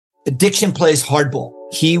Addiction plays hardball.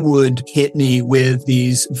 He would hit me with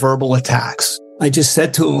these verbal attacks. I just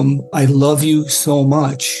said to him, I love you so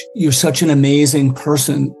much. You're such an amazing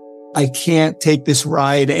person. I can't take this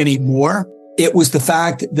ride anymore. It was the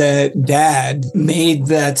fact that Dad made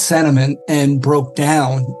that sentiment and broke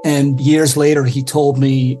down. And years later, he told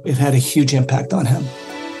me it had a huge impact on him.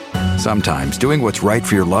 Sometimes doing what's right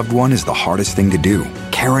for your loved one is the hardest thing to do.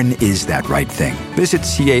 Caron is that right thing. Visit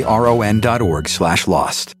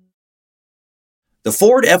caron.org/lost. The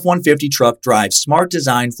Ford F-150 truck drives smart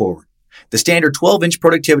design forward. The standard 12-inch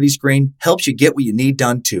productivity screen helps you get what you need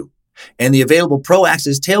done too. And the available Pro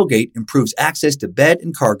Access tailgate improves access to bed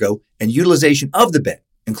and cargo and utilization of the bed,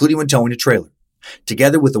 including when towing a trailer.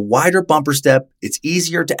 Together with a wider bumper step, it's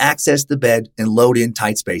easier to access the bed and load in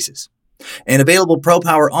tight spaces. And available Pro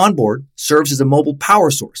Power onboard serves as a mobile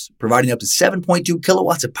power source, providing up to 7.2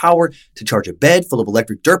 kilowatts of power to charge a bed full of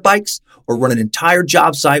electric dirt bikes or run an entire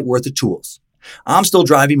job site worth of tools. I'm still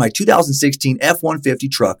driving my 2016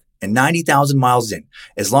 F-150 truck and 90,000 miles in.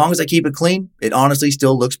 As long as I keep it clean, it honestly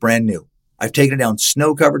still looks brand new. I've taken it down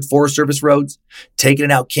snow-covered Forest Service roads, taken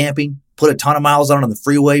it out camping, put a ton of miles on the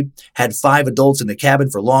freeway, had 5 adults in the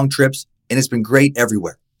cabin for long trips, and it's been great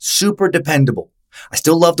everywhere. Super dependable. I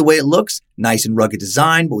still love the way it looks, nice and rugged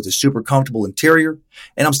design, but with a super comfortable interior.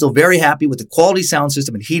 And I'm still very happy with the quality sound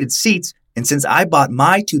system and heated seats. And since I bought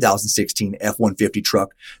my 2016 F-150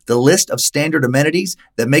 truck, the list of standard amenities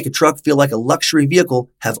that make a truck feel like a luxury vehicle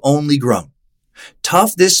have only grown.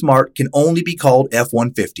 Tough this smart can only be called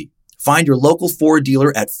F-150. Find your local Ford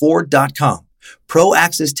dealer at Ford.com. Pro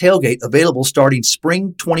Access tailgate available starting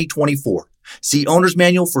spring 2024. See Owner's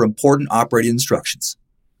Manual for important operating instructions.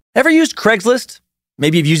 Ever used Craigslist?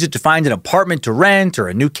 Maybe you've used it to find an apartment to rent or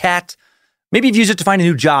a new cat. Maybe you've used it to find a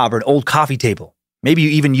new job or an old coffee table. Maybe you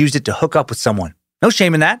even used it to hook up with someone. No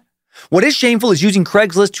shame in that. What is shameful is using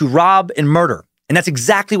Craigslist to rob and murder. And that's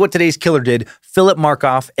exactly what today's killer did, Philip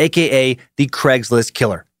Markoff, a.k.a. the Craigslist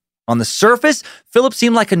Killer. On the surface, Philip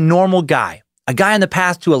seemed like a normal guy, a guy on the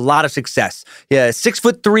path to a lot of success. Yeah,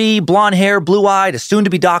 6'3", blonde hair, blue-eyed, a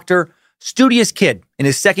soon-to-be doctor, studious kid in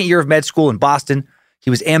his second year of med school in Boston.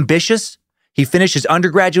 He was ambitious. He finished his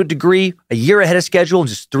undergraduate degree a year ahead of schedule in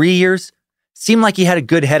just 3 years. Seemed like he had a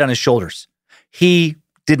good head on his shoulders. He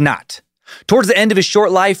did not. Towards the end of his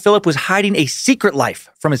short life, Philip was hiding a secret life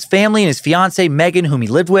from his family and his fiancée, Megan, whom he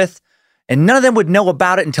lived with, and none of them would know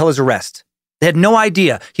about it until his arrest. They had no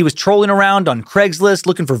idea he was trolling around on Craigslist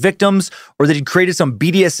looking for victims or that he'd created some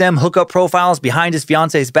BDSM hookup profiles behind his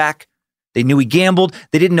fiancée's back. They knew he gambled.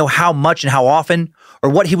 They didn't know how much and how often or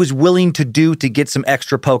what he was willing to do to get some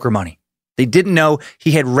extra poker money. They didn't know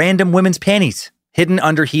he had random women's panties hidden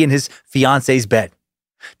under he and his fiancée's bed.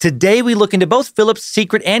 Today, we look into both Philip's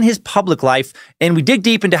secret and his public life, and we dig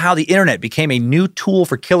deep into how the internet became a new tool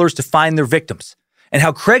for killers to find their victims, and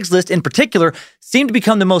how Craigslist in particular seemed to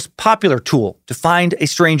become the most popular tool to find a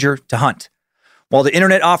stranger to hunt. While the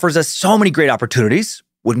internet offers us so many great opportunities,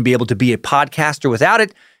 wouldn't be able to be a podcaster without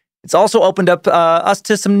it, it's also opened up us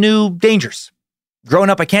to some new dangers.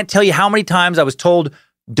 Growing up, I can't tell you how many times I was told,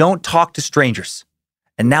 don't talk to strangers.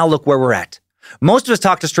 And now look where we're at. Most of us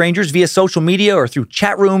talk to strangers via social media or through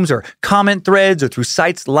chat rooms or comment threads or through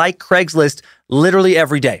sites like Craigslist literally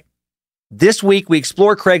every day. This week, we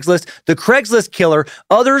explore Craigslist, the Craigslist Killer,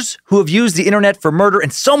 others who have used the internet for murder,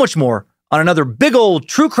 and so much more on another big old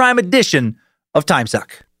true crime edition of Time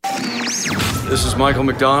Suck. This is Michael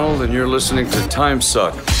McDonald, and you're listening to Time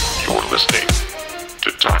Suck. You're listening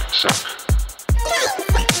to Time Suck.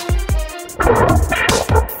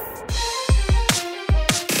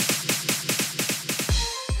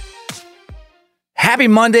 Happy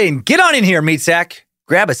Monday, and get on in here, meat sack.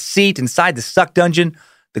 Grab a seat inside the Suck Dungeon,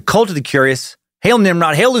 the Cult of the Curious. Hail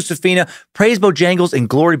Nimrod, hail Lucifina, praise Bojangles, and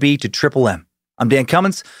glory be to Triple M. I'm Dan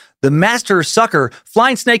Cummins, the master sucker,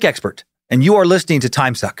 flying snake expert, and you are listening to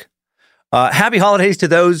Time Suck. Happy holidays to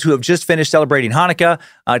those who have just finished celebrating Hanukkah,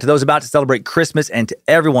 to those about to celebrate Christmas, and to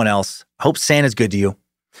everyone else. I hope Santa's good to you.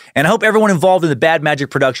 And I hope everyone involved in the Bad Magic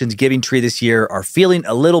Productions Giving Tree this year are feeling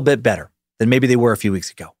a little bit better than maybe they were a few weeks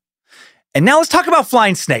ago. And now let's talk about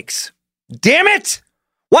flying snakes. Damn it!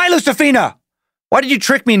 Why, Lucifina? Why did you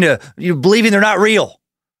trick me into you believing they're not real?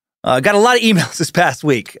 Got a lot of emails this past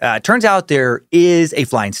week. Turns out there is a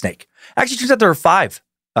flying snake. Actually, turns out there are 5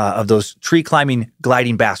 of those tree-climbing,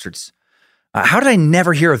 gliding bastards. How did I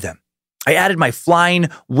never hear of them? I added my flying,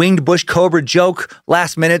 winged bush cobra joke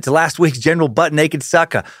last minute to last week's general butt-naked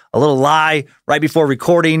suck, a little lie right before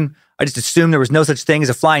recording. I just assumed there was no such thing as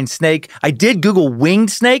a flying snake. I did Google winged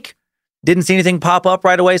snake. Didn't see anything pop up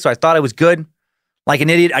right away, so I thought I was good. Like an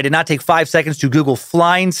idiot, I did not take 5 seconds to Google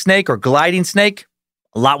flying snake or gliding snake.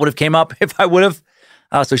 A lot would have came up if I would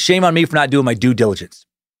have. So shame on me for not doing my due diligence.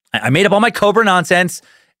 I made up all my Cobra nonsense.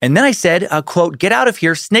 And then I said, quote, get out of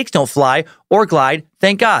here. Snakes don't fly or glide.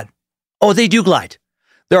 Thank God. Oh, they do glide.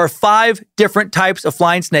 There are 5 different types of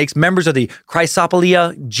flying snakes, members of the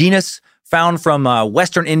Chrysopolia genus, found from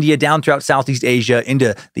Western India down throughout Southeast Asia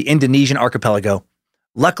into the Indonesian archipelago.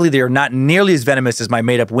 Luckily, they are not nearly as venomous as my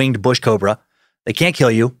made-up winged bush cobra. They can't kill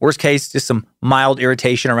you. Worst case, just some mild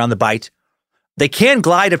irritation around the bite. They can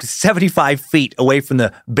glide up to 75 feet away from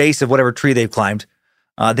the base of whatever tree they've climbed.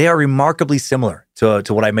 They are remarkably similar to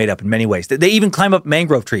what I made up in many ways. They even climb up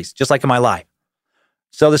mangrove trees, just like in my lie.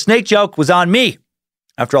 So the snake joke was on me.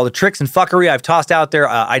 After all the tricks and fuckery I've tossed out there,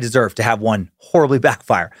 I deserve to have one horribly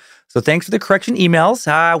backfire. So thanks for the correction emails.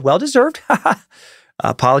 Well-deserved.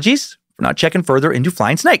 Apologies for not checking further into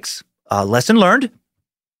flying snakes. Lesson learned.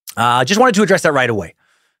 Just wanted to address that right away.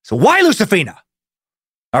 So why Lucifina?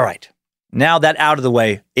 All right. Now that out of the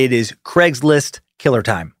way, it is Craigslist killer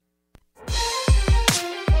time.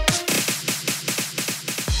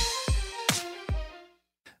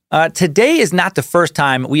 Today is not the first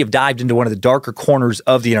time we have dived into one of the darker corners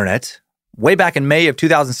of the internet. Way back in May of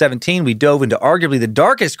 2017, we dove into arguably the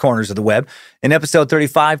darkest corners of the web in episode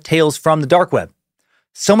 35, Tales from the Dark Web.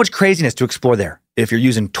 So much craziness to explore there. If you're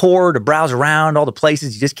using Tor to browse around all the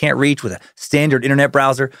places you just can't reach with a standard internet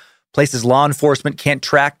browser, places law enforcement can't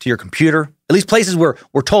track to your computer, at least places we're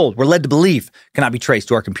led to believe cannot be traced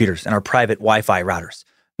to our computers and our private Wi-Fi routers.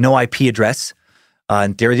 No IP address.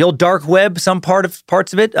 In theory, the old dark web, some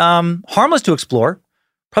parts of it, harmless to explore.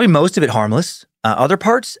 Probably most of it harmless. Other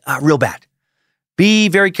parts, real bad. Be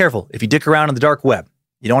very careful if you dick around on the dark web.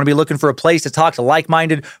 You don't want to be looking for a place to talk to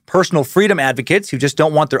like-minded personal freedom advocates who just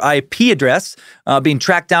don't want their IP address being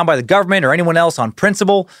tracked down by the government or anyone else on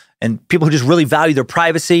principle, and people who just really value their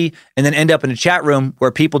privacy and then end up in a chat room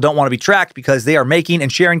where people don't want to be tracked because they are making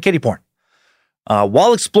and sharing kiddie porn.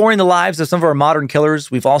 While exploring the lives of some of our modern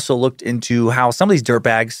killers, we've also looked into how some of these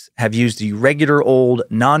dirtbags have used the regular old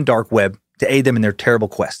non-dark web to aid them in their terrible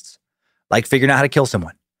quests, like figuring out how to kill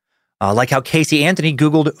someone. Like how Casey Anthony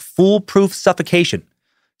Googled foolproof suffocation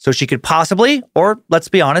so she could possibly, or let's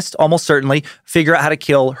be honest, almost certainly, figure out how to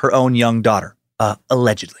kill her own young daughter,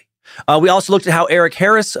 allegedly. We also looked at how Eric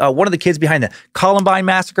Harris, one of the kids behind the Columbine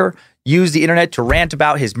massacre, used the internet to rant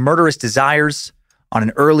about his murderous desires on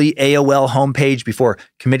an early AOL homepage before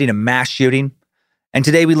committing a mass shooting. And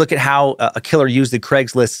today we look at how a killer used the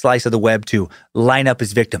Craigslist slice of the web to line up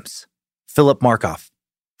his victims. Philip Markoff.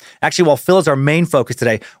 Actually, while Phil is our main focus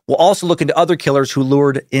today, we'll also look into other killers who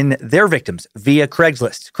lured in their victims via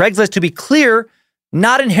Craigslist. Craigslist, to be clear,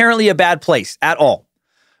 not inherently a bad place at all.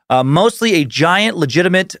 Mostly a giant,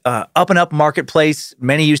 legitimate, up-and-up marketplace.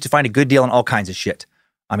 Many used to find a good deal on all kinds of shit.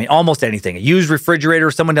 I mean, almost anything. A used refrigerator,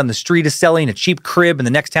 someone down the street is selling, a cheap crib in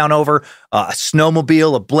the next town over, a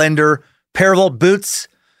snowmobile, a blender, pair of old boots,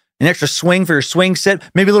 an extra swing for your swing set,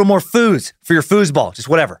 maybe a little more foos for your foosball, just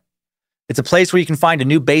whatever. It's a place where you can find a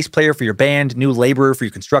new bass player for your band, new laborer for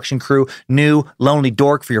your construction crew, new lonely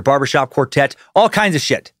dork for your barbershop quartet, all kinds of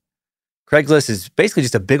shit. Craigslist is basically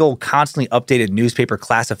just a big old constantly updated newspaper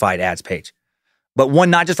classified ads page. But one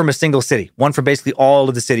not just from a single city, one from basically all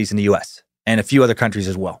of the cities in the US and a few other countries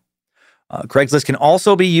as well. Craigslist can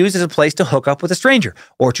also be used as a place to hook up with a stranger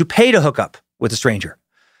or to pay to hook up with a stranger.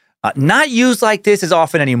 Not used like this as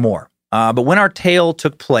often anymore. But when our tale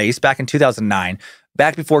took place back in 2009,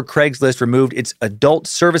 back before Craigslist removed its adult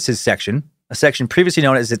services section, a section previously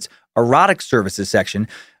known as its erotic services section,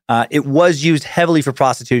 it was used heavily for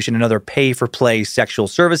prostitution and other pay-for-play sexual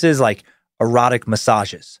services like erotic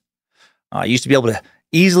massages. You used to be able to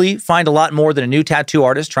easily find a lot more than a new tattoo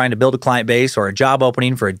artist trying to build a client base or a job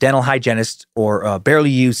opening for a dental hygienist or barely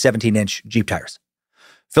used 17-inch Jeep tires.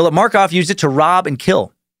 Philip Markoff used it to rob and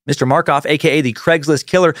kill. Mr. Markoff, a.k.a. the Craigslist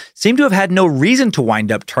killer, seemed to have had no reason to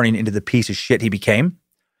wind up turning into the piece of shit he became.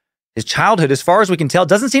 His childhood, as far as we can tell,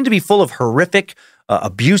 doesn't seem to be full of horrific,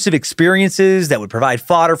 abusive experiences that would provide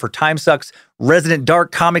fodder for Time Suck's resident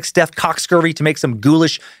dark comic Steph Cockscurvy to make some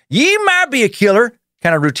ghoulish, ye might be a killer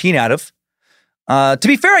kind of routine out of. To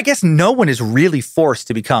be fair, I guess no one is really forced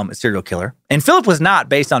to become a serial killer. And Philip was not,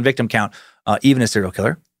 based on victim count, even a serial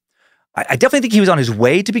killer. I definitely think he was on his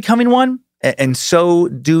way to becoming one. And so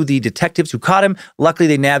do the detectives who caught him. Luckily,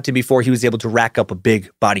 they nabbed him before he was able to rack up a big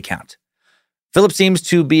body count. Philip seems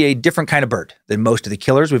to be a different kind of bird than most of the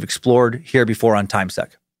killers we've explored here before on Time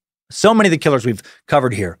Suck. So many of the killers we've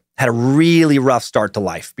covered here had a really rough start to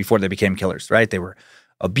life before they became killers, right? They were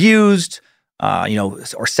abused,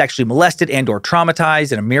 or sexually molested and or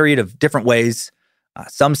traumatized in a myriad of different ways.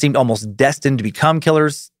 Some seemed almost destined to become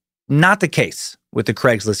killers. Not the case with the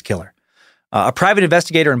Craigslist killer. A private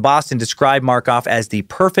investigator in Boston described Markoff as the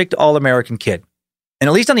perfect All-American kid. And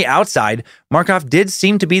at least on the outside, Markoff did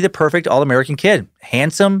seem to be the perfect All-American kid.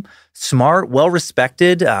 Handsome, smart,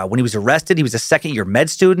 well-respected. When he was arrested, he was a second-year med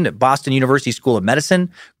student at Boston University School of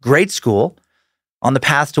Medicine. Great school. On the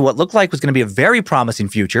path to what looked like was going to be a very promising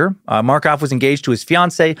future. Markoff was engaged to his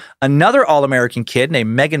fiancée, another All-American kid named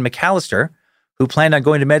Megan McAllister, who planned on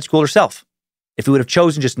going to med school herself. If he would have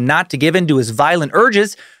chosen just not to give in to his violent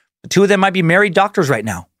urges, the two of them might be married doctors right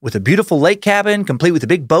now, with a beautiful lake cabin, complete with a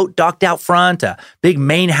big boat docked out front, a big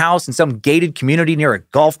main house in some gated community near a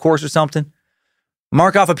golf course or something.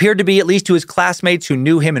 Markoff appeared to be, at least to his classmates who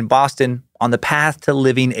knew him in Boston, on the path to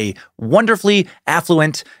living a wonderfully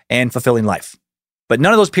affluent and fulfilling life. But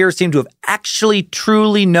none of those peers seemed to have actually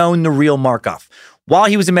truly known the real Markoff. While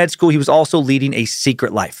he was in med school, he was also leading a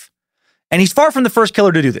secret life. And he's far from the first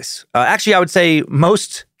killer to do this. Actually, I would say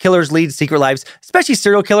most killers lead secret lives, especially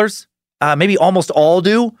serial killers. Maybe almost all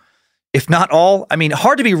do, if not all. I mean,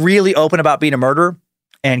 hard to be really open about being a murderer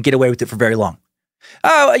and get away with it for very long.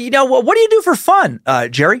 What do you do for fun,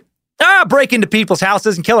 Jerry? Break into people's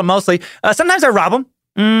houses and kill them mostly. Sometimes I rob them.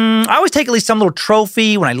 I always take at least some little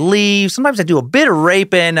trophy when I leave. Sometimes I do a bit of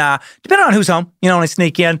raping, depending on who's home, when I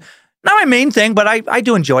sneak in. Not my main thing, but I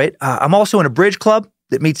do enjoy it. I'm also in a bridge club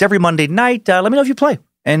that meets every Monday night. Let me know if you play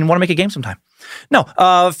and want to make a game sometime. No,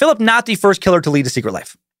 Philip, not the first killer to lead a secret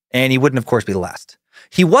life. And he wouldn't, of course, be the last.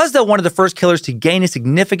 He was, though, one of the first killers to gain a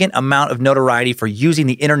significant amount of notoriety for using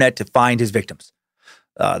the internet to find his victims.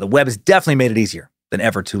 The web has definitely made it easier than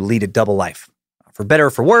ever to lead a double life. For better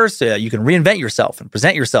or for worse, you can reinvent yourself and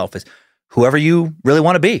present yourself as whoever you really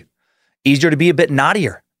want to be. Easier to be a bit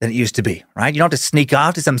naughtier than it used to be, right? You don't have to sneak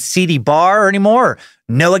off to some seedy bar anymore or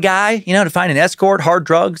know a guy, to find an escort, hard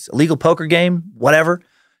drugs, illegal poker game, whatever.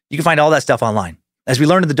 You can find all that stuff online. As we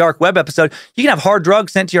learned in the Dark Web episode, you can have hard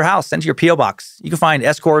drugs sent to your house, sent to your P.O. box. You can find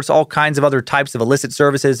escorts, all kinds of other types of illicit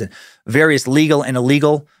services, and various legal and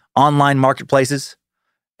illegal online marketplaces.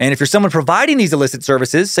 And if you're someone providing these illicit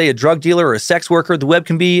services, say a drug dealer or a sex worker, the web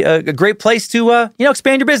can be a great place to,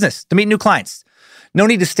 expand your business, to meet new clients. No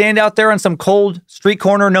need to stand out there on some cold street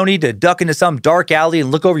corner. No need to duck into some dark alley and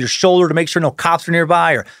look over your shoulder to make sure no cops are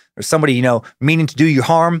nearby or somebody, meaning to do you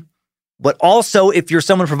harm. But also, if you're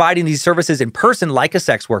someone providing these services in person, like a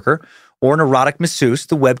sex worker or an erotic masseuse,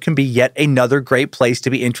 the web can be yet another great place to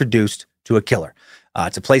be introduced to a killer.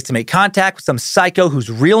 It's a place to make contact with some psycho whose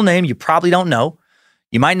real name you probably don't know.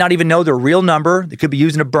 You might not even know their real number. They could be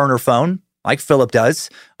using a burner phone, like Philip does.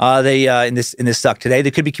 In this suck today,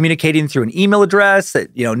 they could be communicating through an email address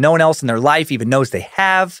that no one else in their life even knows they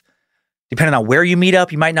have. Depending on where you meet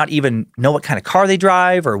up, you might not even know what kind of car they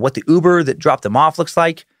drive or what the Uber that dropped them off looks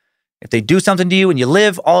like. If they do something to you and you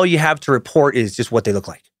live, all you have to report is just what they look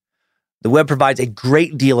like. The web provides a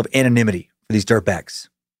great deal of anonymity for these dirtbags,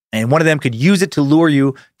 and one of them could use it to lure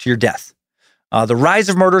you to your death. The rise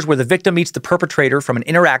of murders where the victim meets the perpetrator from an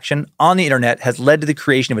interaction on the internet has led to the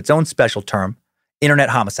creation of its own special term, internet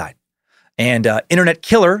homicide. And internet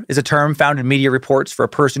killer is a term found in media reports for a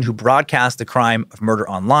person who broadcasts the crime of murder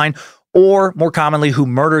online, or more commonly, who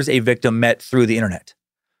murders a victim met through the internet.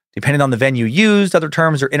 Depending on the venue used, other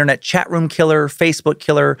terms are internet chat room killer, Facebook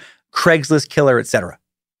killer, Craigslist killer, etc.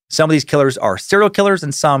 Some of these killers are serial killers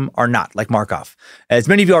and some are not, like Markoff. As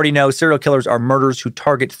many of you already know, serial killers are murderers who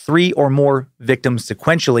target 3 or more victims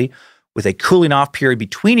sequentially with a cooling off period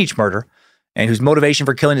between each murder and whose motivation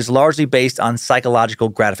for killing is largely based on psychological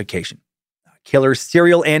gratification. Killers,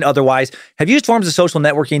 serial and otherwise, have used forms of social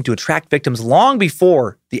networking to attract victims long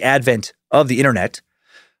before the advent of the internet.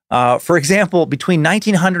 For example, between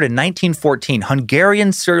 1900 and 1914,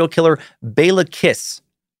 Hungarian serial killer Béla Kiss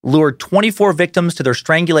lured 24 victims to their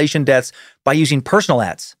strangulation deaths by using personal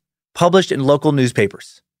ads published in local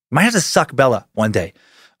newspapers. You might have to suck Bella one day.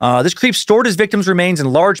 This creep stored his victims' remains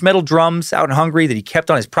in large metal drums out in Hungary that he kept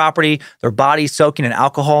on his property, their bodies soaking in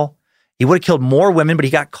alcohol. He would have killed more women, but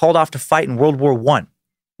he got called off to fight in World War I.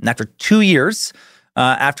 And after 2 years,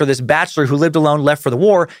 after this bachelor who lived alone left for the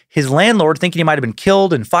war, his landlord, thinking he might have been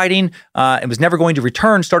killed in fighting and was never going to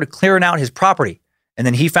return, started clearing out his property. And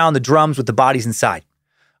then he found the drums with the bodies inside.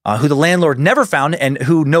 Who the landlord never found and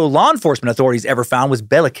who no law enforcement authorities ever found was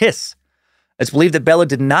Béla Kiss. It's believed that Bella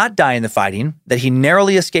did not die in the fighting, that he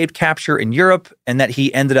narrowly escaped capture in Europe, and that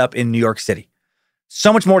he ended up in New York City.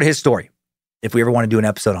 So much more to his story, if we ever want to do an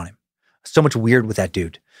episode on him. So much weird with that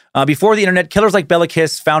dude. Before the internet, killers like Béla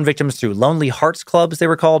Kiss found victims through Lonely Hearts Clubs, they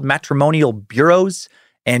were called, matrimonial bureaus,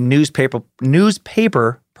 and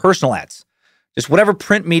newspaper personal ads. Just whatever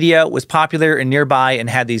print media was popular and nearby and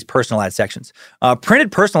had these personal ad sections.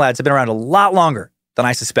 Printed personal ads have been around a lot longer than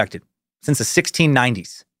I suspected, since the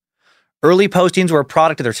 1690s. Early postings were a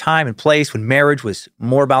product of their time and place when marriage was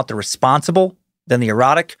more about the responsible than the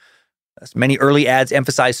erotic. Many early ads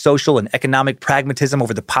emphasized social and economic pragmatism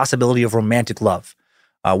over the possibility of romantic love.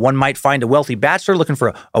 One might find a wealthy bachelor looking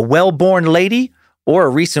for a well-born lady or a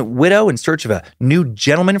recent widow in search of a new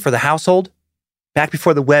gentleman for the household. Back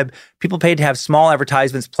before the web, people paid to have small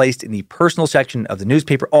advertisements placed in the personal section of the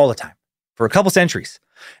newspaper all the time for a couple centuries.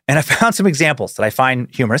 And I found some examples that I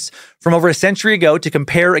find humorous from over a century ago to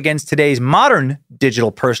compare against today's modern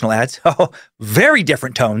digital personal ads. Oh, very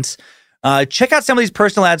different tones. Check out some of these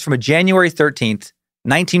personal ads from a January 13th,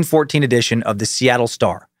 1914 edition of the Seattle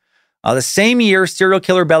Star. The same year, serial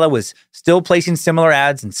killer Bella was still placing similar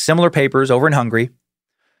ads in similar papers over in Hungary.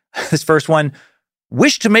 This first one,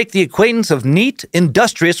 wish to make the acquaintance of neat,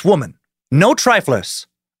 industrious woman. No triflers.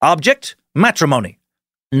 Object, matrimony.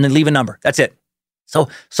 And then leave a number. That's it. So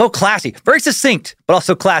classy. Very succinct, but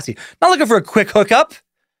also classy. Not looking for a quick hookup.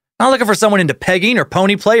 Not looking for someone into pegging or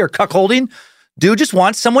pony play or cuckolding. Dude just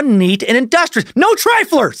wants someone neat and industrious. No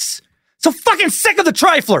triflers. So fucking sick of the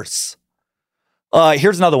triflers.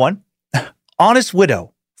 Here's another one. Honest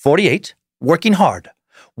widow, 48, working hard.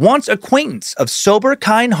 Wants acquaintance of sober,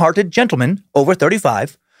 kind-hearted gentleman over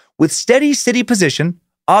 35 with steady city position,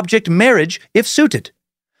 object marriage if suited.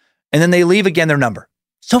 And then they leave again their number.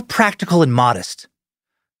 So practical and modest.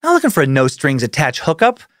 Not looking for a no-strings-attached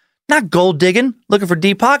hookup. Not gold digging, looking for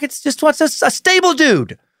deep pockets. Just wants a stable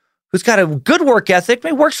dude who's got a good work ethic,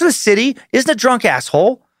 maybe works for the city, isn't a drunk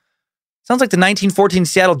asshole. Sounds like the 1914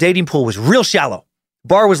 Seattle dating pool was real shallow.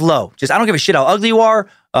 Bar was low. Just, I don't give a shit how ugly you are,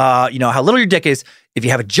 how little your dick is. If you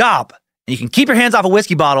have a job and you can keep your hands off a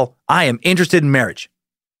whiskey bottle, I am interested in marriage.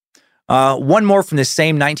 One more from this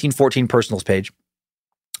same 1914 personals page.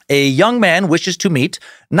 A young man wishes to meet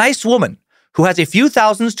nice woman who has a few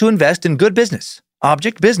thousands to invest in good business,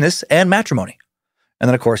 object, business, and matrimony. And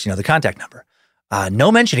then, of course, the contact number.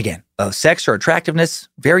 No mention again of sex or attractiveness.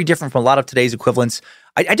 Very different from a lot of today's equivalents.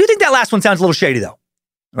 I do think that last one sounds a little shady, though.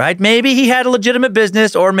 Right? Maybe he had a legitimate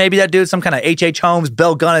business, or maybe that dude's some kind of H.H. Holmes,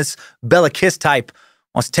 Belle Gunness, Bella Kiss type,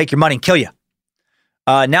 wants to take your money and kill you.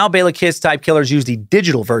 Now Bella Kiss type killers use the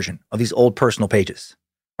digital version of these old personal pages.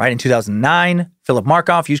 Right? In 2009, Philip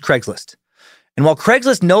Markoff used Craigslist. And while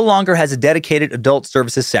Craigslist no longer has a dedicated adult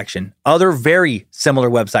services section, other very similar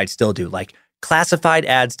websites still do, like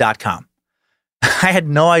classifiedads.com. I had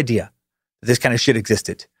no idea that this kind of shit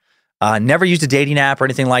existed. Never used a dating app or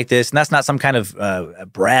anything like this. And that's not some kind of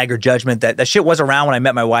brag or judgment. That shit was around when I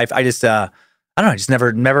met my wife. I just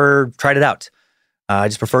never tried it out. I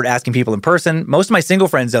just preferred asking people in person. Most of my single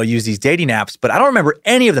friends, though, use these dating apps, but I don't remember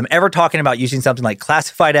any of them ever talking about using something like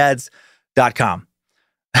classifiedads.com.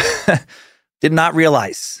 Did not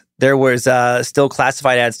realize there was still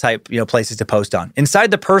classified ads type, places to post on. Inside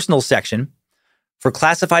the personal section for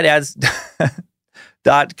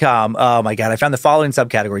classifiedads.com, oh my God, I found the following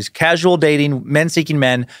subcategories: casual dating, men seeking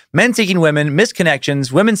men seeking women,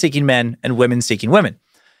 misconnections, women seeking men, and women seeking women.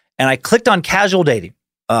 And I clicked on casual dating,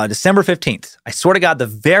 December 15th. I swear to God, the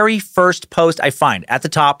very first post I find at the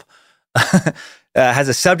top has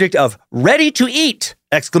a subject of ready to eat, !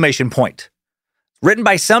 Written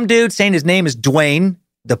by some dude saying his name is Dwayne,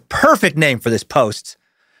 the perfect name for this post.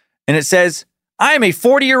 And it says, I am a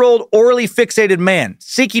 40-year-old orally fixated man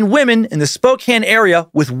seeking women in the Spokane area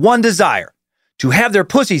with one desire, to have their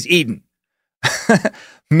pussies eaten.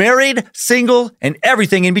 Married, single, and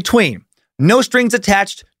everything in between. No strings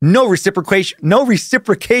attached, no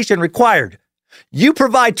reciprocation required. You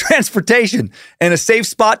provide transportation and a safe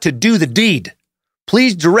spot to do the deed.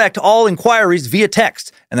 Please direct all inquiries via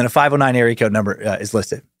text. And then a 509 area code number is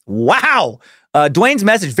listed. Wow. Dwayne's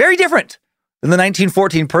message, very different than the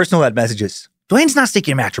 1914 personal ad messages. Dwayne's not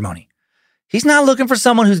seeking matrimony. He's not looking for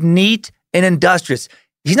someone who's neat and industrious.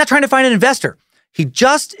 He's not trying to find an investor. He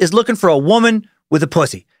just is looking for a woman with a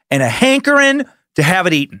pussy and a hankering to have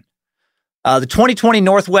it eaten. The 2020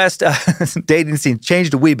 Northwest dating scene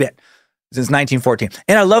changed a wee bit since 1914.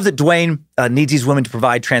 And I love that Dwayne needs these women to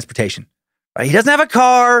provide transportation. Right? He doesn't have a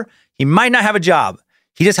car. He might not have a job.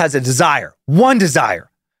 He just has a desire, one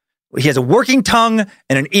desire. He has a working tongue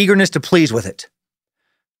and an eagerness to please with it.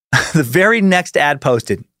 The very next ad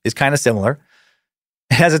posted is kind of similar.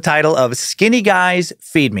 It has a title of Skinny Guys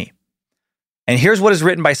Feed Me. And here's what is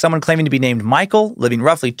written by someone claiming to be named Michael, living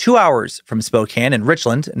roughly 2 hours from Spokane and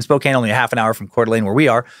Richland, and Spokane only a half an hour from Coeur d'Alene where we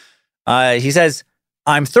are. He says,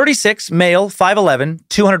 I'm 36, male, 5'11",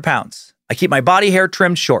 200 pounds. I keep my body hair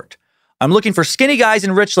trimmed short. I'm looking for skinny guys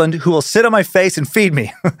in Richland who will sit on my face and feed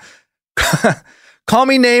me. Call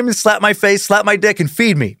me names, slap my face, slap my dick, and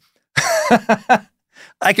feed me.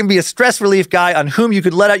 I can be a stress relief guy on whom you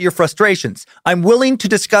could let out your frustrations. I'm willing to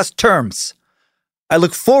discuss terms. I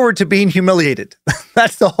look forward to being humiliated.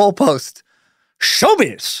 That's the whole post.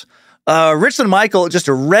 Showbiz. Richland Michael, just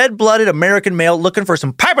a red-blooded American male looking for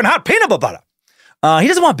some piping hot peanut butter. He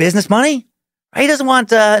doesn't want business money. He doesn't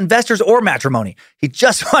want investors or matrimony. He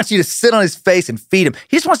just wants you to sit on his face and feed him.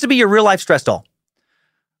 He just wants to be your real-life stress doll.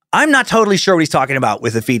 I'm not totally sure what he's talking about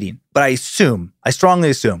with the feeding, but I strongly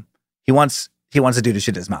assume he wants a dude to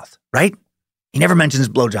shit in his mouth, right? He never mentions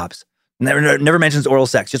blowjobs, never mentions oral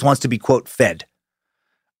sex, just wants to be, quote, fed.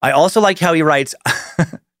 I also like how he writes,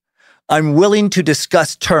 I'm willing to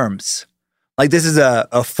discuss terms. Like this is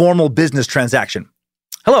a formal business transaction.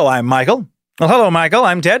 Hello, I'm Michael. Well, hello, Michael.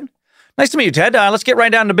 I'm Ted. Nice to meet you, Ted. Let's get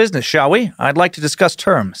right down to business, shall we? I'd like to discuss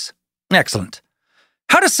terms. Excellent.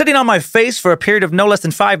 How does sitting on my face for a period of no less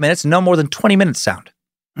than 5 minutes and no more than 20 minutes sound?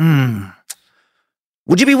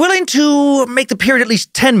 Would you be willing to make the period at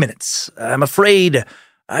least 10 minutes? I'm afraid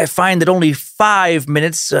I find that only 5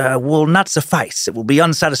 minutes will not suffice. It will be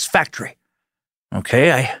unsatisfactory.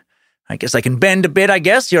 Okay, I guess I can bend a bit, I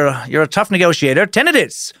guess. You're a tough negotiator. 10 it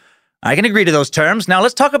is. I can agree to those terms. Now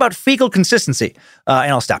let's talk about fecal consistency.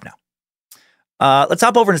 And I'll stop now. Let's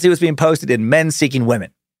hop over and see what's being posted in Men Seeking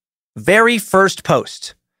Women. Very first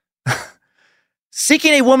post.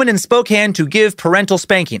 Seeking a woman in Spokane to give parental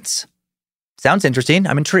spankings. Sounds interesting.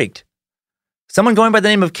 I'm intrigued. Someone going by the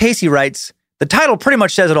name of Casey writes, the title pretty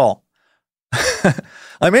much says it all.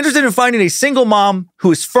 I'm interested in finding a single mom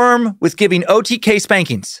who is firm with giving OTK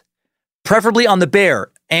spankings, preferably on the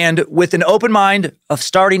bear, and with an open mind of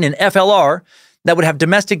starting an FLR that would have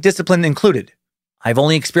domestic discipline included. I've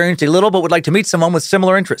only experienced a little, but would like to meet someone with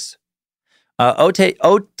similar interests.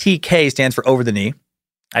 OTK stands for over the knee.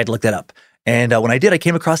 I had to look that up. And when I did, I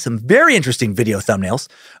came across some very interesting video thumbnails.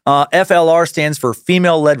 FLR stands for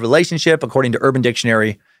female-led relationship. According to Urban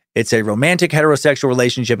Dictionary, it's a romantic heterosexual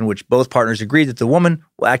relationship in which both partners agree that the woman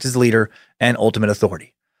will act as the leader and ultimate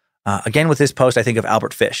authority. Again, with this post, I think of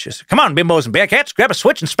Albert Fish. Just, come on, bimbos and bearcats, grab a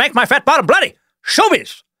switch and spank my fat bottom bloody.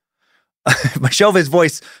 Showbiz. My showbiz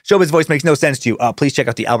voice makes no sense to you. Please check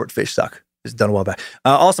out the Albert Fish suck. It's done a while back.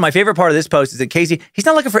 Also, my favorite part of this post is that Casey, he's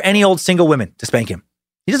not looking for any old single women to spank him.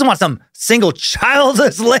 He doesn't want some single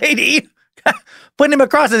childless lady putting him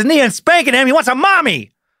across his knee and spanking him. He wants a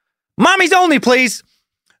mommy. Mommies only, please.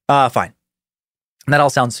 Fine. And that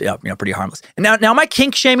all sounds pretty harmless. And now am I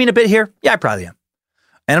kink shaming a bit here? Yeah, I probably am.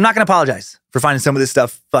 And I'm not going to apologize for finding some of this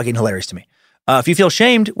stuff fucking hilarious to me. If you feel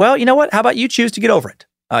shamed, well, you know what? How about you choose to get over it?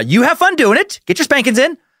 You have fun doing it. Get your spankings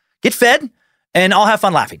in. Get fed. And I'll have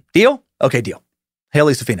fun laughing. Deal? Okay, deal. Hail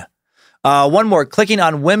Isafina. One more. Clicking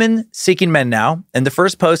on Women Seeking Men now. And the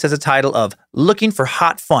first post has a title of Looking for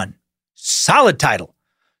Hot Fun. Solid title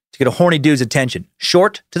to get a horny dude's attention.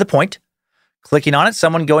 Short, to the point. Clicking on it,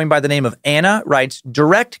 someone going by the name of Anna writes,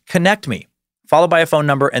 direct connect me, followed by a phone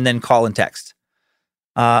number and then call and text.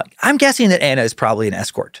 I'm guessing that Anna is probably an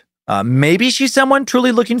escort. Maybe she's someone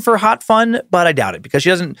truly looking for hot fun, but I doubt it because she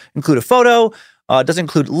doesn't include a photo, doesn't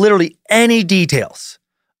include literally any details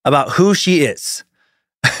about who she is.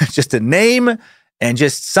 Just a name and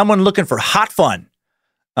just someone looking for hot fun.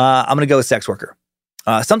 I'm going to go with sex worker.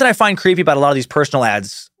 Something I find creepy about a lot of these personal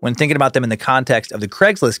ads when thinking about them in the context of the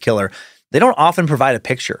Craigslist killer, they don't often provide a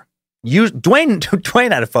picture.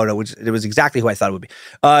 Dwayne had a photo, which it was exactly who I thought it would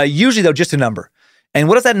be. Usually, though, just a number. And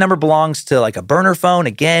what if that number belongs to like a burner phone?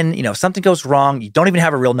 Again, if something goes wrong, you don't even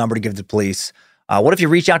have a real number to give to the police. What if you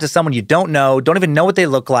reach out to someone you don't even know what they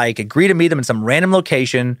look like, agree to meet them in some random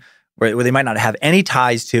location where they might not have any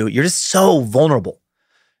ties to? You're just so vulnerable.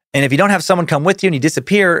 And if you don't have someone come with you and you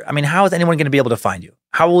disappear, how is anyone going to be able to find you?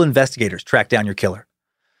 How will investigators track down your killer?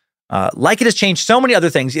 Like it has changed so many other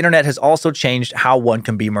things, the internet has also changed how one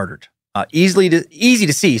can be murdered. Easy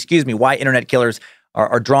to see, why internet killers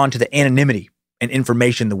are drawn to the anonymity and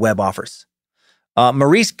information the web offers.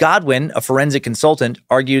 Maurice Godwin, a forensic consultant,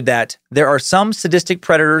 argued that there are some sadistic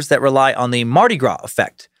predators that rely on the Mardi Gras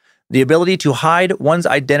effect, the ability to hide one's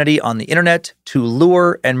identity on the internet to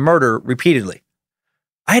lure and murder repeatedly.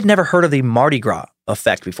 I had never heard of the Mardi Gras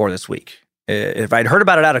effect before this week. If I'd heard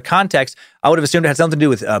about it out of context, I would have assumed it had something to do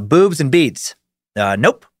with boobs and beads.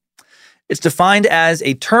 Nope. It's defined as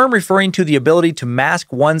a term referring to the ability to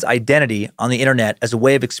mask one's identity on the internet as a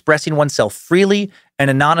way of expressing oneself freely and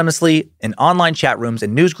anonymously in online chat rooms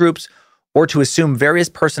and news groups, or to assume various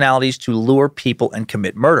personalities to lure people and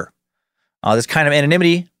commit murder. This kind of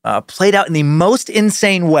anonymity played out in the most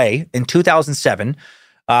insane way in 2007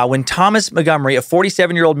 when Thomas Montgomery, a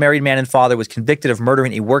 47-year-old married man and father, was convicted of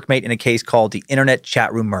murdering a workmate in a case called the Internet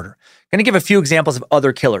Chat Room Murder. I'm going to give a few examples of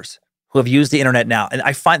other killers who have used the internet now. And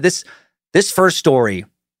I find this This first story,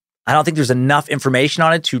 I don't think there's enough information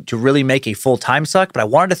on it to really make a full time suck, but I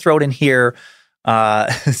wanted to throw it in here.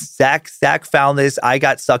 Zach found this. I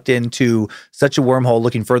got sucked into such a wormhole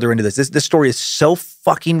looking further into this. This story is so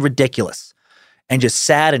fucking ridiculous and just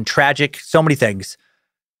sad and tragic. So many things.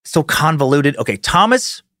 So convoluted. Okay,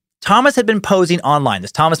 Thomas had been posing online.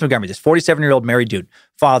 This Thomas Montgomery, this 47-year-old married dude,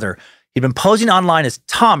 father, he'd been posing online as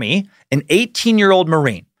Tommy, an 18-year-old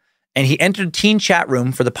Marine, and he entered a teen chat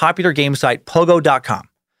room for the popular game site Pogo.com.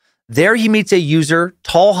 There he meets a user,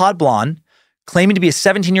 tall, hot blonde, claiming to be a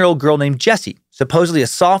 17-year-old girl named Jessie, supposedly a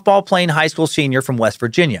softball-playing high school senior from West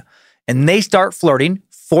Virginia. And they start flirting.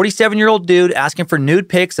 47-year-old dude asking for nude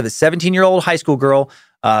pics of a 17-year-old high school girl.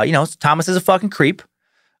 Thomas is a fucking creep.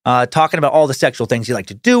 Talking about all the sexual things he'd like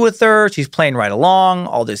to do with her. She's playing right along.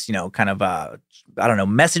 All this,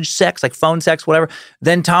 message sex, like phone sex, whatever.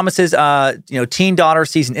 Then Thomas's, teen daughter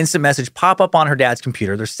sees an instant message pop up on her dad's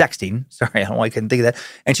computer. They're sexting. Sorry, I don't know why I couldn't think of that.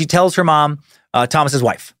 And she tells her mom, Thomas's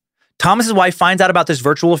wife. Thomas's wife finds out about this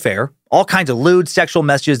virtual affair, all kinds of lewd sexual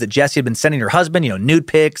messages that Jessie had been sending her husband, nude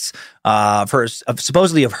pics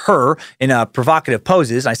supposedly of her in provocative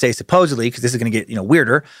poses. I say supposedly because this is going to get,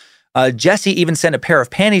 weirder. Jessie even sent a pair of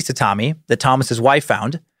panties to Tommy that Thomas's wife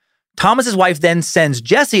found. Thomas's wife then sends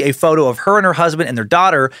Jessie a photo of her and her husband and their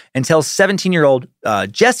daughter and tells 17-year-old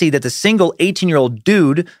Jessie that the single 18-year-old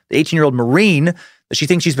dude, the 18-year-old Marine that she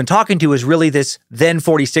thinks she's been talking to is really this then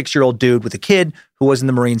 46-year-old dude with a kid who was in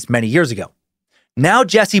the Marines many years ago. Now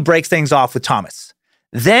Jessie breaks things off with Thomas.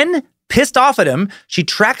 Then, pissed off at him, she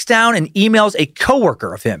tracks down and emails a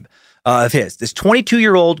coworker of his, this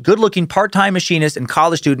 22-year-old, good-looking part-time machinist and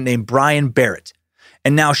college student named Brian Barrett.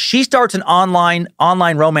 And now she starts an online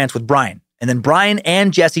romance with Brian. And then Brian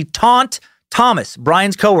and Jessie taunt Thomas,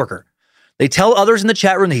 Brian's coworker. They tell others in the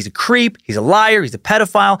chat room that he's a creep, he's a liar, he's a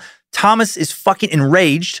pedophile. Thomas is fucking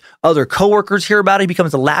enraged. Other coworkers hear about it. He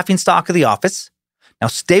becomes the laughingstock of the office. Now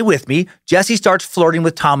stay with me. Jessie starts flirting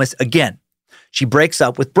with Thomas again. She breaks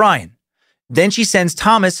up with Brian. Then she sends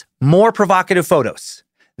Thomas more provocative photos.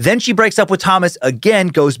 Then she breaks up with Thomas again,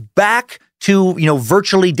 goes back to,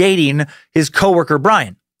 virtually dating his coworker,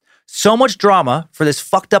 Brian. So much drama for this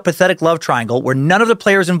fucked up, pathetic love triangle where none of the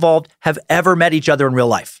players involved have ever met each other in real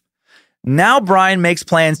life. Now Brian makes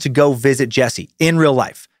plans to go visit Jessie in real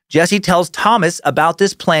life. Jessie tells Thomas about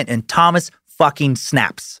this plan and Thomas fucking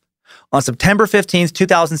snaps. On September 15th,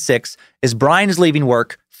 2006, as Brian is leaving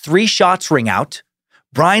work, 3 shots ring out.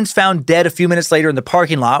 Brian's found dead a few minutes later in the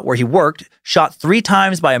parking lot where he worked, shot 3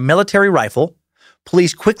 times by a military rifle.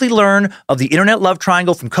 Police quickly learn of the internet love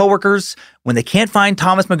triangle from coworkers. When they can't find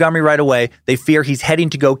Thomas Montgomery right away, they fear he's heading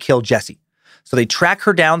to go kill Jessie. So they track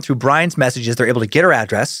her down through Brian's messages. They're able to get her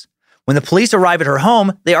address. When the police arrive at her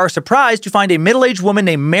home, they are surprised to find a middle-aged woman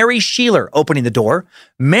named Mary Sheeler opening the door.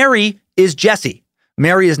 Mary is Jessie.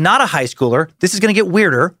 Mary is not a high schooler. This is going to get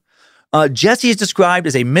weirder. Jessie is described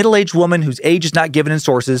as a middle-aged woman whose age is not given in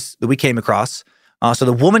sources that we came across. So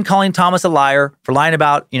the woman calling Thomas a liar for lying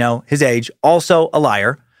about, his age, also a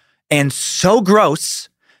liar. And so gross,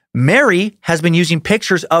 Mary has been using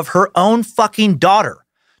pictures of her own fucking daughter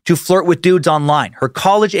to flirt with dudes online. Her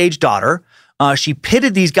college-age daughter. She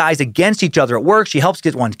pitted these guys against each other at work. She helps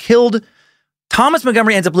get one killed. Thomas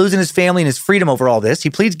Montgomery ends up losing his family and his freedom over all this. He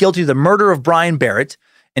pleads guilty to the murder of Brian Barrett.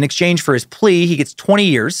 In exchange for his plea, he gets 20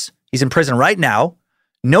 years. He's in prison right now.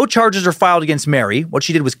 No charges are filed against Mary. What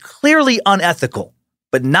she did was clearly unethical,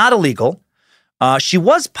 but not illegal. She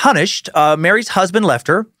was punished. Mary's husband left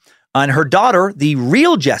her, and her daughter, the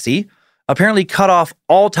real Jessie, apparently cut off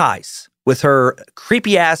all ties with her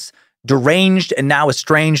creepy-ass, deranged, and now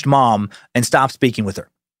estranged mom and stopped speaking with her.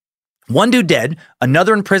 One dude dead,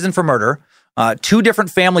 another in prison for murder, 2 different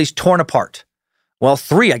families torn apart. Well,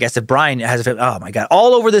 3, I guess, if Brian has a, oh my God,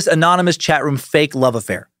 all over this anonymous chat room fake love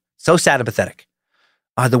affair. So sad and pathetic.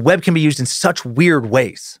 The web can be used in such weird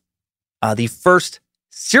ways. The first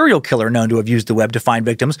serial killer known to have used the web to find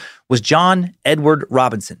victims was John Edward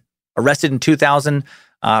Robinson, arrested in 2000,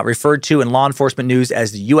 referred to in law enforcement news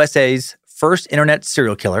as the USA's first internet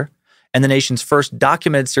serial killer and the nation's first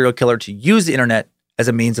documented serial killer to use the internet as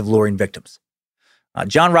a means of luring victims.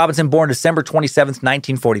 John Robinson, born December 27th,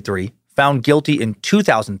 1943, found guilty in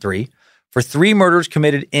 2003 for 3 murders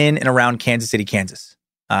committed in and around Kansas City, Kansas.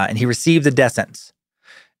 And he received the death sentence.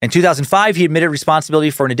 In 2005, he admitted responsibility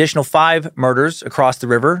for an additional 5 murders across the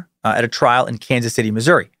river at a trial in Kansas City,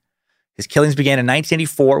 Missouri. His killings began in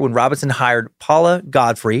 1984 when Robinson hired Paula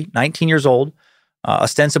Godfrey, 19 years old,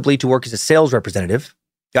 ostensibly to work as a sales representative.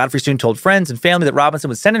 Godfrey soon told friends and family that Robinson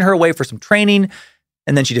was sending her away for some training,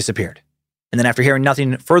 and then she disappeared. And then after hearing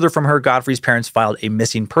nothing further from her, Godfrey's parents filed a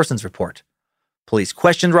missing persons report. Police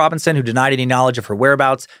questioned Robinson, who denied any knowledge of her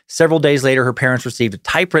whereabouts. Several days later, her parents received a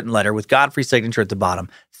typewritten letter with Godfrey's signature at the bottom,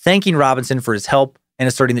 thanking Robinson for his help and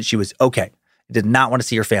asserting that she was okay. They did not want to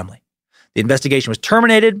see her family. The investigation was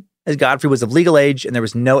terminated as Godfrey was of legal age and there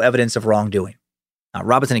was no evidence of wrongdoing.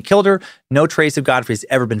 Robinson had killed her. No trace of Godfrey has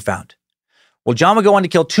ever been found. Well, John would go on to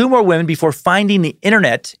kill 2 more women before finding the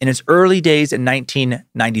internet in its early days in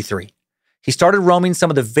 1993. He started roaming some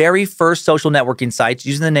of the very first social networking sites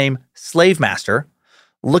using the name Slave Master,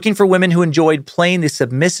 looking for women who enjoyed playing the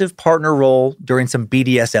submissive partner role during some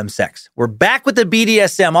BDSM sex. We're back with the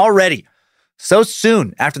BDSM already. So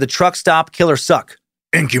soon after the truck stop, kill or suck.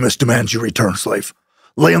 Incubus demands you return, slave.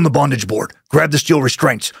 Lay on the bondage board, grab the steel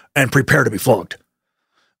restraints, and prepare to be flogged.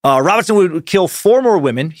 Robinson would kill 4 more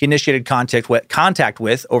women he initiated contact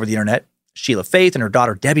with over the internet. Sheila Faith and her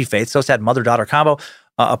daughter Debbie Faith, so sad mother-daughter combo.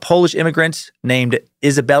 A Polish immigrant named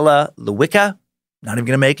Isabella Lewicka, not even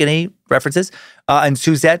going to make any references, and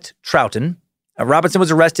Suzette Troughton. Robinson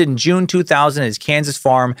was arrested in June 2000 at his Kansas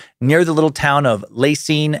farm near the little town of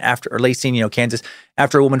Lacine, Kansas,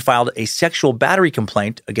 after a woman filed a sexual battery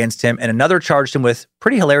complaint against him, and another charged him with,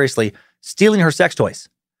 pretty hilariously, stealing her sex toys.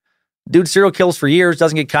 Dude serial kills for years,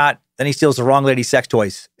 doesn't get caught, then he steals the wrong lady's sex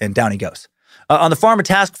toys, and down he goes. On the farm, a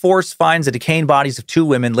task force finds the decaying bodies of 2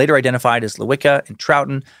 women, later identified as Lewicka and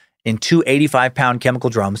Troughton, in 2 85-pound chemical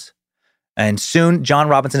drums. And soon, John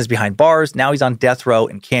Robinson is behind bars. Now he's on death row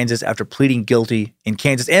in Kansas after pleading guilty in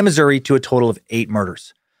Kansas and Missouri to a total of 8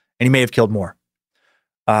 murders. And he may have killed more.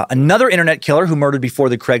 Another internet killer who murdered before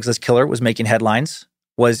the Craigslist killer was making headlines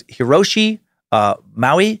was Hiroshi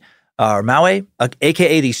Maui,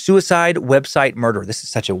 aka the suicide website murderer. This is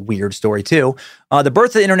such a weird story too. The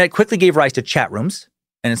birth of the internet quickly gave rise to chat rooms,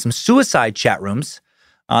 and in some suicide chat rooms,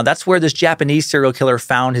 that's where this Japanese serial killer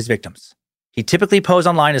found his victims. He typically posed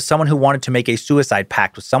online as someone who wanted to make a suicide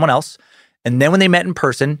pact with someone else, and then when they met in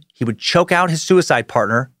person, he would choke out his suicide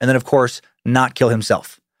partner, and then of course, not kill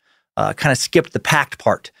himself. Kind of skipped the pact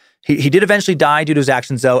part. He did eventually die due to his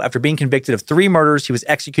actions though. After being convicted of 3 murders, he was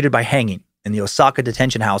executed by hanging in the Osaka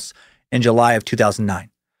detention house in July of 2009.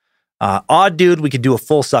 Odd dude, we could do a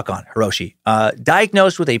full suck on, Hiroshi.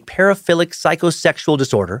 Diagnosed with a paraphilic psychosexual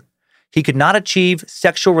disorder, he could not achieve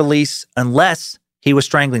sexual release unless he was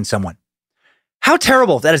strangling someone. How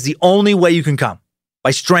terrible if that is the only way you can come, by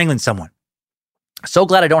strangling someone. So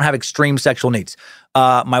glad I don't have extreme sexual needs.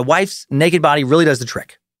 My wife's naked body really does the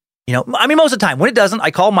trick. Most of the time. When it doesn't,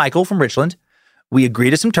 I call Michael from Richland. We agree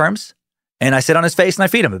to some terms, and I sit on his face and I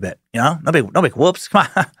feed him a bit. No big whoops, come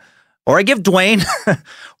on. Or I give Dwayne,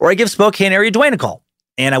 or I give Spokane area Dwayne a call.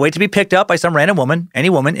 And I wait to be picked up by some random woman, any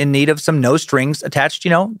woman in need of some no strings attached,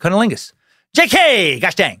 cunnilingus. JK,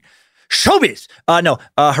 gosh dang. Showbiz.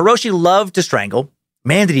 Hiroshi loved to strangle.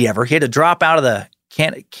 Man, did he ever. He had to drop out of the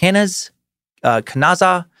Kanazawa.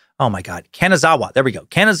 There we go.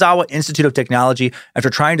 Kanazawa Institute of Technology after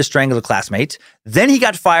trying to strangle a classmate. Then he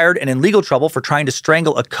got fired and in legal trouble for trying to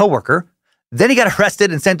strangle a coworker. Then he got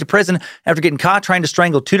arrested and sent to prison after getting caught trying to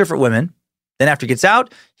strangle 2 different women. Then after he gets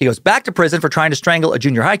out, he goes back to prison for trying to strangle a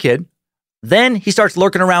junior high kid. Then he starts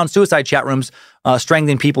lurking around suicide chat rooms,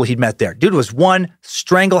 strangling people he'd met there. Dude was one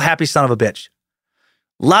strangle-happy son of a bitch.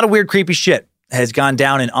 A lot of weird, creepy shit has gone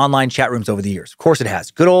down in online chat rooms over the years. Of course it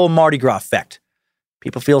has. Good old Mardi Gras effect.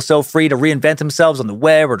 People feel so free to reinvent themselves on the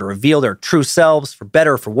web or to reveal their true selves, for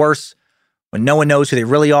better or for worse, when no one knows who they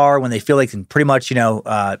really are, when they feel they can pretty much,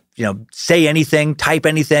 say anything, type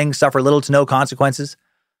anything, suffer little to no consequences.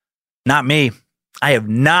 Not me. I have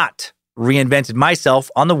not reinvented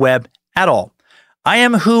myself on the web at all. I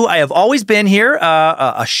am who I have always been here,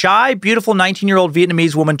 a shy, beautiful 19-year-old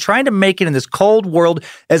Vietnamese woman trying to make it in this cold world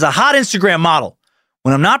as a hot Instagram model.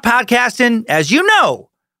 When I'm not podcasting, as you know,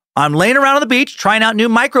 I'm laying around on the beach trying out new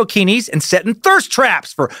microkinis and setting thirst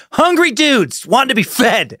traps for hungry dudes wanting to be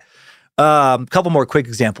fed. A couple more quick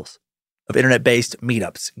examples of internet-based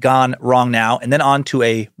meetups gone wrong now, and then on to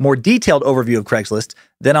a more detailed overview of Craigslist,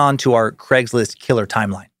 then on to our Craigslist killer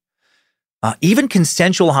timeline. Even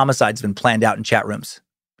consensual homicides have been planned out in chat rooms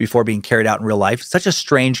before being carried out in real life. Such a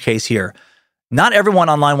strange case here. Not everyone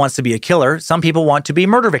online wants to be a killer. Some people want to be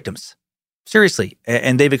murder victims. Seriously.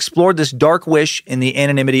 And they've explored this dark wish in the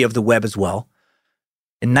anonymity of the web as well.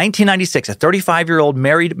 In 1996, a 35-year-old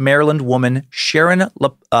married Maryland woman, Sharon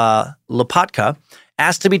Lopatka,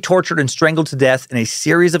 asked to be tortured and strangled to death in a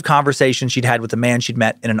series of conversations she'd had with a man she'd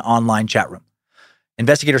met in an online chat room.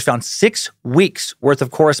 Investigators found 6 weeks worth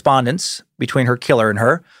of correspondence between her killer and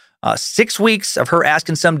her. 6 weeks of her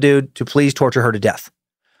asking some dude to please torture her to death.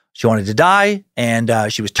 She wanted to die, and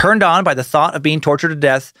she was turned on by the thought of being tortured to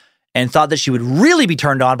death and thought that she would really be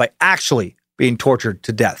turned on by actually being tortured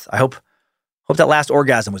to death. I hope Hope that last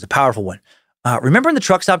orgasm was a powerful one. Remember in the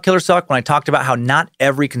Truck Stop Killer Suck when I talked about how not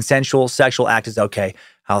every consensual sexual act is okay?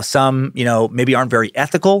 How some, maybe aren't very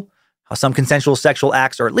ethical? How some consensual sexual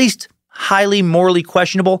acts are at least highly morally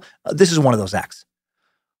questionable? This is one of those acts.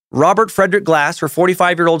 Robert Frederick Glass, her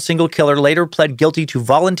 45-year-old single killer, later pled guilty to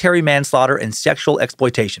voluntary manslaughter and sexual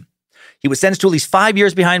exploitation. He was sentenced to at least 5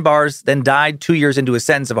 years behind bars, then died 2 years into his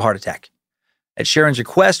sentence of a heart attack. At Sharon's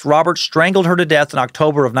request, Robert strangled her to death in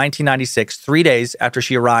October of 1996, 3 days after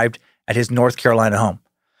she arrived at his North Carolina home.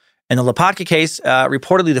 In the Lopatka case,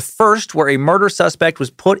 reportedly the first where a murder suspect was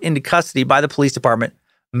put into custody by the police department,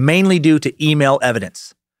 mainly due to email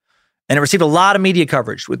evidence. And it received a lot of media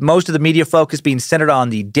coverage, with most of the media focus being centered on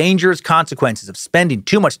the dangerous consequences of spending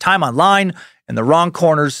too much time online in the wrong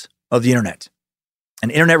corners of the internet.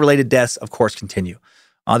 And internet-related deaths, of course, continue.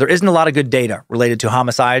 There isn't a lot of good data related to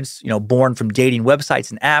homicides, born from dating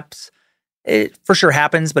websites and apps. It for sure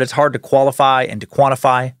happens, but it's hard to qualify and to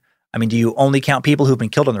quantify. I mean, do you only count people who've been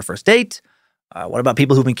killed on their first date? What about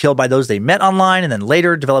people who've been killed by those they met online and then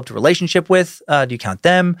later developed a relationship with? Do you count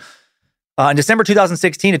them? In December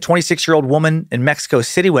 2016, a 26-year-old woman in Mexico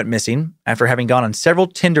City went missing after having gone on several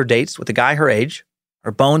Tinder dates with a guy her age.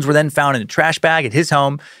 Her bones were then found in a trash bag at his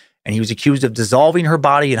home, and he was accused of dissolving her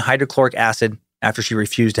body in hydrochloric acid after she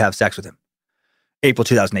refused to have sex with him. April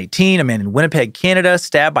 2018, a man in Winnipeg, Canada,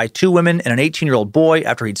 stabbed by 2 women and an 18-year-old boy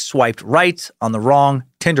after he'd swiped right on the wrong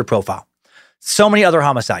Tinder profile. So many other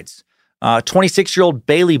homicides. 26-year-old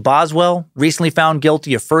Bailey Boswell, recently found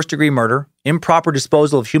guilty of first-degree murder, improper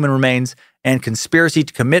disposal of human remains, and conspiracy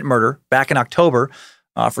to commit murder back in October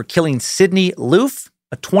for killing Sydney Loof,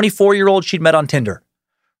 a 24-year-old she'd met on Tinder.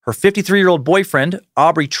 Her 53-year-old boyfriend,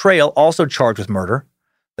 Aubrey Trail, also charged with murder.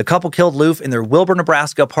 The couple killed Loof in their Wilbur,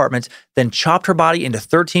 Nebraska apartment, then chopped her body into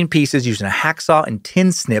 13 pieces using a hacksaw and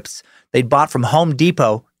tin snips they'd bought from Home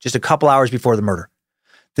Depot just a couple hours before the murder.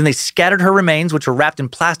 Then they scattered her remains, which were wrapped in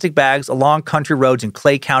plastic bags, along country roads in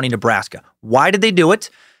Clay County, Nebraska. Why did they do it?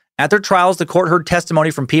 At their trials, the court heard testimony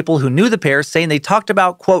from people who knew the pair saying they talked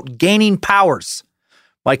about, quote, gaining powers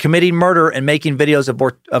by committing murder and making videos of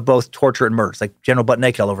both torture and murder. It's like General Butt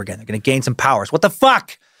Naked all over again. They're going to gain some powers. What the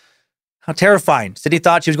fuck? How terrifying. Sydney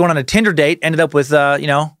thought she was going on a Tinder date, ended up with, 2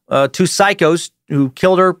 psychos who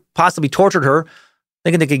killed her, possibly tortured her,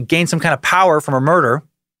 thinking they could gain some kind of power from her murder.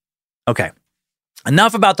 Okay.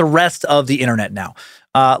 Enough about the rest of the internet now.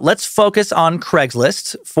 Let's focus on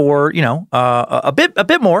Craigslist for, a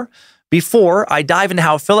bit more before I dive into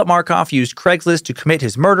how Philip Markoff used Craigslist to commit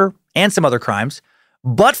his murder and some other crimes.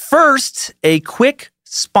 But first, a quick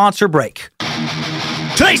sponsor break.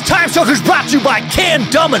 Today's Time Sucker is brought to you by Can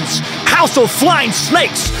Dummins, House of Flying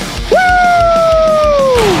Snakes. Woo!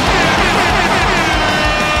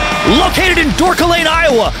 Located in Dorka Lane,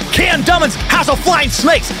 Iowa, Can Dummins, House of Flying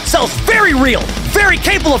Snakes sells very real, very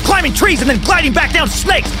capable of climbing trees and then gliding back down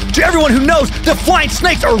snakes to everyone who knows that flying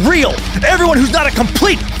snakes are real. Everyone who's not a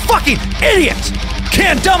complete fucking idiot.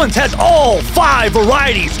 Can Dummins has all 5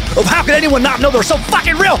 varieties of how could anyone not know they're so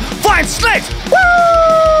fucking real flying snakes. Woo!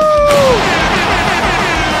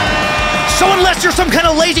 So unless you're some kind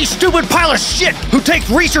of lazy, stupid pile of shit who takes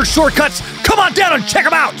research shortcuts, come on down and check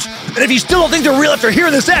them out. And if you still don't think they're real after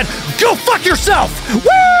hearing this ad, go fuck yourself. Woo!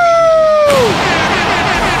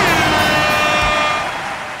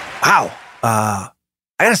 Wow. I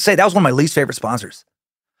gotta say, that was one of my least favorite sponsors.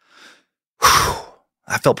 Whew.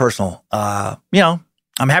 I felt personal. I'm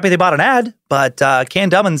happy they bought an ad, but Can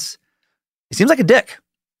Dummins, he seems like a dick.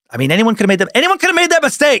 I mean, anyone could have made that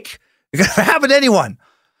mistake. It could have happened to anyone.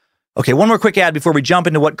 Okay, one more quick ad before we jump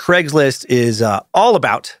into what Craigslist is all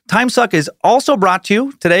about. Time Suck is also brought to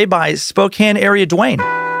you today by Spokane Area Dwayne.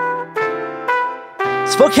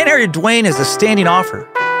 Spokane Area Dwayne has a standing offer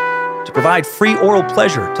to provide free oral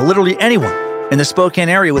pleasure to literally anyone in the Spokane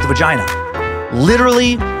area with a vagina.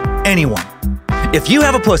 Literally anyone. If you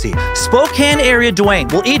have a pussy, Spokane Area Dwayne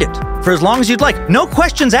will eat it for as long as you'd like. No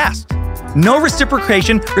questions asked. No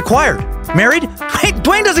reciprocation required. Married?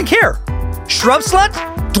 Dwayne doesn't care. Shrub slut?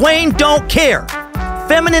 Dwayne don't care.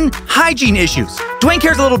 Feminine hygiene issues? Dwayne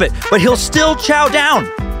cares a little bit, but he'll still chow down.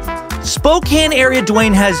 Spokane Area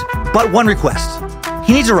Dwayne has but one request.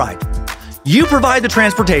 He needs a ride. You provide the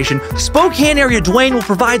transportation. Spokane Area Dwayne will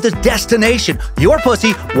provide the destination. Your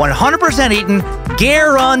pussy, 100% eaten,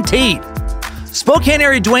 guaranteed. Spokane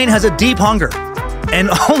Area Dwayne has a deep hunger, and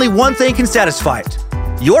only one thing can satisfy it.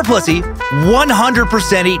 Your pussy,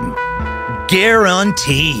 100% eaten,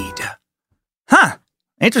 guaranteed. Huh.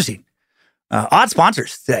 Interesting. Odd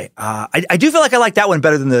sponsors today. I do feel like I like that one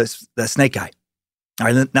better than the snake guy. All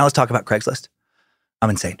right, now let's talk about Craigslist. I'm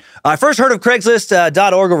insane. I first heard of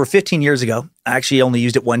Craigslist.org over 15 years ago. I actually only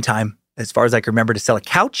used it one time as far as I can remember, to sell a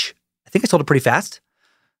couch. I think I sold it pretty fast.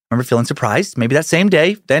 I remember feeling surprised, maybe that same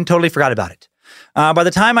day, then totally forgot about it. By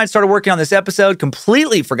the time I'd started working on this episode,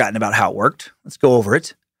 completely forgotten about how it worked. Let's go over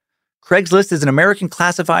it. Craigslist is an American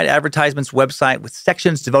classified advertisements website with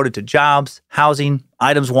sections devoted to jobs, housing,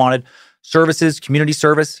 items wanted, services, community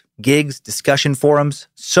service, gigs, discussion forums,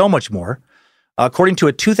 so much more. According to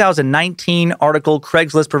a 2019 article,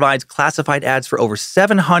 Craigslist provides classified ads for over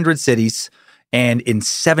 700 cities and in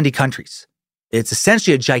 70 countries. It's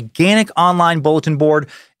essentially a gigantic online bulletin board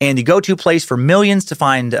and the go-to place for millions to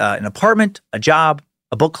find an apartment, a job,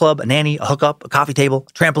 a book club, a nanny, a hookup, a coffee table,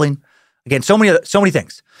 a trampoline. Again, so many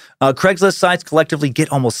things. Craigslist sites collectively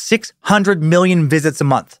get almost 600 million visits a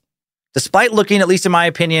month, despite looking, at least in my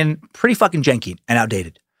opinion, pretty fucking janky and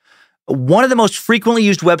outdated. One of the most frequently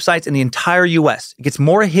used websites in the entire US. It gets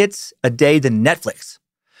more hits a day than Netflix.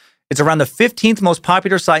 It's around the 15th most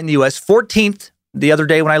popular site in the US, 14th the other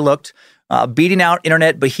day when I looked, beating out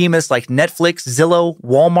internet behemoths like Netflix, Zillow,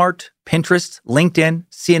 Walmart, Pinterest, LinkedIn,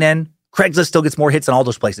 CNN. Craigslist still gets more hits than all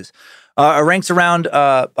those places. It ranks around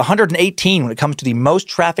 118 when it comes to the most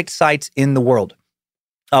trafficked sites in the world.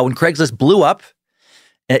 When Craigslist blew up,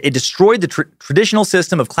 it destroyed the traditional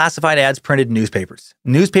system of classified ads printed in newspapers.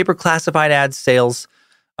 Newspaper classified sales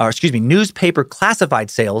fell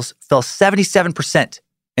 77%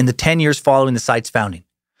 in the 10 years following the site's founding.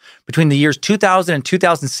 Between the years 2000 and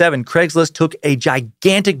 2007, Craigslist took a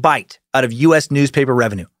gigantic bite out of U.S. newspaper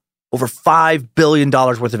revenue, over $5 billion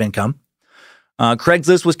worth of income.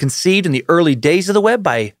 Craigslist was conceived in the early days of the web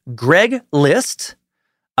by Craig Newbank.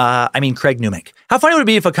 How funny would it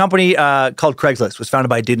be if a company called Craigslist was founded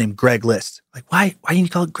by a dude named Greg List? Like, why do you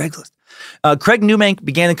call it Craigslist? Craig Newbank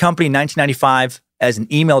began the company in 1995 as an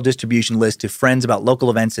email distribution list to friends about local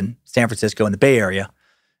events in San Francisco and the Bay Area.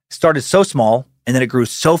 It started so small, and then it grew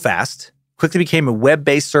so fast, quickly became a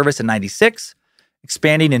web-based service in 96,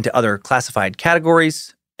 expanding into other classified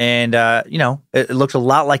categories. And, it looked a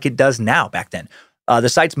lot like it does now back then. The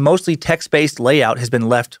site's mostly text-based layout has been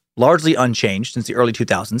left largely unchanged since the early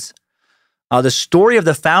 2000s. The story of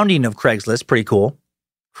the founding of Craigslist, pretty cool.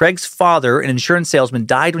 Craig's father, an insurance salesman,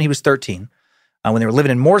 died when he was 13, when they were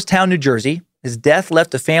living in Morristown, New Jersey. His death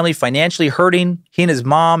left the family financially hurting. He and his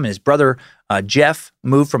mom and his brother, Jeff,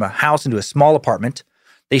 moved from a house into a small apartment.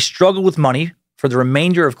 They struggled with money for the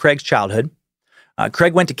remainder of Craig's childhood.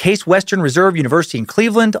 Craig went to Case Western Reserve University in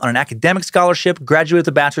Cleveland on an academic scholarship, graduated with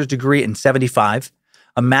a bachelor's degree in 75,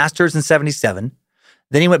 a master's in 77.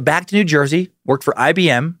 Then he went back to New Jersey, worked for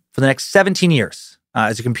IBM for the next 17 years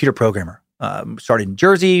as a computer programmer. Started in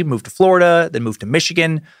Jersey, moved to Florida, then moved to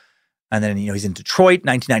Michigan. And then, he's in Detroit,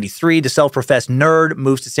 1993. The self-professed nerd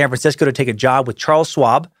moves to San Francisco to take a job with Charles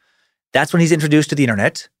Schwab. That's when he's introduced to the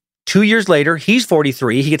internet. 2 years later, he's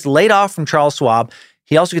 43. He gets laid off from Charles Schwab.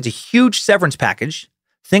 He also gets a huge severance package.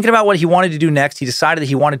 Thinking about what he wanted to do next, he decided that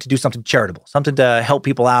he wanted to do something charitable, something to help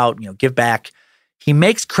people out, give back. He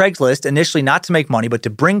makes Craigslist initially not to make money, but to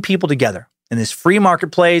bring people together in this free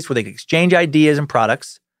marketplace where they can exchange ideas and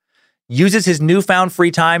products. Uses his newfound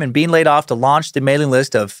free time and being laid off to launch the mailing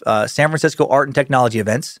list of San Francisco art and technology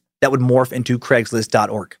events that would morph into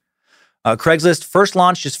Craigslist.org. Craigslist first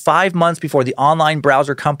launched just 5 months before the online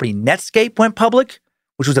browser company Netscape went public,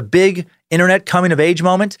 which was a big internet coming-of-age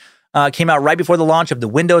moment. Came out right before the launch of the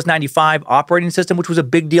Windows 95 operating system, which was a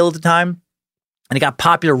big deal at the time. And it got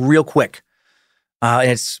popular real quick.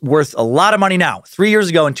 And it's worth a lot of money now. 3 years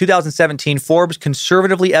ago, in 2017, Forbes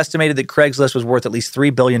conservatively estimated that Craigslist was worth at least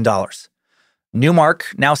 $3 billion.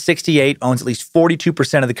 Newmark, now 68, owns at least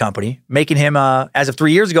 42% of the company, making him, as of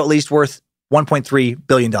 3 years ago, at least worth $1.3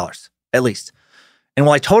 billion, at least. And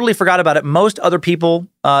while I totally forgot about it, most other people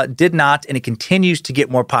did not, and it continues to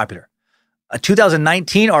get more popular. A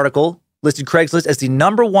 2019 article listed Craigslist as the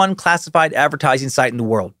 #1 classified advertising site in the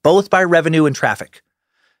world, both by revenue and traffic.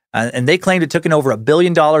 And they claimed it took in over $1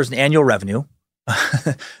 billion in annual revenue.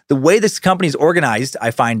 The way this company is organized,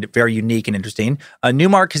 I find very unique and interesting.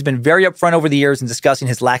 Newmark has been very upfront over the years in discussing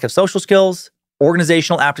his lack of social skills,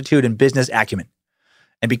 organizational aptitude, and business acumen.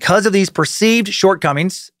 And because of these perceived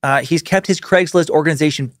shortcomings, he's kept his Craigslist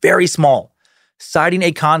organization very small, citing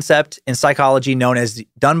a concept in psychology known as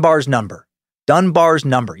Dunbar's number. Dunbar's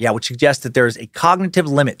number, which suggests that there is a cognitive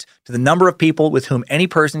limit to the number of people with whom any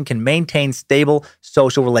person can maintain stable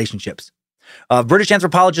social relationships. British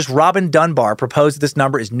anthropologist Robin Dunbar proposed that this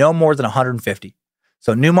number is no more than 150.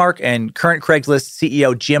 So Newmark and current Craigslist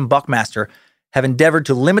CEO Jim Buckmaster have endeavored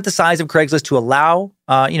to limit the size of Craigslist to allow,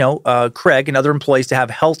 Craig and other employees to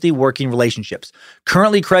have healthy working relationships.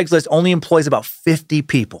 Currently, Craigslist only employs about 50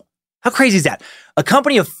 people. How crazy is that? A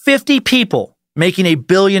company of 50 people making $1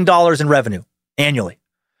 billion in revenue annually.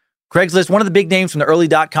 Craigslist, one of the big names from the early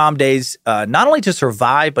 .com days, not only to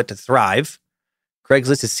survive, but to thrive.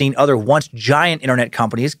 Craigslist has seen other once giant internet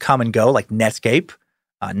companies come and go, like Netscape,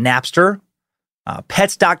 Napster,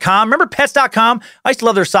 Pets.com. Remember Pets.com? I used to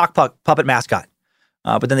love their sock puppet mascot,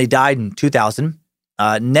 but then they died in 2000.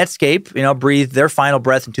 Netscape, breathed their final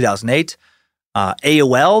breath in 2008.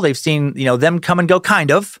 AOL, they've seen, them come and go, kind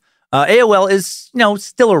of. AOL is,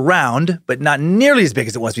 still around, but not nearly as big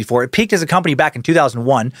as it was before. It peaked as a company back in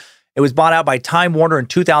 2001. It was bought out by Time Warner in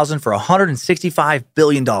 2000 for $165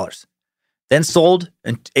 billion. Then sold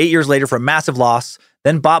 8 years later for a massive loss.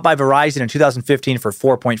 Then bought by Verizon in 2015 for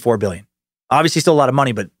 $4.4 billion. Obviously still a lot of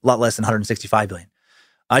money, but a lot less than $165 billion.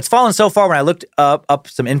 It's fallen so far when I looked up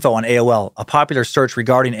some info on AOL. A popular search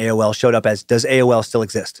regarding AOL showed up as, does AOL still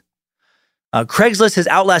exist? Craigslist has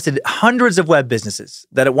outlasted hundreds of web businesses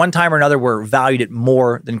that at one time or another were valued at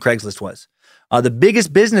more than Craigslist was. The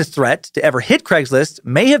biggest business threat to ever hit Craigslist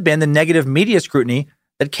may have been the negative media scrutiny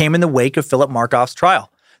that came in the wake of Philip Markoff's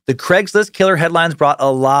trial. The Craigslist killer headlines brought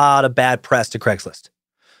a lot of bad press to Craigslist.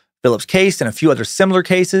 Philip's case and a few other similar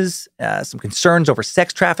cases, some concerns over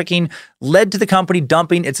sex trafficking, led to the company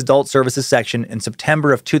dumping its adult services section in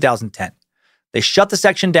September of 2010. They shut the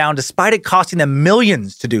section down despite it costing them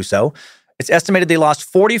millions to do so. It's estimated they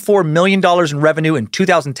lost $44 million in revenue in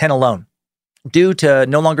 2010 alone due to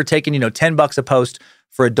no longer taking, $10 a post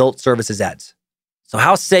for adult services ads. So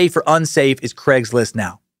how safe or unsafe is Craigslist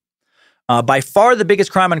now? By far the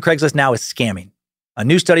biggest crime on Craigslist now is scamming. A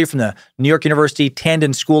new study from the New York University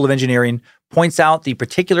Tandon School of Engineering points out the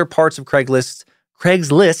particular parts of Craigslist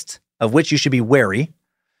of which you should be wary.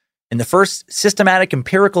 In the first systematic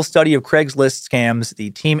empirical study of Craigslist scams,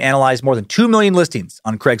 the team analyzed more than 2 million listings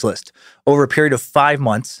on Craigslist over a period of 5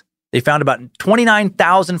 months. They found about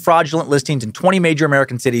 29,000 fraudulent listings in 20 major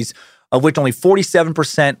American cities, of which only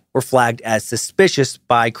 47% were flagged as suspicious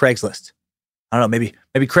by Craigslist. I don't know,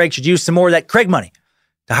 maybe Craig should use some more of that Craig money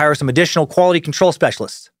to hire some additional quality control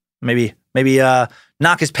specialists. Maybe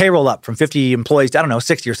knock his payroll up from 50 employees to,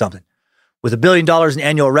 60 or something. With $1 billion in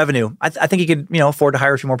annual revenue, I think he could, afford to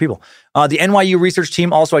hire a few more people. The NYU research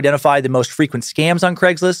team also identified the most frequent scams on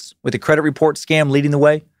Craigslist, with the credit report scam leading the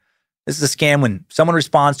way. This is a scam when someone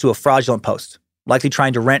responds to a fraudulent post, likely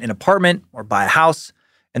trying to rent an apartment or buy a house,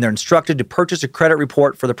 and they're instructed to purchase a credit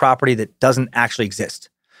report for the property that doesn't actually exist.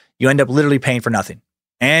 You end up literally paying for nothing.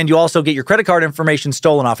 And you also get your credit card information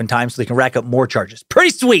stolen oftentimes so they can rack up more charges. Pretty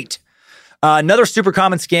sweet. Another super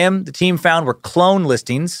common scam the team found were clone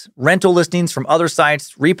listings, rental listings from other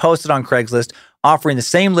sites reposted on Craigslist, offering the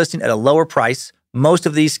same listing at a lower price. Most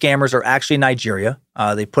of these scammers are actually in Nigeria.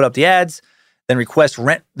 They put up the ads, then request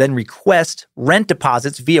rent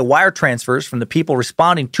deposits via wire transfers from the people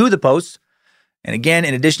responding to the posts. And again,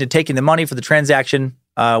 in addition to taking the money for the transaction,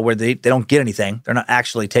 where they don't get anything, they're not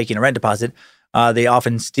actually taking a rent deposit. They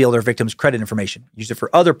often steal their victims' credit information, use it for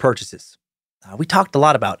other purchases. We talked a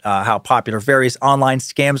lot about how popular various online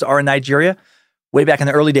scams are in Nigeria, way back in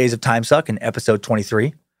the early days of TimeSuck in episode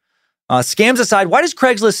 23. Scams aside, why does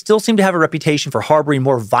Craigslist still seem to have a reputation for harboring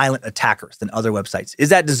more violent attackers than other websites? Is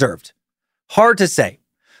that deserved? Hard to say.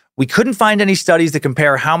 We couldn't find any studies that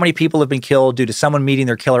compare how many people have been killed due to someone meeting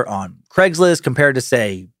their killer on Craigslist compared to,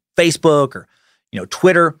 say, Facebook or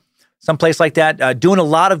Twitter, someplace like that. Doing a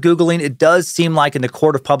lot of Googling, it does seem like in the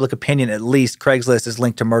court of public opinion, at least, Craigslist is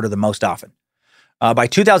linked to murder the most often. By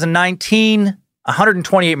 2019,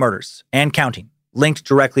 128 murders and counting linked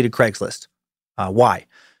directly to Craigslist. Why?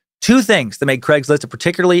 Two things that make Craigslist a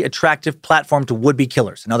particularly attractive platform to would-be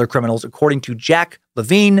killers and other criminals, according to Jack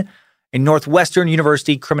Levine, a Northwestern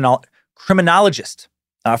University criminologist.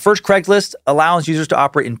 First, Craigslist allows users to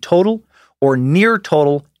operate in total or near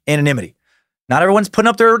total anonymity. Not everyone's putting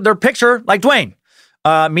up their picture like Dwayne,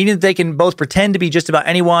 meaning that they can both pretend to be just about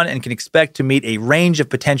anyone and can expect to meet a range of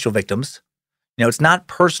potential victims. It's not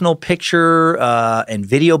personal picture and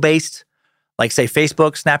video based, like, say,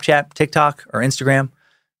 Facebook, Snapchat, TikTok, or Instagram.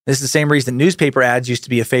 This is the same reason that newspaper ads used to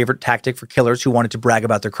be a favorite tactic for killers who wanted to brag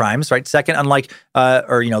about their crimes, right? Second, unlike,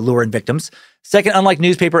 lure in victims. Second, unlike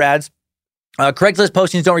newspaper ads, Craigslist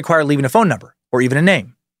postings don't require leaving a phone number or even a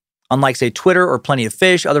name. Unlike, say, Twitter or Plenty of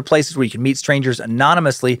Fish, other places where you can meet strangers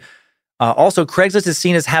anonymously. Also, Craigslist is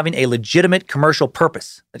seen as having a legitimate commercial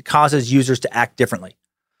purpose that causes users to act differently.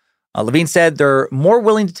 Levine said they're more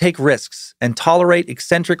willing to take risks and tolerate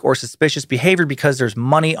eccentric or suspicious behavior because there's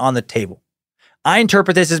money on the table. I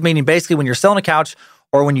interpret this as meaning basically when you're selling a couch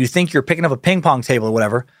or when you think you're picking up a ping pong table or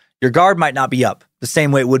whatever, your guard might not be up the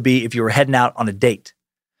same way it would be if you were heading out on a date.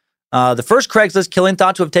 The first Craigslist killing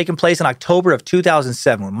thought to have taken place in October of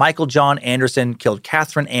 2007 when Michael John Anderson killed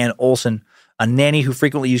Catherine Ann Olson, a nanny who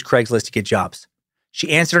frequently used Craigslist to get jobs. She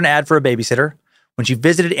answered an ad for a babysitter. When she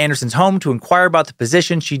visited Anderson's home to inquire about the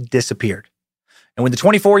position, she disappeared. And when the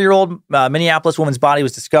 24-year-old Minneapolis woman's body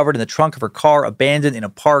was discovered in the trunk of her car, abandoned in a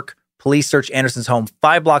park, police searched Anderson's home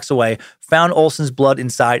 5 blocks away, found Olson's blood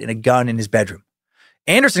inside and a gun in his bedroom.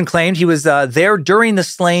 Anderson claimed he was there during the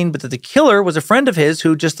slaying, but that the killer was a friend of his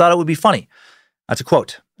who just thought it would be funny. That's a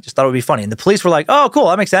quote. Just thought it would be funny. And the police were like, oh, cool,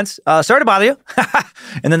 that makes sense. Sorry to bother you.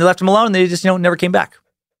 And then they left him alone and they just, never came back.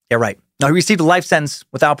 Yeah, right. Now, he received a life sentence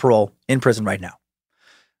without parole in prison right now.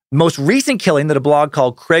 Most recent killing that a blog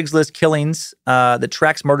called Craigslist Killings that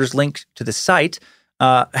tracks murders linked to the site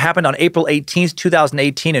happened on April 18th,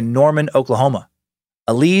 2018 in Norman, Oklahoma.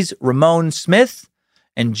 Elise Ramon Smith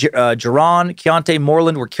and Jerron Keontae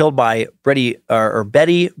Moreland were killed by Betty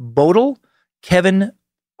Bodle,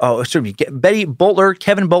 Betty Boltler,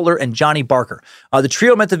 Kevin Boltler, and Johnny Barker. The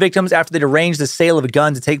trio met the victims after they'd arranged the sale of a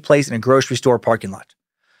gun to take place in a grocery store parking lot.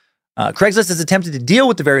 Craigslist has attempted to deal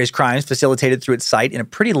with the various crimes facilitated through its site in a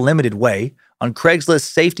pretty limited way. On Craigslist's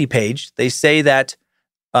safety page, they say that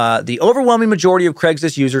the overwhelming majority of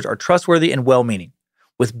Craigslist users are trustworthy and well-meaning.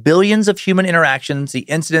 With billions of human interactions, the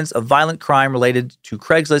incidence of violent crime related to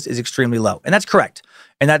Craigslist is extremely low. And that's correct.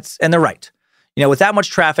 And they're right. With that much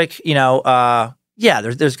traffic, there's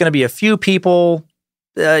going to be a few people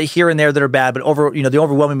here and there that are bad, but the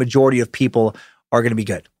overwhelming majority of people are going to be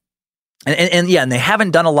good. And they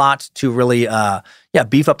haven't done a lot to really,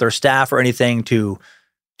 beef up their staff or anything to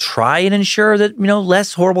try and ensure that,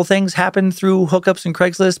 less horrible things happen through hookups and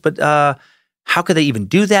Craigslist. But how could they even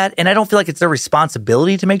do that? And I don't feel like it's their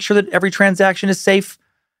responsibility to make sure that every transaction is safe.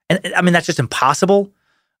 And I mean, that's just impossible.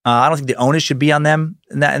 I don't think the onus should be on them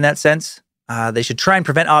in that sense. They should try and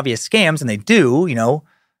prevent obvious scams, and they do.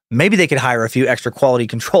 Maybe they could hire a few extra quality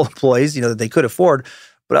control employees, that they could afford.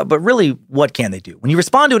 But really, what can they do? When you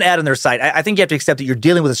respond to an ad on their site, I think you have to accept that you're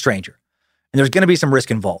dealing with a stranger. And there's going to be some risk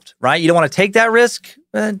involved, right? You don't want to take that risk?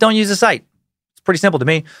 Don't use the site. It's pretty simple to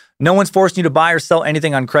me. No one's forcing you to buy or sell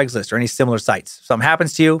anything on Craigslist or any similar sites. If something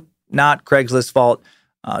happens to you, not Craigslist's fault.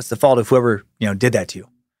 It's the fault of whoever did that to you.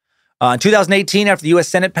 In 2018, after the U.S.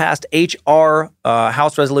 Senate passed H.R.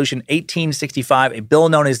 House Resolution 1865, a bill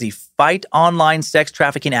known as the Fight Online Sex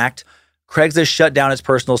Trafficking Act, Craigslist shut down its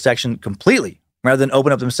personal section completely, rather than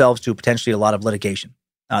open up themselves to potentially a lot of litigation.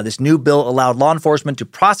 This new bill allowed law enforcement to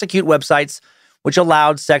prosecute websites which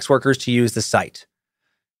allowed sex workers to use the site.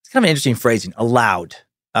 It's kind of an interesting phrasing, allowed.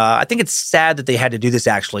 I think it's sad that they had to do this,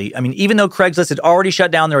 actually. I mean, even though Craigslist had already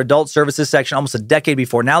shut down their adult services section almost a decade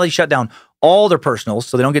before, now they shut down all their personals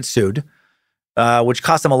so they don't get sued, which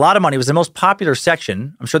cost them a lot of money. It was the most popular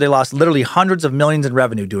section. I'm sure they lost literally hundreds of millions in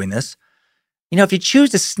revenue doing this. If you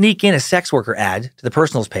choose to sneak in a sex worker ad to the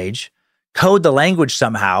personals page, code the language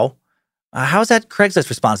somehow, how's that Craigslist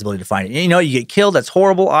responsibility to find it? You get killed, that's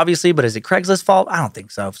horrible, obviously, but is it Craigslist's fault? I don't think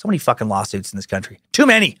so. So many fucking lawsuits in this country. Too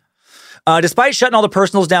many. Despite shutting all the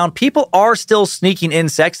personals down, people are still sneaking in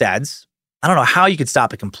sex ads. I don't know how you could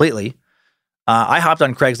stop it completely. I hopped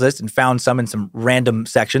on Craigslist and found some in some random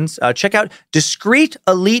sections. Check out Discreet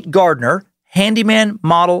Elite Gardener, Handyman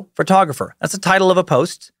Model Photographer. That's the title of a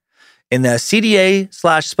post in the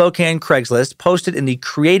CDA/Spokane Craigslist, posted in the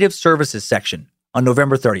Creative Services section on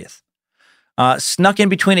November 30th. Snuck in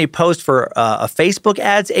between a post for a Facebook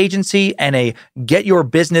ads agency and a Get Your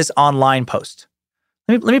Business Online post.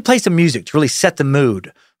 Let me play some music to really set the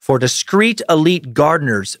mood for Discreet Elite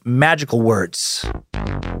Gardener's magical words.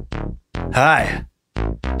 Hi.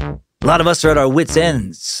 A lot of us are at our wits'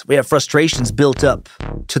 ends. We have frustrations built up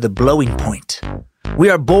to the blowing point. We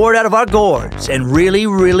are bored out of our gourds and really,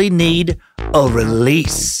 really need a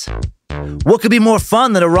release. What could be more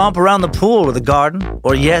fun than a romp around the pool or the garden,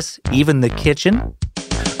 or yes, even the kitchen?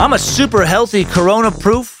 I'm a super healthy,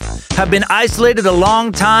 corona-proof, have been isolated a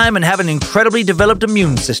long time, and have an incredibly developed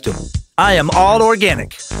immune system. I am all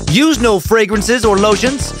organic, use no fragrances or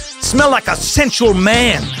lotions, smell like a sensual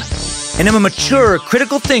man, and am a mature,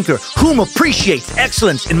 critical thinker whom appreciates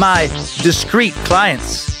excellence in my discreet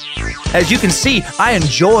clients. As you can see, I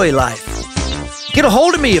enjoy life. Get a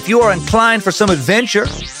hold of me if you are inclined for some adventure,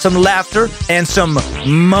 some laughter, and some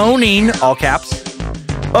moaning, all caps.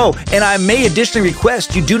 Oh, and I may additionally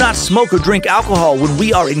request you do not smoke or drink alcohol when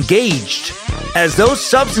we are engaged, as those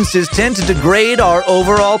substances tend to degrade our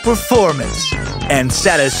overall performance and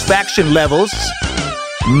satisfaction levels.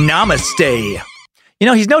 Namaste.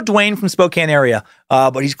 He's no Dwayne from Spokane area,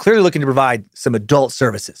 but he's clearly looking to provide some adult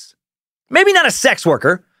services. Maybe not a sex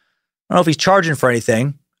worker. I don't know if he's charging for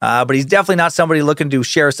anything. But he's definitely not somebody looking to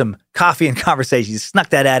share some coffee and conversation. He snuck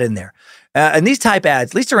that ad in there. And these type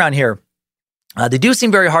ads, at least around here, they do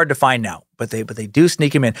seem very hard to find now, but they do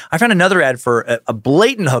sneak them in. I found another ad for a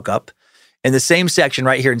blatant hookup in the same section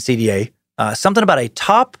right here in CDA, something about a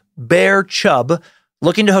top bear chub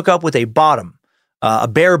looking to hook up with a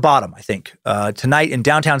bear bottom, I think, tonight in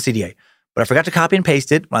downtown CDA. But I forgot to copy and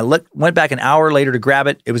paste it. When I went back an hour later to grab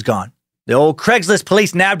it, it was gone. The old Craigslist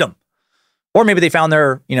police nabbed them. Or maybe they found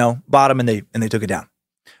their, bottom and they took it down.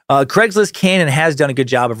 Craigslist can and has done a good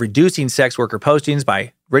job of reducing sex worker postings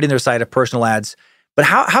by ridding their site of personal ads. But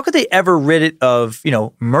how could they ever rid it of,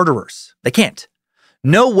 murderers? They can't.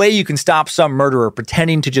 No way you can stop some murderer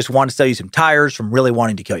pretending to just want to sell you some tires from really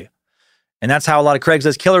wanting to kill you. And that's how a lot of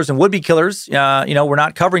Craigslist killers and would-be killers, we're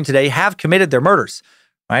not covering today, have committed their murders,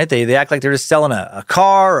 right? They act like they're just selling a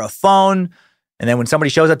car or a phone. And then when somebody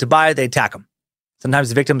shows up to buy it, they attack them. Sometimes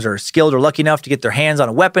the victims are skilled or lucky enough to get their hands on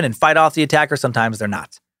a weapon and fight off the attacker. Sometimes they're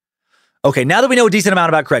not. Okay, now that we know a decent amount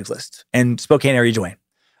about Craigslist and Spokane area Joanne,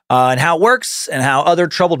 and how it works and how other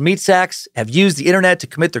troubled meat sacks have used the internet to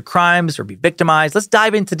commit their crimes or be victimized, let's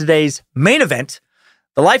dive into today's main event,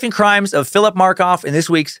 the life and crimes of Philip Markoff in this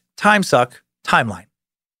week's Time Suck Timeline,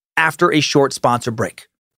 after a short sponsor break.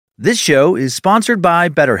 This show is sponsored by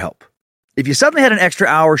BetterHelp. If you suddenly had an extra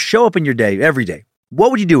hour show up in your day every day,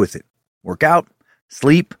 what would you do with it? Work out,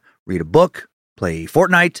 sleep, read a book, play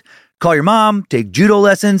Fortnite, call your mom, take judo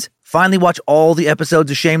lessons, finally watch all the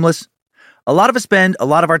episodes of Shameless? A lot of us spend a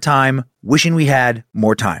lot of our time wishing we had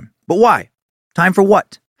more time. But why? Time for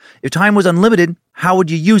what? If time was unlimited, how would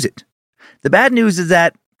you use it? The bad news is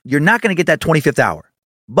that you're not going to get that 25th hour.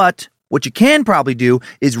 But what you can probably do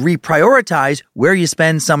is reprioritize where you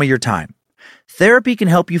spend some of your time. Therapy can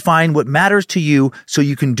help you find what matters to you so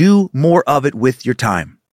you can do more of it with your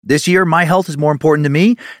time. This year, my health is more important to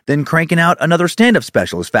me than cranking out another stand-up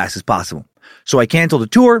special as fast as possible. So I canceled a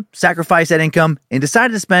tour, sacrificed that income, and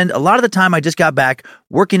decided to spend a lot of the time I just got back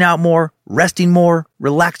working out more, resting more,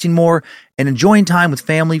 relaxing more, and enjoying time with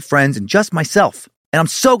family, friends, and just myself. And I'm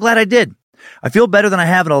so glad I did. I feel better than I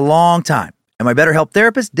have in a long time. And my BetterHelp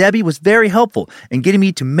therapist, Debbie, was very helpful in getting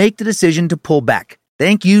me to make the decision to pull back.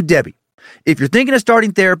 Thank you, Debbie. If you're thinking of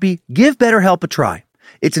starting therapy, give BetterHelp a try.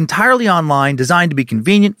 It's entirely online, designed to be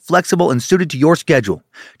convenient, flexible, and suited to your schedule.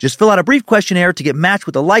 Just fill out a brief questionnaire to get matched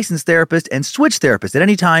with a licensed therapist and switch therapists at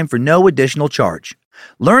any time for no additional charge.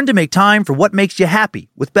 Learn to make time for what makes you happy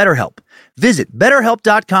with BetterHelp. Visit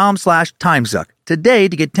BetterHelp.com/timesuck today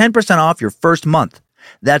to get 10% off your first month.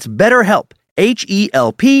 That's BetterHelp,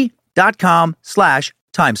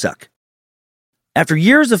 HELP.com/timesuck. After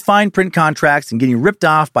years of fine print contracts and getting ripped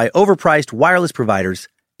off by overpriced wireless providers,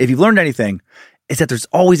 if you've learned anything, it's that there's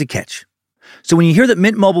always a catch. So when you hear that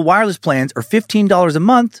Mint Mobile wireless plans are $15 a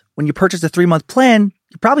month when you purchase a 3-month plan,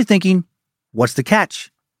 you're probably thinking, what's the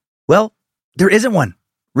catch? Well, there isn't one.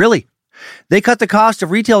 Really. They cut the cost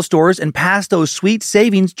of retail stores and pass those sweet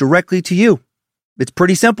savings directly to you. It's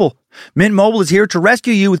pretty simple. Mint Mobile is here to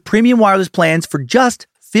rescue you with premium wireless plans for just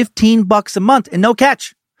 $15 a month and no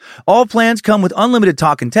catch. All plans come with unlimited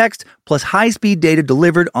talk and text, plus high-speed data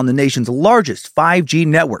delivered on the nation's largest 5G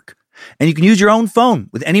network. And you can use your own phone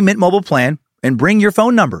with any Mint Mobile plan and bring your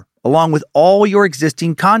phone number along with all your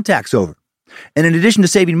existing contacts over. And in addition to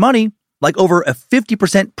saving money, like over a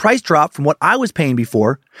 50% price drop from what I was paying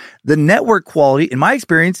before, the network quality, in my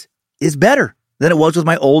experience, is better than it was with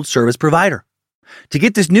my old service provider. To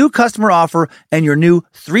get this new customer offer and your new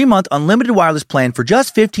 3-month unlimited wireless plan for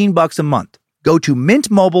just $15 a month, go to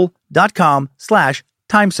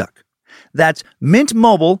mintmobile.com/timesuck. That's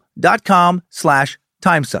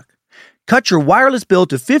mintmobile.com/timesuck. Cut your wireless bill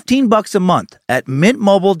to $15 a month at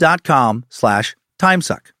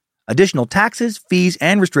mintmobile.com/timesuck. Additional taxes, fees,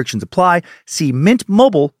 and restrictions apply. See Mint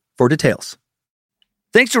Mobile for details.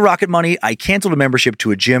 Thanks to Rocket Money, I canceled a membership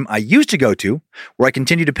to a gym I used to go to, where I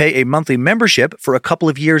continued to pay a monthly membership for a couple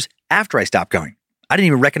of years after I stopped going. I didn't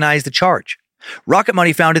even recognize the charge. Rocket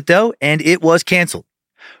Money found it though, and it was canceled.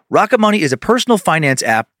 Rocket Money is a personal finance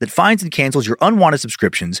app that finds and cancels your unwanted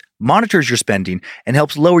subscriptions, monitors your spending, and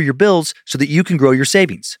helps lower your bills so that you can grow your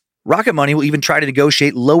savings. Rocket Money will even try to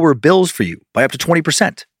negotiate lower bills for you by up to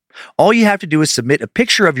 20%. All you have to do is submit a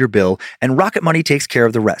picture of your bill, and Rocket Money takes care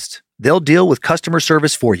of the rest. They'll deal with customer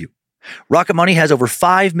service for you. Rocket Money has over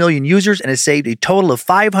 5 million users and has saved a total of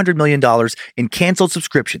 $500 million in canceled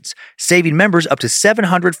subscriptions, saving members up to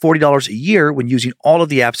 $740 a year when using all of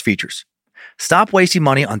the app's features. Stop wasting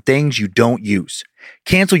money on things you don't use.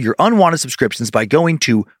 Cancel your unwanted subscriptions by going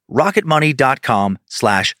to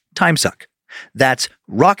rocketmoney.com/timesuck. That's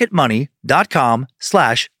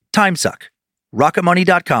rocketmoney.com/timesuck.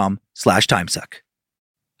 rocketmoney.com/timesuck.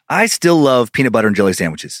 I still love peanut butter and jelly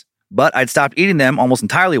sandwiches, but I'd stopped eating them almost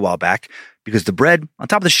entirely a while back because the bread, on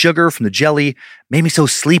top of the sugar from the jelly, made me so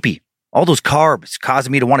sleepy. All those carbs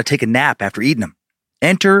causing me to want to take a nap after eating them.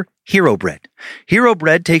 Enter Hero Bread. Hero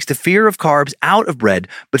Bread takes the fear of carbs out of bread,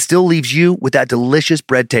 but still leaves you with that delicious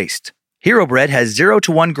bread taste. Hero Bread has 0 to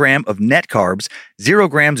 1 gram of net carbs, 0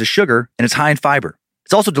 grams of sugar, and it's high in fiber.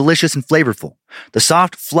 It's also delicious and flavorful. The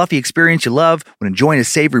soft, fluffy experience you love when enjoying a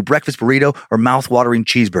savory breakfast burrito or mouth-watering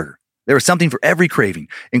cheeseburger. There is something for every craving,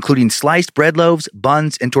 including sliced bread loaves,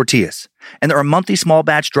 buns, and tortillas. And there are monthly small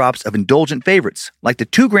batch drops of indulgent favorites, like the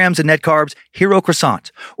 2 grams of net carbs Hero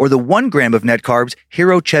Croissant or the 1 gram of net carbs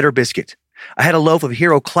Hero Cheddar Biscuit. I had a loaf of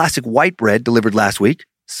Hero Classic White Bread delivered last week.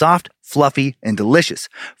 Soft, fluffy, and delicious.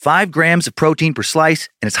 5 grams of protein per slice,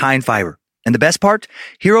 and it's high in fiber. And the best part?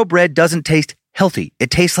 Hero Bread doesn't taste healthy. It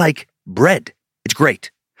tastes like bread. It's great.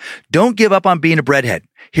 Don't give up on being a breadhead.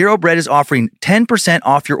 Hero Bread is offering 10%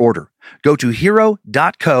 off your order. Go to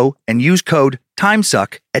hero.co and use code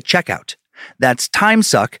TIMESUCK at checkout. That's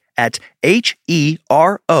TIMESUCK at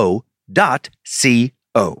HERO.co.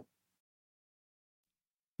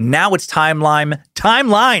 Now it's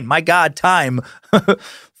timeline, my God, time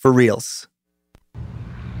for reals.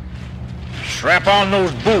 Strap on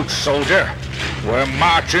those boots, soldier. We're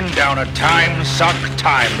marching down a time-suck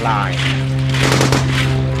timeline.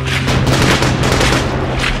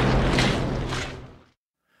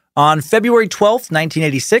 On February 12th,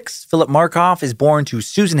 1986, Philip Markoff is born to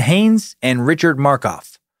Susan Haynes and Richard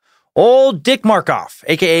Markoff. Old Dick Markoff,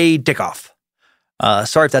 a.k.a. Dickoff.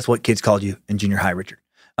 Sorry if that's what kids called you in junior high, Richard.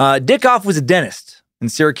 Dickoff was a dentist in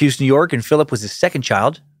Syracuse, New York, and Philip was his second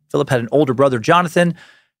child. Philip had an older brother, Jonathan.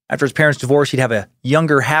 After his parents' divorce, he'd have a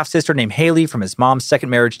younger half-sister named Haley from his mom's second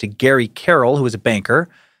marriage to Gary Carroll, who was a banker.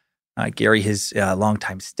 Gary, his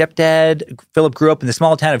longtime stepdad. Philip grew up in the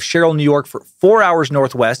small town of Sherrill, New York, for 4 hours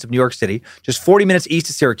northwest of New York City, just 40 minutes east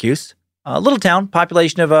of Syracuse. A little town,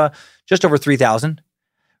 population of just over 3,000.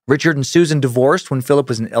 Richard and Susan divorced when Philip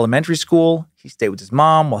was in elementary school. He stayed with his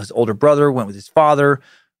mom while his older brother went with his father,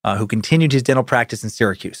 who continued his dental practice in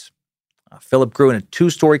Syracuse. Philip grew in a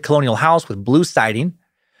 2-story colonial house with blue siding.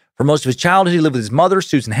 For most of his childhood, he lived with his mother,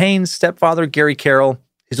 Susan Haynes, stepfather, Gary Carroll,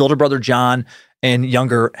 his older brother, John, and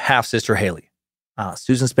younger half-sister, Haley.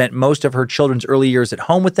 Susan spent most of her children's early years at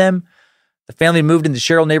home with them. The family moved into the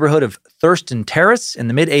Sherrill neighborhood of Thurston Terrace in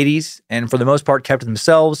the mid-'80s, and for the most part kept to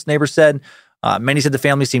themselves, neighbors said. Many said the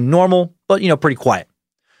family seemed normal, but, pretty quiet.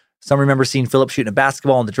 Some remember seeing Philip shooting a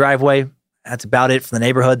basketball in the driveway. That's about it from the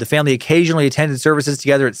neighborhood. The family occasionally attended services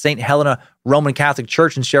together at St. Helena Roman Catholic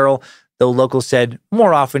Church in Sherrill, though locals said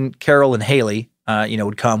more often Carol and Haley,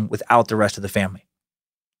 would come without the rest of the family.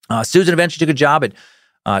 Susan eventually took a job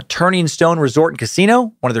at Turning Stone Resort and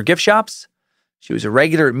Casino, one of their gift shops. She was a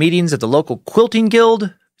regular at meetings at the local quilting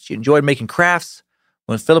guild. She enjoyed making crafts.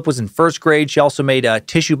 When Philip was in first grade, she also made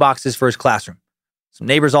tissue boxes for his classroom. Some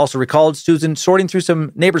neighbors also recalled Susan sorting through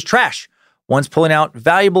some neighbors' trash, once pulling out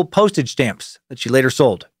valuable postage stamps that she later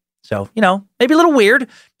sold. So, maybe a little weird.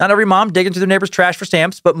 Not every mom digging through their neighbor's trash for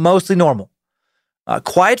stamps, but mostly normal.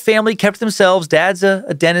 Quiet family, kept to themselves. Dad's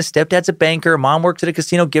a dentist, stepdad's a banker, mom works at a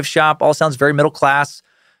casino gift shop. All sounds very middle class.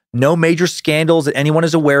 No major scandals that anyone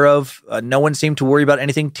is aware of. No one seemed to worry about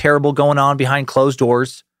anything terrible going on behind closed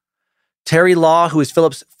doors. Terry Law, who is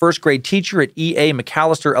Philip's first grade teacher at E.A.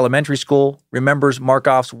 McAllister Elementary School, remembers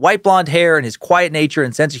Markoff's white blonde hair and his quiet nature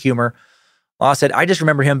and sense of humor. Law said, "I just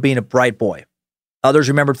remember him being a bright boy." Others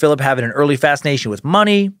remembered Philip having an early fascination with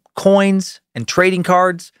money, coins, and trading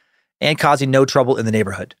cards, and causing no trouble in the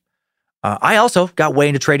neighborhood. I also got way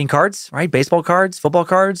into trading cards, right? Baseball cards, football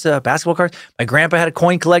cards, basketball cards. My grandpa had a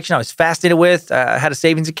coin collection I was fascinated with. I had a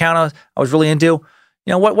savings account I was really into.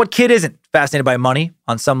 What kid isn't fascinated by money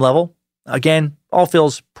on some level? Again, all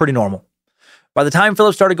feels pretty normal. By the time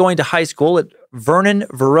Philip started going to high school at Vernon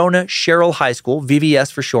Verona Sherrill High School,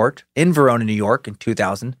 VVS for short, in Verona, New York in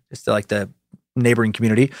 2000, just like the neighboring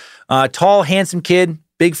community. Tall, handsome kid,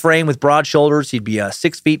 big frame with broad shoulders. He'd be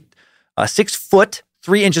 6 foot,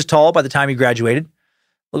 3 inches tall by the time he graduated.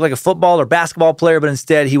 Looked like a football or basketball player, but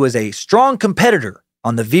instead he was a strong competitor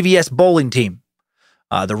on the VVS bowling team,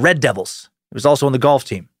 the Red Devils. He was also on the golf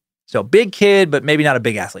team. So big kid, but maybe not a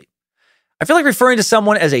big athlete. I feel like referring to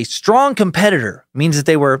someone as a strong competitor means that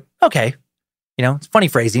they were okay. It's funny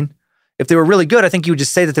phrasing. If they were really good, I think you would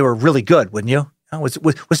just say that they were really good, wouldn't you? Was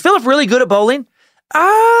Philip really good at bowling?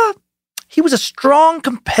 He was a strong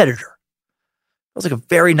competitor. It was like a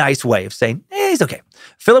very nice way of saying, he's okay.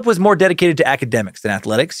 Philip was more dedicated to academics than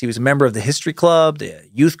athletics. He was a member of the history club, the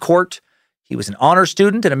youth court. He was an honor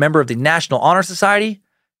student and a member of the National Honor Society.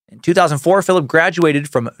 In 2004, Philip graduated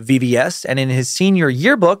from VVS, and in his senior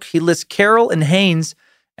yearbook, he lists Carol and Haynes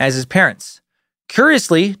as his parents.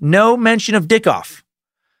 Curiously, no mention of Dickoff.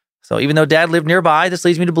 So even though Dad lived nearby, this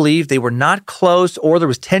leads me to believe they were not close or there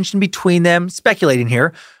was tension between them. Speculating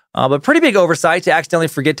here. But pretty big oversight to accidentally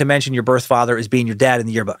forget to mention your birth father as being your dad in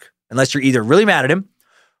the yearbook, unless you're either really mad at him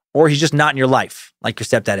or he's just not in your life, like your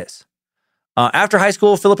stepdad is. After high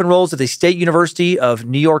school, Philip enrolls at the State University of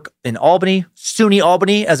New York in Albany, SUNY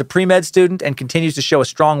Albany, as a pre-med student and continues to show a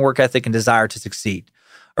strong work ethic and desire to succeed.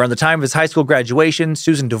 Around the time of his high school graduation,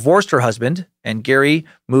 Susan divorced her husband, and Gary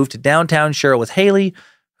moved to downtown Sherrill with Haley,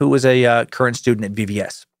 who was a current student at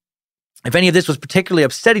VVS. If any of this was particularly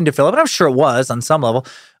upsetting to Philip, and I'm sure it was on some level,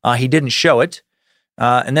 he didn't show it.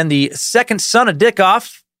 And then the second son of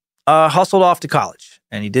Dickoff hustled off to college.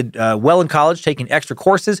 And he did well in college, taking extra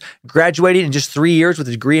courses, graduating in just 3 years with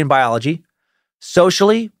a degree in biology.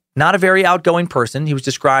 Socially, not a very outgoing person. He was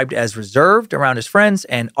described as reserved around his friends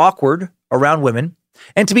and awkward around women.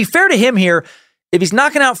 And to be fair to him here, if he's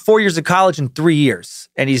knocking out 4 years of college in 3 years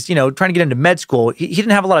and he's, trying to get into med school, he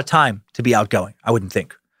didn't have a lot of time to be outgoing, I wouldn't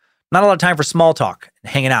think. Not a lot of time for small talk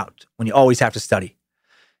and hanging out when you always have to study.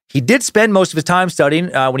 He did spend most of his time studying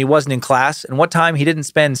when he wasn't in class. And what time he didn't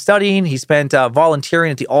spend studying, he spent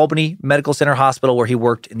volunteering at the Albany Medical Center Hospital where he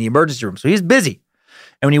worked in the emergency room. So he's busy.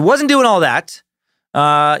 And when he wasn't doing all that,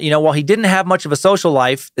 while he didn't have much of a social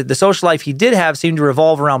life, the social life he did have seemed to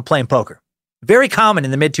revolve around playing poker. Very common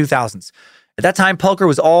in the mid-2000s. At that time, poker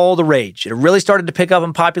was all the rage. It really started to pick up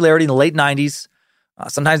in popularity in the late 90s.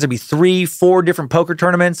 Sometimes there'd be 3-4 different poker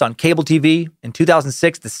tournaments on cable TV. In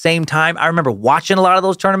 2006, the same time, I remember watching a lot of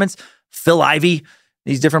those tournaments. Phil Ivey,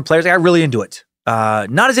 these different players. I got really into it.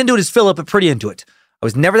 Not as into it as Philip, but pretty into it. I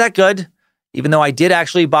was never that good, even though I did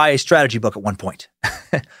actually buy a strategy book at one point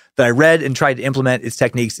that I read and tried to implement its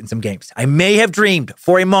techniques in some games. I may have dreamed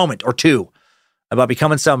for a moment or two about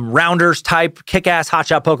becoming some Rounders type kick-ass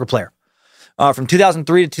hotshot poker player. From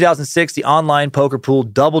 2003 to 2006, the online poker pool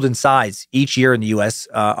doubled in size each year in the U.S.,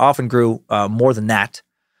 often grew more than that.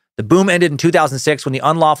 The boom ended in 2006 when the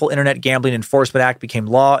Unlawful Internet Gambling Enforcement Act became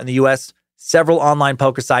law in the U.S. Several online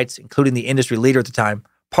poker sites, including the industry leader at the time,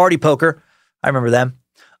 Party Poker, I remember them,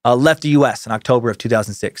 left the U.S. in October of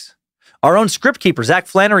 2006. Our own script keeper, Zach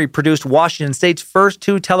Flannery, produced Washington State's first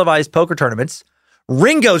 2 televised poker tournaments,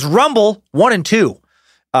 Ringo's Rumble 1 and 2,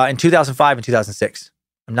 in 2005 and 2006.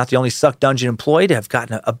 I'm not the only Suck Dungeon employee to have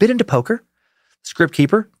gotten a bit into poker. The script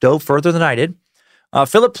keeper dove further than I did.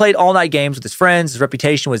 Philip played all-night games with his friends. His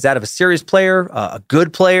reputation was that of a serious player, a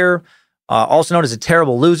good player, also known as a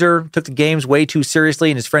terrible loser. Took the games way too seriously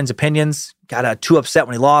in his friends' opinions. Got too upset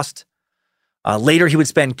when he lost. Later, he would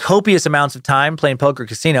spend copious amounts of time playing poker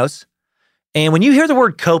casinos. And when you hear the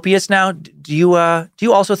word copious now, do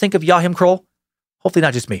you also think of Joachim Kroll? Hopefully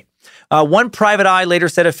not just me. One private eye later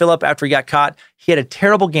said of Philip after he got caught, he had a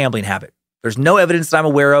terrible gambling habit. There's no evidence that I'm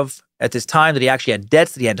aware of at this time that he actually had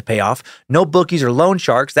debts that he had to pay off. No bookies or loan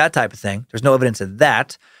sharks, that type of thing. There's no evidence of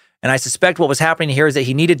that. And I suspect what was happening here is that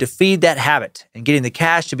he needed to feed that habit and getting the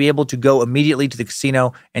cash to be able to go immediately to the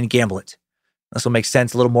casino and gamble it. This will make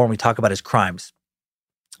sense a little more when we talk about his crimes.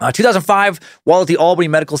 2005, while at the Albany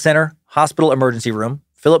Medical Center Hospital Emergency Room,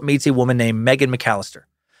 Philip meets a woman named Megan McAllister,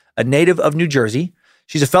 a native of New Jersey.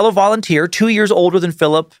 She's a fellow volunteer, 2 years older than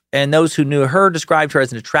Philip, and those who knew her described her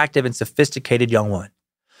as an attractive and sophisticated young woman.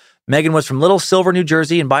 Megan was from Little Silver, New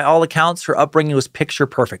Jersey, and by all accounts, her upbringing was picture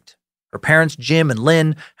perfect. Her parents, Jim and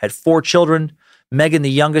Lynn, had 4 children, Megan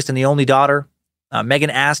the youngest and the only daughter. Megan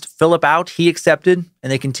asked Philip out, he accepted,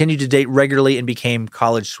 and they continued to date regularly and became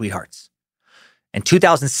college sweethearts. In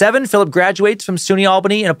 2007, Philip graduates from SUNY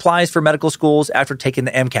Albany and applies for medical schools after taking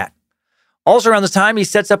the MCAT. Also around this time, he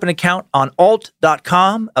sets up an account on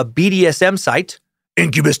alt.com, a BDSM site.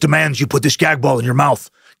 Incubus demands you put this gag ball in your mouth.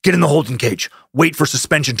 Get in the holding cage. Wait for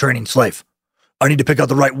suspension training, slave. I need to pick out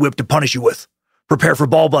the right whip to punish you with. Prepare for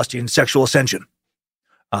ball busting and sexual ascension.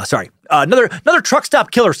 Another truck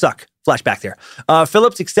stop killer suck. Flashback there.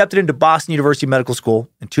 Phillips accepted into Boston University Medical School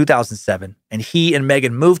in 2007, and he and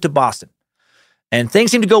Megan moved to Boston. And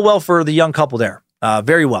things seemed to go well for the young couple there.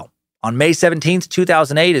 Very well. On May 17th,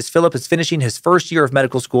 2008, as Philip is finishing his first year of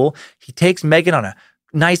medical school, he takes Megan on a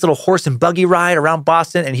nice little horse and buggy ride around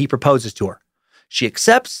Boston, and he proposes to her. She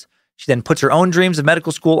accepts. She then puts her own dreams of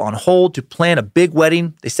medical school on hold to plan a big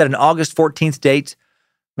wedding. They set an August 14th date,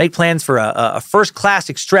 make plans for a first-class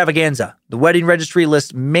extravaganza. The wedding registry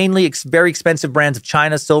lists mainly very expensive brands of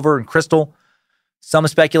china, silver, and crystal. Some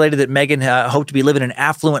have speculated that Megan hoped to be living an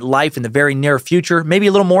affluent life in the very near future, maybe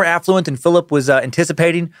a little more affluent than Philip was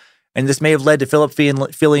anticipating. And this may have led to Philip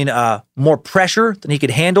feeling more pressure than he could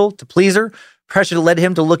handle to please her. Pressure that led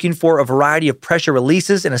him to looking for a variety of pressure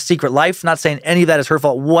releases in a secret life. Not saying any of that is her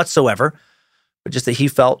fault whatsoever, but just that he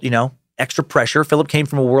felt, extra pressure. Philip came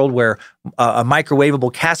from a world where a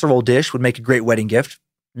microwavable casserole dish would make a great wedding gift,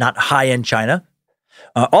 not high-end china.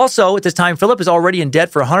 Also, at this time, Philip is already in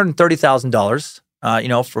debt for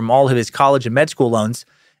 $130,000, from all of his college and med school loans,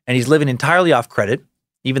 and he's living entirely off credit.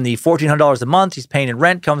 Even the $1,400 a month he's paying in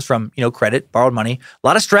rent comes from, credit, borrowed money. A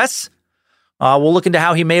lot of stress. We'll look into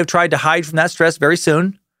how he may have tried to hide from that stress very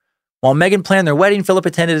soon. While Meghan planned their wedding, Philip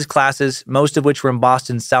attended his classes, most of which were in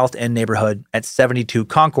Boston's South End neighborhood at 72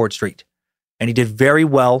 Concord Street. And he did very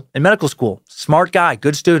well in medical school. Smart guy,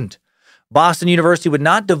 good student. Boston University would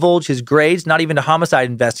not divulge his grades, not even to homicide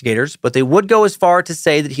investigators, but they would go as far to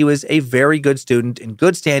say that he was a very good student in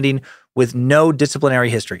good standing with no disciplinary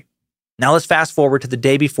history. Now let's fast forward to the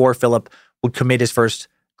day before Philip would commit his first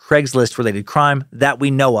Craigslist-related crime that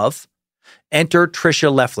we know of. Enter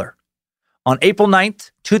Tricia Leffler. On April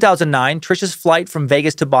 9th, 2009, Tricia's flight from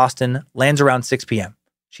Vegas to Boston lands around 6 p.m.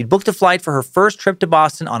 She'd booked a flight for her first trip to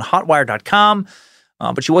Boston on hotwire.com,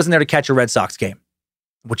 but she wasn't there to catch a Red Sox game,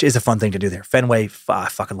 which is a fun thing to do there. Fenway, I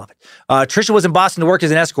fucking love it. Tricia was in Boston to work as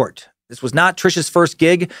an escort. This was not Tricia's first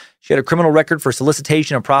gig. She had a criminal record for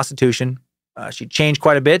solicitation and prostitution. She changed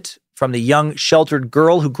quite a bit from the young, sheltered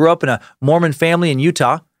girl who grew up in a Mormon family in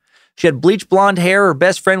Utah. She had bleached blonde hair. Her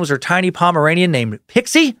best friend was her tiny Pomeranian named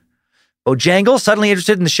Pixie. Bojangles, suddenly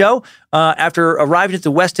interested in the show, after arriving at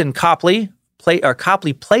the Westin Copley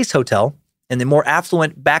Place Hotel in the more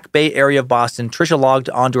affluent Back Bay area of Boston, Tricia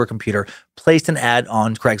logged onto her computer, placed an ad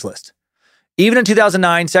on Craigslist. Even in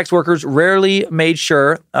 2009, sex workers rarely made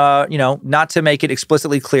sure, not to make it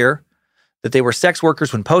explicitly clear that they were sex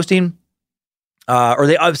workers when posting.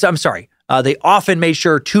 They often made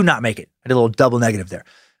sure to not make it. I did a little double negative there.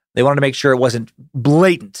 They wanted to make sure it wasn't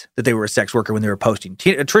blatant that they were a sex worker when they were posting.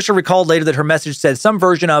 Tricia recalled later that her message said some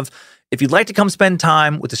version of, "If you'd like to come spend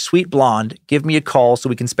time with a sweet blonde, give me a call so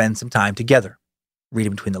we can spend some time together."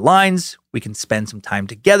 Reading between the lines, we can spend some time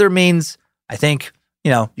together means, I think,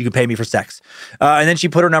 you can pay me for sex. And then she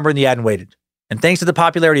put her number in the ad and waited. And thanks to the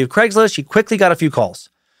popularity of Craigslist, she quickly got a few calls.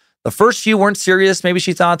 The first few weren't serious. Maybe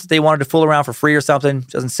she thought that they wanted to fool around for free or something. She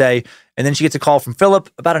doesn't say. And then she gets a call from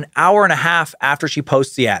Philip about an hour and a half after she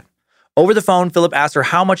posts the ad. Over the phone, Philip asks her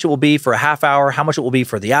how much it will be for a half hour, how much it will be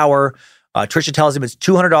for the hour. Tricia tells him it's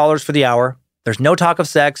 $200 for the hour. There's no talk of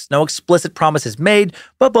sex, no explicit promises made,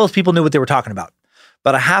 but both people knew what they were talking about.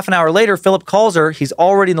 About a half an hour later, Philip calls her. He's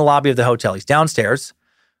already in the lobby of the hotel. He's downstairs.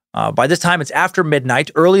 By this time, it's after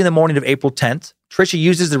midnight, early in the morning of April 10th. Tricia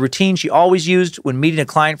uses the routine she always used when meeting a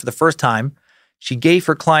client for the first time. She gave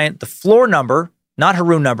her client the floor number, not her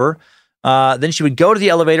room number. Then she would go to the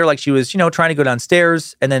elevator like she was, trying to go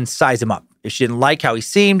downstairs and then size him up. If she didn't like how he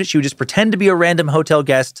seemed, she would just pretend to be a random hotel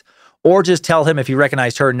guest or just tell him if he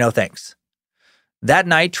recognized her, no thanks. That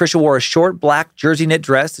night, Tricia wore a short black jersey knit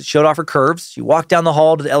dress that showed off her curves. She walked down the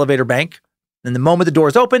hall to the elevator bank. And the moment the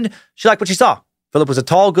doors opened, she liked what she saw. Philip was a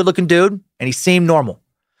tall, good-looking dude, and he seemed normal.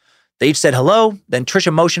 They each said hello. Then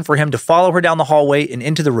Tricia motioned for him to follow her down the hallway and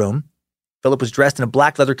into the room. Philip was dressed in a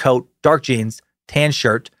black leather coat, dark jeans, tan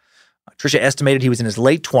shirt. Tricia estimated he was in his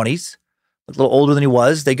late 20s, a little older than he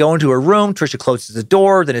was. They go into her room. Tricia closes the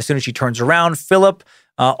door. Then as soon as she turns around, Philip,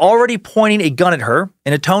 already pointing a gun at her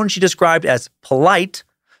in a tone she described as polite,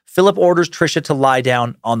 Philip orders Tricia to lie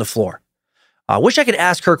down on the floor. I wish I could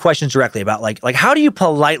ask her questions directly about like how do you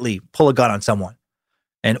politely pull a gun on someone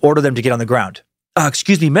and order them to get on the ground?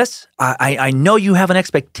 Excuse me, miss, I know you have an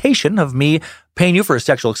expectation of me paying you for a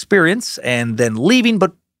sexual experience and then leaving,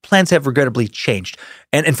 but plans have regrettably changed.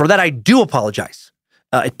 And for that, I do apologize.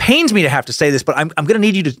 It pains me to have to say this, but I'm going to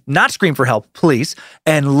need you to not scream for help, please,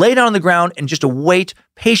 and lay down on the ground and just await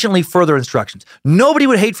patiently further instructions. Nobody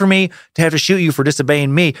would hate for me to have to shoot you for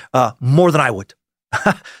disobeying me more than I would.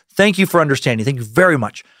 Thank you for understanding. Thank you very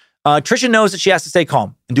much. Tricia knows that she has to stay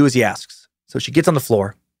calm and do as he asks. So she gets on the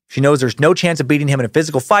floor. She knows there's no chance of beating him in a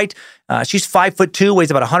physical fight. She's 5'2",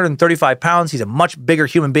 weighs about 135 pounds. He's a much bigger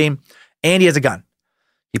human being, and he has a gun.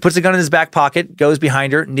 He puts the gun in his back pocket, goes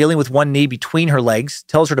behind her, kneeling with one knee between her legs,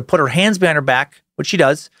 tells her to put her hands behind her back, which she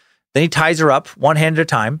does. Then he ties her up, one hand at a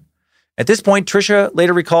time. At this point, Tricia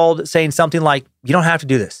later recalled saying something like, "You don't have to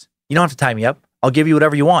do this. You don't have to tie me up. I'll give you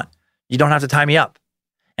whatever you want. You don't have to tie me up."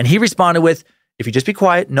 And he responded with, "If you just be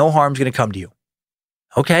quiet, no harm's going to come to you."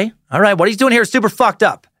 Okay, all right, what he's doing here is super fucked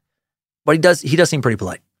up. But he does seem pretty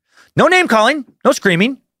polite. No name calling, no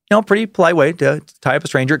screaming. Pretty polite way to tie up a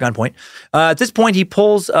stranger at gunpoint. At this point, he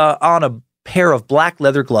pulls on a pair of black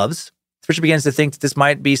leather gloves. Tricia begins to think that this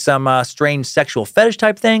might be some strange sexual fetish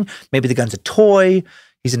type thing. Maybe the gun's a toy.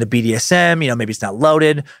 He's into BDSM. Maybe it's not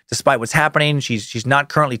loaded. Despite what's happening, she's not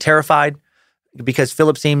currently terrified because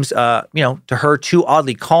Philip seems, to her too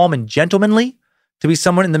oddly calm and gentlemanly to be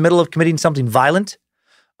someone in the middle of committing something violent.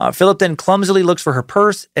 Philip then clumsily looks for her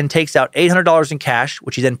purse and takes out $800 in cash,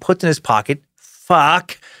 which he then puts in his pocket,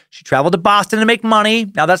 fuck. She traveled to Boston to make money.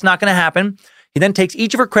 Now that's not going to happen. He then takes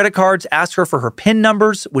each of her credit cards, asks her for her PIN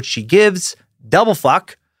numbers, which she gives. Double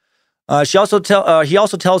fuck. She also tells him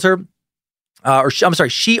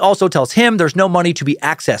there's no money to be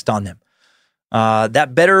accessed on them.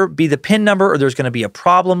 That better be the PIN number or there's going to be a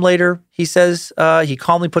problem later, he says. He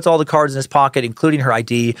calmly puts all the cards in his pocket, including her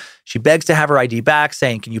ID. She begs to have her ID back,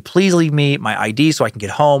 saying, can you please leave me my ID so I can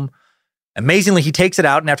get home? Amazingly, he takes it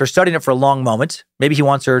out, and after studying it for a long moment, maybe he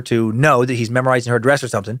wants her to know that he's memorizing her address or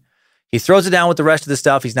something, he throws it down with the rest of the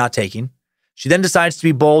stuff he's not taking. She then decides to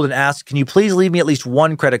be bold and asks, can you please leave me at least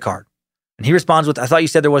one credit card? And he responds with, I thought you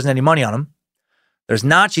said there wasn't any money on them. There's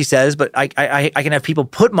not, she says, but I can have people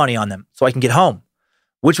put money on them so I can get home.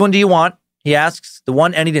 Which one do you want? He asks. The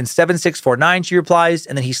one ending in 7649, she replies,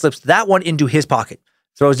 and then he slips that one into his pocket,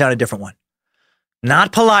 throws down a different one.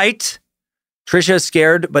 Not polite. Trisha is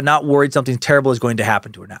scared, but not worried something terrible is going to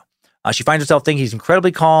happen to her now. She finds herself thinking he's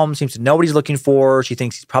incredibly calm, seems to know what he's looking for. She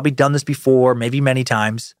thinks he's probably done this before, maybe many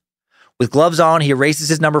times. With gloves on, he erases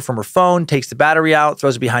his number from her phone, takes the battery out,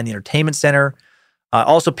 throws it behind the entertainment center.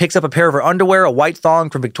 Also picks up a pair of her underwear, a white thong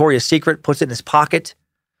from Victoria's Secret, puts it in his pocket.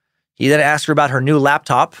 He then asks her about her new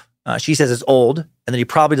laptop. She says it's old and that he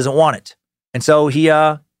probably doesn't want it. And so he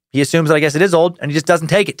assumes that I guess it is old and he just doesn't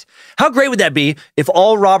take it. How great would that be if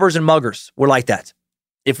all robbers and muggers were like that?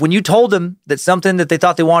 If when you told them that something that they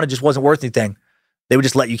thought they wanted just wasn't worth anything, they would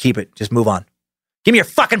just let you keep it. Just move on. Give me your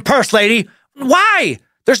fucking purse, lady. Why?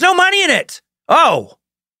 There's no money in it. Oh,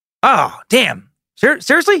 damn.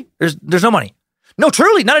 Seriously? There's no money. No,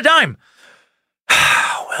 truly, not a dime.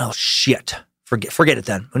 Well, shit. Forget it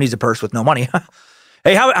then. Who needs a purse with no money?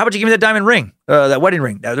 Hey, how about you give me that diamond ring? That wedding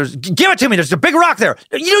ring. Give it to me. There's a big rock there.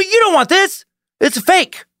 You don't want this. It's a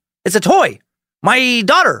fake. It's a toy. My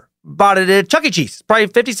daughter bought it at Chuck E. Cheese. Probably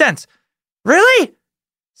 50 cents. Really?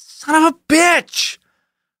 Son of a bitch.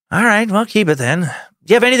 All right, well, keep it then.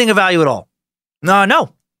 Do you have anything of value at all?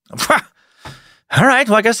 No. All right,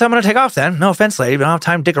 well, I guess I'm going to take off then. No offense, lady, but I don't have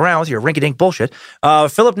time to dick around with your rinky-dink bullshit.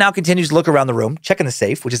 Philip now continues to look around the room, checking the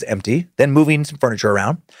safe, which is empty, then moving some furniture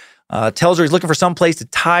around. Tells her he's looking for some place to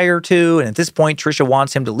tie her to, and at this point, Trisha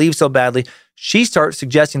wants him to leave so badly, she starts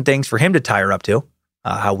suggesting things for him to tie her up to.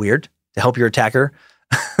 How weird. To help your attacker.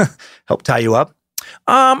 Help tie you up.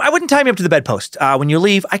 I wouldn't tie me up to the bedpost. When you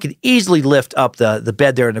leave, I could easily lift up the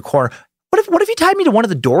bed there in the corner. What if you tied me to one of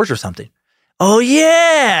the doors or something? Oh,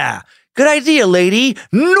 yeah. Good idea, lady.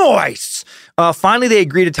 Nice. Finally, they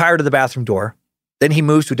agree to tie her to the bathroom door. Then he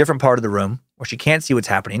moves to a different part of the room where she can't see what's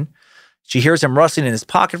happening. She hears him rustling in his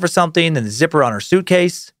pocket for something, then the zipper on her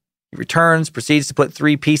suitcase. He returns, proceeds to put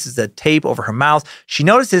 3 pieces of tape over her mouth. She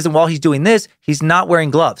notices, and while he's doing this, he's not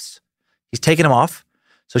wearing gloves. He's taking them off.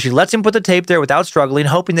 So she lets him put the tape there without struggling,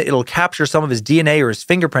 hoping that it'll capture some of his DNA or his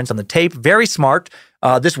fingerprints on the tape. Very smart.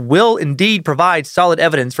 This will indeed provide solid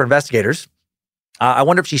evidence for investigators. I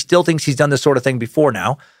wonder if she still thinks he's done this sort of thing before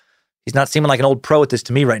now. He's not seeming like an old pro at this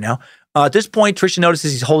to me right now. At this point, Trisha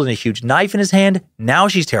notices he's holding a huge knife in his hand. Now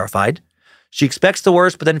she's terrified. She expects the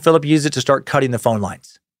worst, but then Philip uses it to start cutting the phone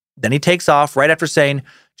lines. Then he takes off right after saying,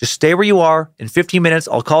 just stay where you are. In 15 minutes,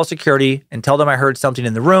 I'll call security and tell them I heard something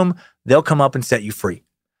in the room. They'll come up and set you free.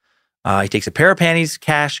 He takes a pair of panties,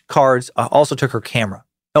 cash, cards, also took her camera.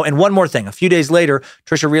 Oh, and one more thing. A few days later,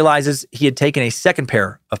 Trisha realizes he had taken a second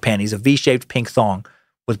pair of panties, a V-shaped pink thong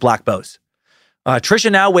with black bows.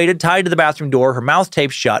 Trisha now waited, tied to the bathroom door, her mouth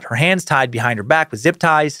taped shut, her hands tied behind her back with zip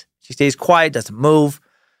ties. She stays quiet, doesn't move.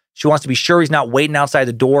 She wants to be sure he's not waiting outside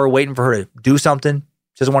the door, waiting for her to do something.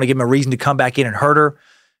 She doesn't want to give him a reason to come back in and hurt her.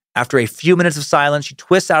 After a few minutes of silence, she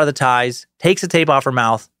twists out of the ties, takes the tape off her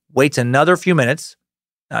mouth, waits another few minutes.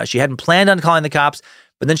 She hadn't planned on calling the cops,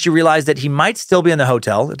 but then she realized that he might still be in the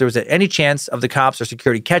hotel. If there was any chance of the cops or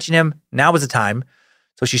security catching him, now was the time.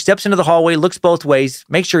 So she steps into the hallway, looks both ways,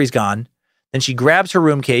 makes sure he's gone. Then she grabs her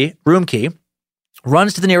room key,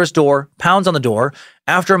 runs to the nearest door, pounds on the door.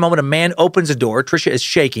 After a moment, a man opens the door. Trisha is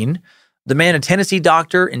shaking. The man, a Tennessee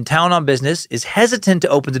doctor in town on business, is hesitant to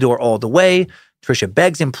open the door all the way. Trisha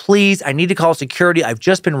begs him, please, I need to call security. I've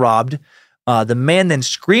just been robbed. The man then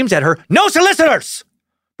screams at her, no solicitors!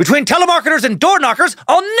 Between telemarketers and door knockers,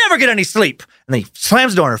 I'll never get any sleep. And then he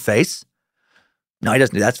slams the door in her face. No, he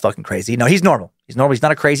doesn't do that. That's fucking crazy. No, he's normal. He's normal. He's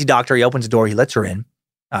not a crazy doctor. He opens the door. He lets her in.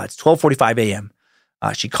 It's 12:45 a.m.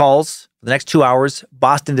 She calls. For the next 2 hours,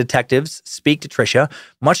 Boston detectives speak to Trisha.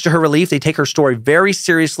 Much to her relief, they take her story very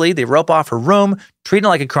seriously. They rope off her room, treat it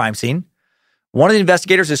like a crime scene. One of the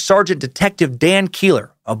investigators is Sergeant Detective Dan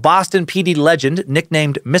Keeler, a Boston PD legend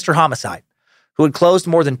nicknamed Mr. Homicide, who had closed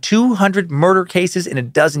more than 200 murder cases in a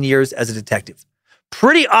dozen years as a detective.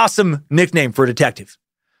 Pretty awesome nickname for a detective.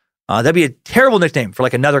 That'd be a terrible nickname for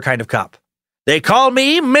like another kind of cop. They call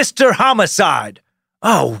me Mr. Homicide.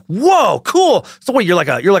 Oh, whoa, cool. So what, you're like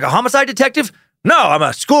a homicide detective? No, I'm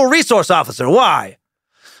a school resource officer. Why?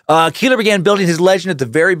 Keeler began building his legend at the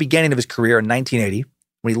very beginning of his career in 1980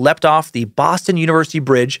 when he leapt off the Boston University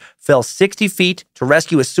Bridge, fell 60 feet to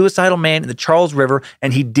rescue a suicidal man in the Charles River,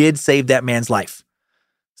 and he did save that man's life.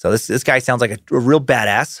 So this guy sounds like a real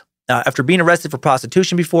badass. After being arrested for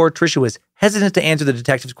prostitution before, Tricia was hesitant to answer the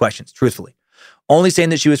detective's questions, truthfully. Only saying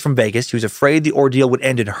that she was from Vegas. She was afraid the ordeal would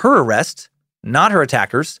end in her arrest, not her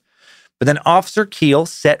attackers. But then Officer Keel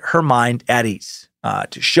set her mind at ease.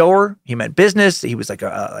 To show her he meant business, he was like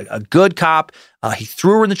a good cop. He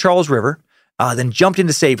threw her in the Charles River, then jumped in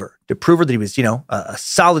to save her, to prove her that he was, a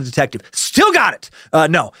solid detective. Still got it!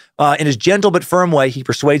 In his gentle but firm way, he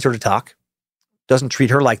persuades her to talk. Doesn't treat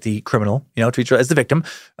her like the criminal, treats her as the victim.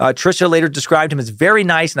 Tricia later described him as very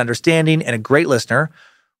nice and understanding and a great listener.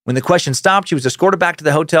 When the question stopped, she was escorted back to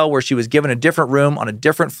the hotel where she was given a different room on a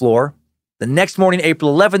different floor. The next morning,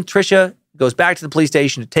 April 11th, Tricia goes back to the police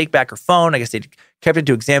station to take back her phone. I guess they kept it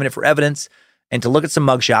to examine it for evidence and to look at some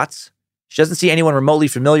mugshots. She doesn't see anyone remotely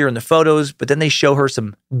familiar in the photos, but then they show her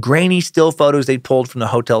some grainy still photos they pulled from the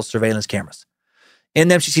hotel's surveillance cameras. In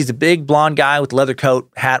them, she sees a big blonde guy with a leather coat,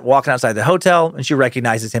 hat, walking outside the hotel, and she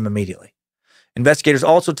recognizes him immediately. Investigators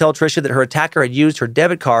also tell Tricia that her attacker had used her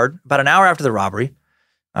debit card about an hour after the robbery.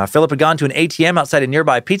 Philip had gone to an ATM outside a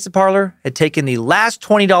nearby pizza parlor, had taken the last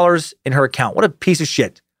 $20 in her account. What a piece of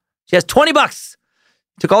shit. She has $20.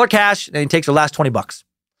 Took all her cash, and he takes her last $20.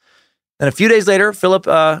 Then a few days later, Philip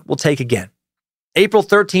will take again. April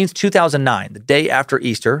 13th, 2009, the day after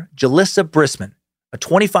Easter, Jalissa Brisman, a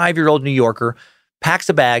 25-year-old New Yorker, packs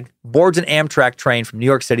a bag, boards an Amtrak train from New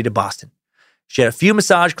York City to Boston. She had a few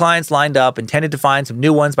massage clients lined up, intended to find some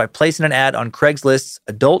new ones by placing an ad on Craigslist's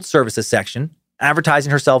adult services section,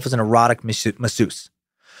 advertising herself as an erotic masseuse.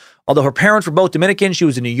 Although her parents were both Dominican, she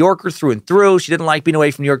was a New Yorker through and through. She didn't like being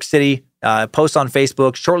away from New York City. Posts on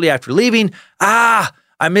Facebook shortly after leaving. I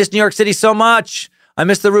miss New York City so much. I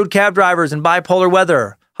miss the rude cab drivers and bipolar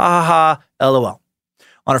weather. Ha ha ha, LOL.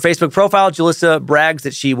 On her Facebook profile, Jalissa brags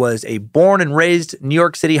that she was a born and raised New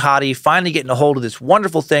York City hottie, finally getting a hold of this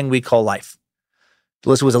wonderful thing we call life.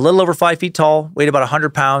 Jalissa was a little over 5 feet tall, weighed about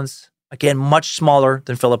 100 pounds. Again, much smaller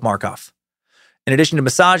than Philip Markoff. In addition to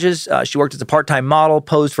massages, she worked as a part-time model,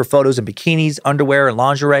 posed for photos in bikinis, underwear, and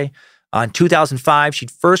lingerie. In 2005,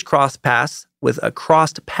 she'd first crossed paths with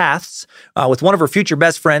one of her future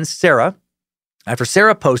best friends, Sarah, after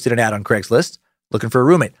Sarah posted an ad on Craigslist looking for a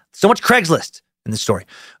roommate. So much Craigslist in this story.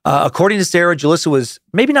 According to Sarah, Jalissa was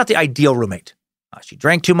maybe not the ideal roommate. She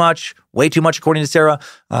drank too much, way too much, according to Sarah.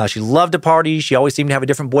 She loved to party. She always seemed to have a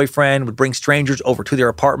different boyfriend, would bring strangers over to their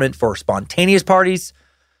apartment for spontaneous parties.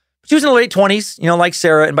 She was in her late 20s, like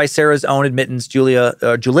Sarah, and by Sarah's own admittance,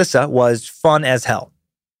 Jalissa was fun as hell.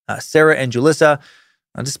 Sarah and Jalissa,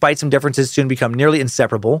 despite some differences, soon become nearly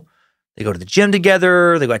inseparable. They go to the gym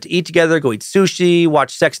together, they go out to eat together, go eat sushi,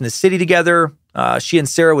 watch Sex in the City together. She and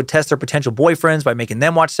Sarah would test their potential boyfriends by making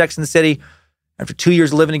them watch Sex in the City. After 2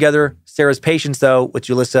 years of living together, Sarah's patience, though, with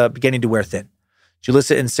Jalissa beginning to wear thin.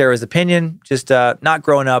 Jalissa, in Sarah's opinion, just not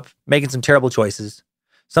growing up, making some terrible choices.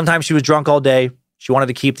 Sometimes she was drunk all day. She wanted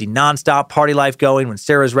to keep the nonstop party life going when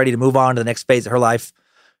Sarah's ready to move on to the next phase of her life.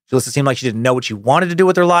 Jalissa seemed like she didn't know what she wanted to do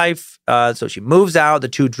with her life, so she moves out. The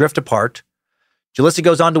two drift apart. Jalissa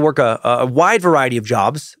goes on to work a wide variety of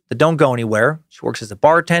jobs that don't go anywhere. She works as a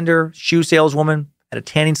bartender, shoe saleswoman, at a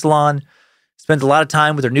tanning salon, spends a lot of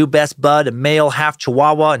time with her new best bud, a male half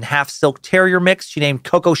Chihuahua and half Silk Terrier mix she named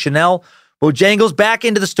Coco Chanel. Bojangles back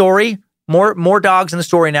into the story. More dogs in the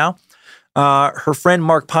story now. Her friend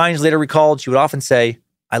Mark Pines later recalled she would often say,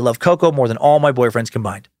 "I love Coco more than all my boyfriends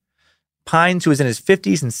combined." Pines, who was in his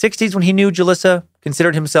 50s and 60s when he knew Jalissa,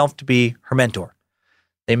 considered himself to be her mentor.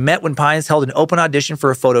 They met when Pines held an open audition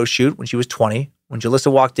for a photo shoot when she was 20. When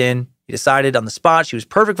Jalissa walked in, he decided on the spot she was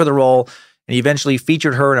perfect for the role, and he eventually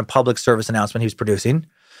featured her in a public service announcement he was producing.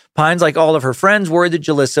 Pines, like all of her friends, worried that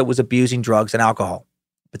Jalissa was abusing drugs and alcohol.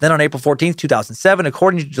 But then on April 14th, 2007,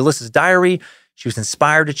 according to Jalissa's diary, she was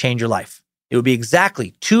inspired to change her life. It would be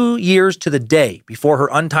exactly 2 years to the day before her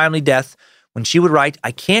untimely death when she would write,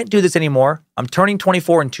 "I can't do this anymore. I'm turning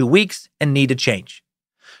 24 in 2 weeks and need to change."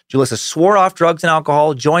 Jalissa swore off drugs and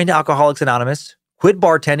alcohol, joined Alcoholics Anonymous, quit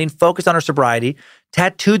bartending, focused on her sobriety,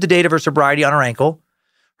 tattooed the date of her sobriety on her ankle.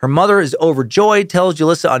 Her mother is overjoyed, tells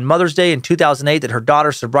Jalissa on Mother's Day in 2008 that her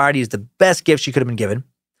daughter's sobriety is the best gift she could have been given.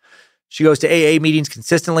 She goes to AA meetings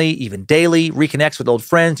consistently, even daily, reconnects with old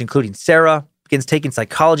friends, including Sarah, begins taking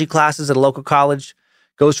psychology classes at a local college,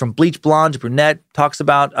 goes from bleach blonde to brunette, talks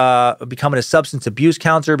about becoming a substance abuse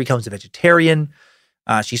counselor, becomes a vegetarian.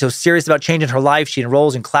 She's so serious about changing her life, she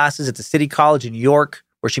enrolls in classes at the City College in New York,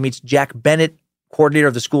 where she meets Jack Bennett, coordinator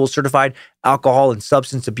of the school's certified alcohol and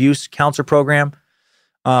substance abuse counselor program.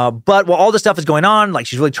 But while all this stuff is going on, like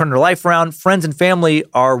she's really turning her life around, friends and family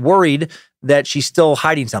are worried that she's still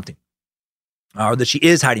hiding something, or that she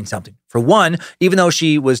is hiding something. For one, even though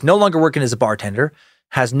she was no longer working as a bartender,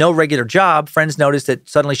 has no regular job, friends notice that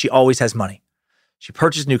suddenly she always has money. She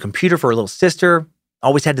purchased a new computer for her little sister,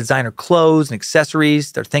 always had designer clothes and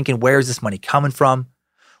accessories. They're thinking, where's this money coming from?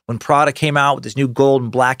 When Prada came out with this new gold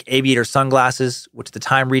and black aviator sunglasses, which at the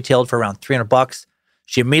time retailed for around $300,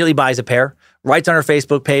 she immediately buys a pair, writes on her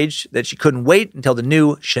Facebook page that she couldn't wait until the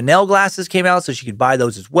new Chanel glasses came out so she could buy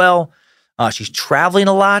those as well. She's traveling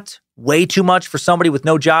a lot, way too much for somebody with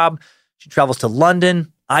no job. She travels to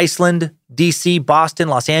London, Iceland, DC, Boston,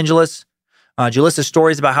 Los Angeles. Julissa's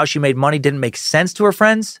stories about how she made money didn't make sense to her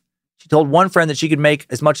friends. She told one friend that she could make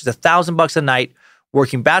as much as $1,000 a night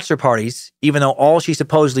working bachelor parties, even though all she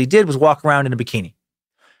supposedly did was walk around in a bikini.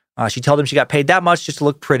 She told them she got paid that much just to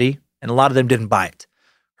look pretty, and a lot of them didn't buy it.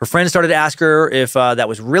 Her friends started to ask her if that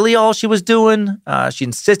was really all she was doing. She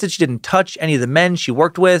insisted she didn't touch any of the men she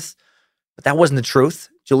worked with, but that wasn't the truth.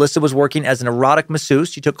 Julissa was working as an erotic masseuse.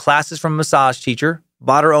 She took classes from a massage teacher,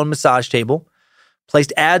 bought her own massage table,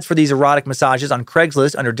 placed ads for these erotic massages on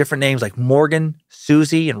Craigslist under different names like Morgan,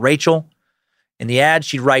 Susie, and Rachel. In the ad,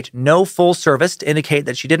 she'd write no full service to indicate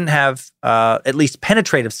that she didn't have at least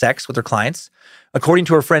penetrative sex with her clients. According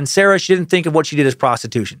to her friend Sarah, she didn't think of what she did as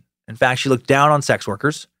prostitution. In fact, she looked down on sex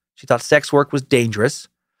workers. She thought sex work was dangerous.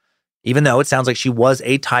 Even though it sounds like she was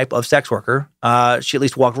a type of sex worker, she at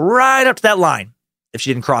least walked right up to that line if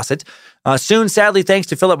she didn't cross it. Soon, sadly, thanks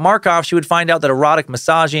to Philip Markoff, she would find out that erotic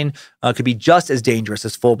massaging could be just as dangerous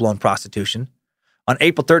as full-blown prostitution. On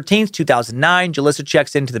April 13th, 2009, Julissa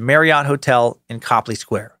checks into the Marriott Hotel in Copley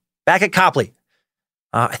Square. Back at Copley.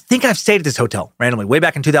 I think I've stayed at this hotel randomly way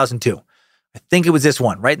back in 2002. I think it was this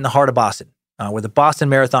one, right in the heart of Boston, where the Boston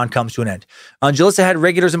Marathon comes to an end. Julissa had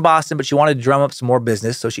regulars in Boston, but she wanted to drum up some more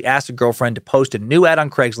business, so she asked her girlfriend to post a new ad on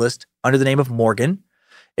Craigslist under the name of Morgan.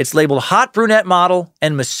 It's labeled Hot Brunette Model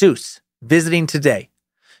and Masseuse, visiting today.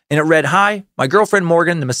 And it read, "Hi, my girlfriend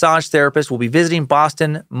Morgan, the massage therapist, will be visiting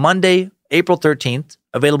Boston Monday, April 13th,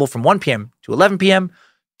 available from 1 p.m. to 11 p.m.,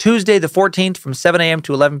 Tuesday the 14th from 7 a.m.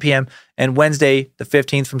 to 11 p.m., and Wednesday the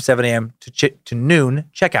 15th from 7 a.m. to noon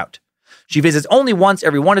checkout. She visits only once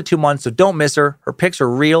every 1 to 2 months, so don't miss her. Her pics are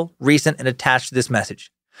real, recent, and attached to this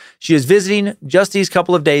message. She is visiting just these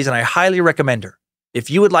couple of days, and I highly recommend her. If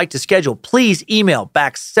you would like to schedule, please email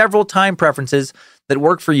back several time preferences that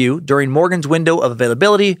work for you during Morgan's window of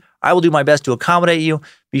availability. I will do my best to accommodate you.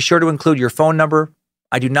 Be sure to include your phone number.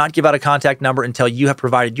 I do not give out a contact number until you have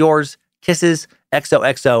provided yours. Kisses,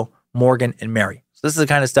 XOXO, Morgan, and Mary." So this is the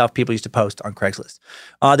kind of stuff people used to post on Craigslist.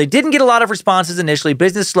 They didn't get a lot of responses initially.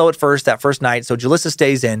 Business slow at first, that first night, so Julissa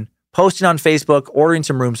stays in, posting on Facebook, ordering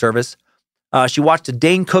some room service. She watched a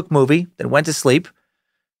Dane Cook movie, then went to sleep.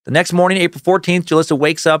 The next morning, April 14th, Julissa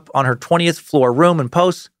wakes up on her 20th floor room and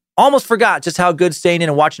posts, "Almost forgot just how good staying in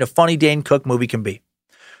and watching a funny Dane Cook movie can be."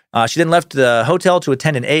 She then left the hotel to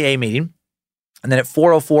attend an AA meeting. And then at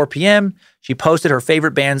 4:04 p.m., she posted her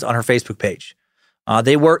favorite bands on her Facebook page.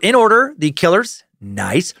 They were in order: The Killers,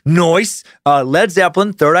 nice, Led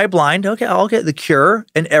Zeppelin, Third Eye Blind, okay, I'll get The Cure,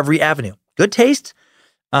 and Every Avenue. Good taste.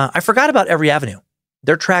 I forgot about Every Avenue.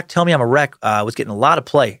 Their track, Tell Me I'm a Wreck, was getting a lot of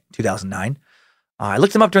play in 2009. I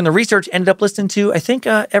looked them up during the research, ended up listening to, I think,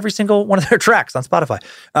 every single one of their tracks on Spotify.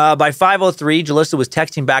 By 5:03, Julissa was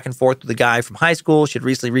texting back and forth with a guy from high school she had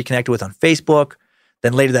recently reconnected with on Facebook.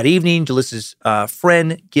 Then later that evening, Julissa's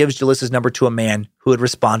friend gives Julissa's number to a man who had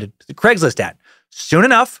responded to the Craigslist ad. Soon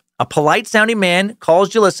enough, a polite-sounding man calls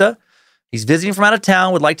Julissa. He's visiting from out of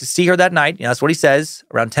town, would like to see her that night. That's what he says,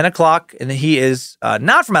 around 10 o'clock. And he is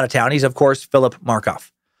not from out of town. He's, of course, Philip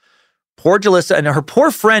Markoff. Poor Julissa and her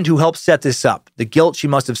poor friend who helped set this up, the guilt she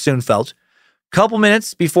must have soon felt. Couple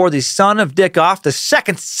minutes before the son of Dickoff, the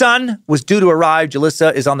second son, was due to arrive,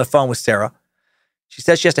 Julissa is on the phone with Sarah. She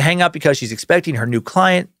says she has to hang up because she's expecting her new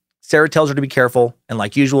client. Sarah tells her to be careful, and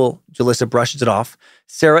like usual, Julissa brushes it off.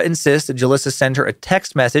 Sarah insists that Julissa send her a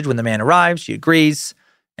text message when the man arrives. She agrees,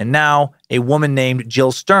 and now a woman named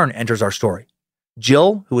Jill Stern enters our story.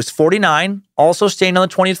 Jill, who is 49, also staying on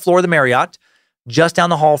the 20th floor of the Marriott, just down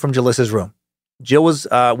the hall from Julissa's room. Jill was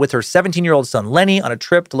with her 17-year-old son, Lenny, on a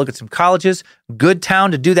trip to look at some colleges. Good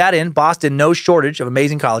town to do that in. Boston, no shortage of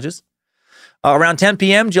amazing colleges. Around 10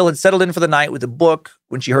 p.m., Jill had settled in for the night with a book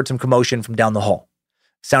when she heard some commotion from down the hall.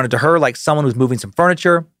 It sounded to her like someone was moving some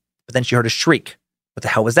furniture, but then she heard a shriek. What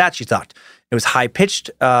the hell was that, she thought. It was high-pitched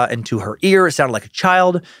into her ear. It sounded like a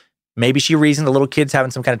child. Maybe she reasoned the little kid's having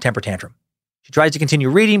some kind of temper tantrum. She tries to continue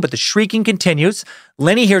reading, but the shrieking continues.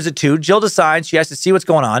 Lenny hears it too. Jill decides she has to see what's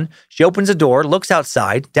going on. She opens the door, looks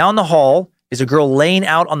outside. Down the hall is a girl laying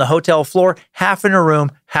out on the hotel floor, half in her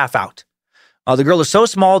room, half out. The girl is so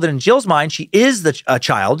small that in Jill's mind, she is a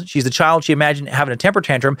child. She's the child she imagined having a temper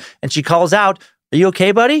tantrum, and she calls out, "Are you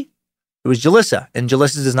okay, buddy?" It was Jalissa, and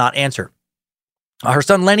Jalissa does not answer. Her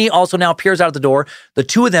son Lenny also now peers out of the door, the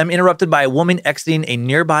two of them interrupted by a woman exiting a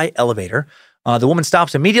nearby elevator. The woman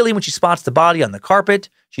stops immediately when she spots the body on the carpet.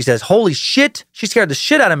 She says, "Holy shit," she scared the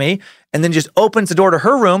shit out of me, and then just opens the door to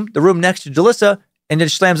her room, the room next to Jalissa, and then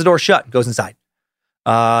slams the door shut and goes inside.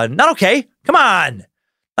 Not okay. Come on.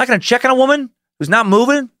 Not going to check on a woman who's not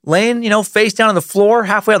moving, laying, face down on the floor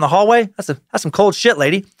halfway on the hallway. That's some cold shit,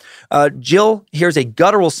 lady. Jill hears a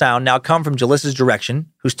guttural sound now come from Jalissa's direction,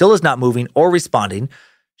 who still is not moving or responding.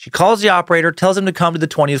 She calls the operator, tells him to come to the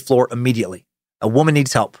 20th floor immediately. A woman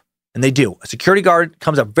needs help, and they do. A security guard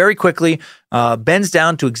comes up very quickly, bends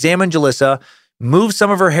down to examine Jalissa, moves some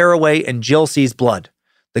of her hair away, and Jill sees blood.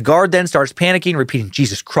 The guard then starts panicking, repeating,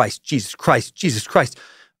 "Jesus Christ, Jesus Christ, Jesus Christ."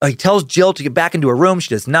 He tells Jill to get back into her room. She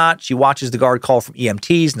does not. She watches the guard call from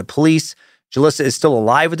EMTs and the police. Jalissa is still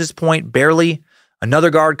alive at this point, barely. Another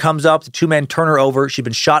guard comes up. The two men turn her over. She'd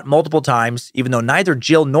been shot multiple times, even though neither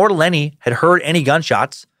Jill nor Lenny had heard any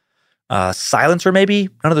gunshots. Silencer, maybe?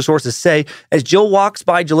 None of the sources say. As Jill walks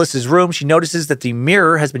by Jalissa's room, she notices that the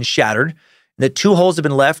mirror has been shattered and that 2 holes have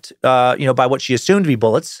been left, by what she assumed to be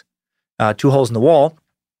bullets. 2 holes in the wall.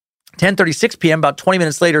 10:36 p.m., about 20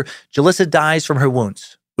 minutes later, Jalissa dies from her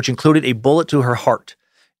wounds, which included a bullet to her heart,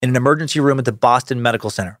 in an emergency room at the Boston Medical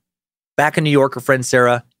Center. Back in New York, her friend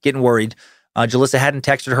Sarah, getting worried. Jalissa hadn't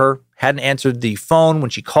texted her, hadn't answered the phone when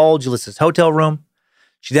she called Jalissa's hotel room.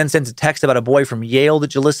 She then sends a text about a boy from Yale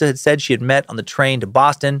that Jalissa had said she had met on the train to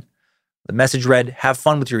Boston. The message read, "Have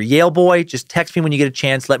fun with your Yale boy. Just text me when you get a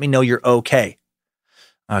chance. Let me know you're okay."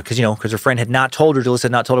 Because her friend had not told her, Jalissa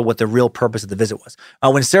had not told her what the real purpose of the visit was.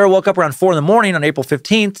 When Sarah woke up around 4 a.m. on April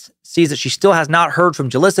 15th, sees that she still has not heard from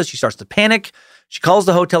Jalissa, she starts to panic. She calls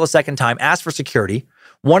the hotel a second time, asks for security.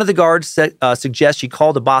 One of the guards suggests she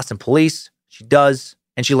call the Boston police. She does,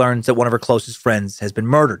 and she learns that one of her closest friends has been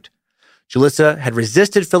murdered. Jalissa had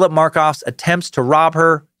resisted Philip Markoff's attempts to rob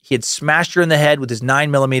her. He had smashed her in the head with his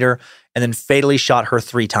 9mm and then fatally shot her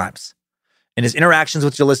 3 times. In his interactions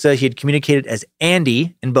with Jalissa, he had communicated as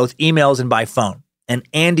Andy in both emails and by phone, and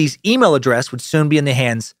Andy's email address would soon be in the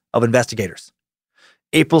hands of investigators.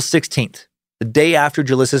 April 16th, the day after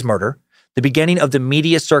Jalissa's murder, the beginning of the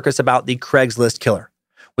media circus about the Craigslist killer.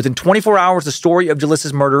 Within 24 hours, the story of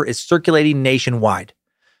Jalissa's murder is circulating nationwide.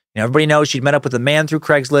 Everybody knows she'd met up with a man through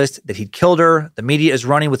Craigslist, that he'd killed her. The media is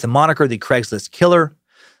running with the moniker the Craigslist killer.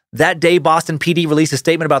 That day, Boston PD released a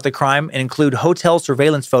statement about the crime and include hotel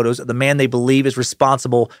surveillance photos of the man they believe is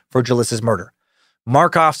responsible for Jalissa's murder.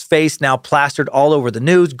 Markoff's face now plastered all over the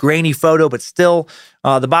news, grainy photo, but still,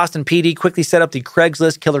 the Boston PD quickly set up the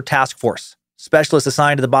Craigslist Killer Task Force. Specialists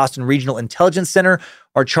assigned to the Boston Regional Intelligence Center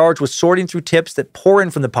are charged with sorting through tips that pour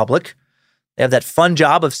in from the public. They have that fun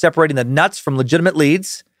job of separating the nuts from legitimate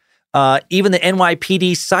leads. Even the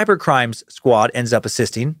NYPD Cybercrimes Squad ends up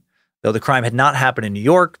assisting. Though the crime had not happened in New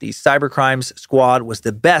York, the Cybercrimes Squad was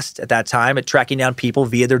the best at that time at tracking down people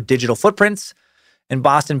via their digital footprints, and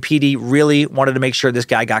Boston PD really wanted to make sure this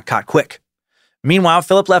guy got caught quick. Meanwhile,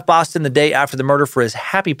 Philip left Boston the day after the murder for his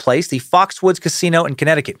happy place, the Foxwoods Casino in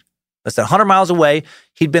Connecticut. Less than 100 miles away,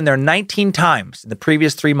 he'd been there 19 times in the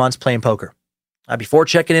previous 3 months playing poker. Before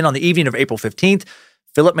checking in on the evening of April 15th,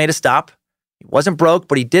 Philip made a stop. He wasn't broke,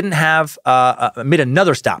 but he didn't have made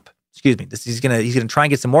another stop. He's gonna try and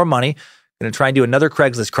get some more money. Gonna try and do another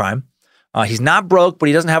Craigslist crime. He's not broke, but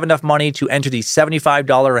he doesn't have enough money to enter the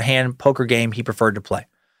 $75 a hand poker game he preferred to play.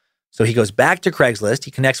 So he goes back to Craigslist. He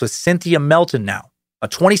connects with Cynthia Melton now, a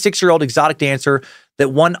 26-year-old exotic dancer that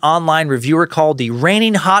one online reviewer called the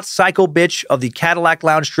reigning hot psycho bitch of the Cadillac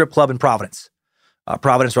Lounge strip club in Providence,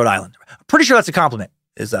 Rhode Island. I'm pretty sure that's a compliment,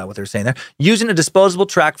 is what they're saying there. Using a disposable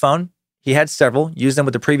track phone, he had several, used them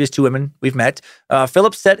with the previous 2 women we've met.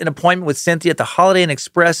 Philip set an appointment with Cynthia at the Holiday Inn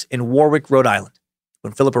Express in Warwick, Rhode Island.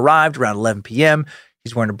 When Philip arrived around 11 p.m.,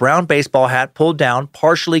 he's wearing a brown baseball hat pulled down,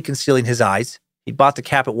 partially concealing his eyes. He bought the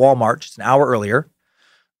cap at Walmart just an hour earlier.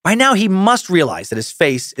 By now, he must realize that his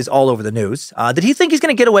face is all over the news. Did he think he's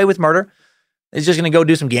going to get away with murder? He's just going to go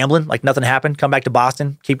do some gambling, like nothing happened, come back to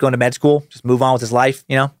Boston, keep going to med school, just move on with his life,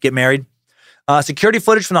 get married. Security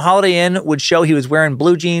footage from the Holiday Inn would show he was wearing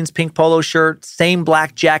blue jeans, pink polo shirt, same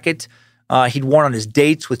black jacket he'd worn on his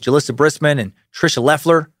dates with Jalissa Brisman and Trisha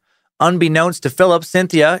Leffler. Unbeknownst to Philip,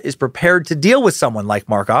 Cynthia is prepared to deal with someone like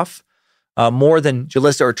Markoff, more than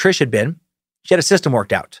Jalissa or Trish had been. She had a system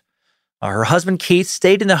worked out. Her husband, Keith,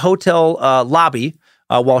 stayed in the hotel lobby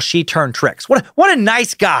while she turned tricks. What a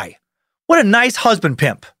nice guy. What a nice husband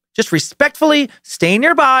pimp. Just respectfully staying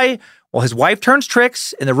nearby while his wife turns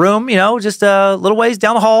tricks in the room, just a little ways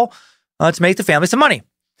down the hall to make the family some money.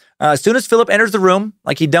 As soon as Philip enters the room,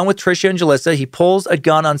 like he'd done with Trisha and Jalissa, he pulls a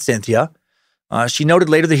gun on Cynthia. She noted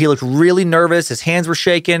later that he looked really nervous. His hands were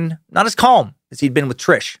shaking, not as calm as he'd been with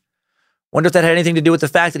Trish. Wonder if that had anything to do with the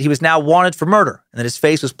fact that he was now wanted for murder and that his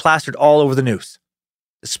face was plastered all over the news.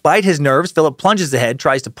 Despite his nerves, Philip plunges ahead,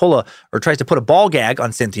 tries to put a ball gag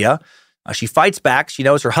on Cynthia. She fights back. She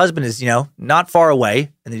knows her husband is, not far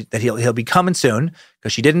away and that he'll be coming soon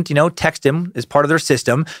because she didn't, text him as part of their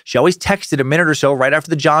system. She always texted a minute or so right after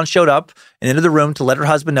the John showed up and into the room to let her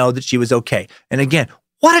husband know that she was okay. And again,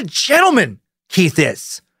 what a gentleman Keith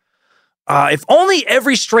is. If only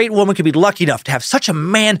every straight woman could be lucky enough to have such a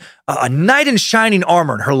man, a knight in shining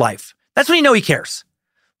armor in her life. That's when you know he cares.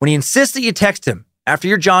 When he insists that you text him after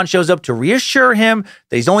your John shows up to reassure him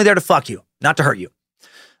that he's only there to fuck you, not to hurt you.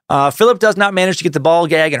 Philip does not manage to get the ball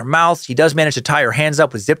gag in her mouth. He does manage to tie her hands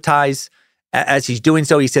up with zip ties. As he's doing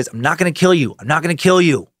so, he says, I'm not going to kill you. I'm not going to kill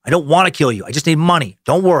you. I don't want to kill you. I just need money.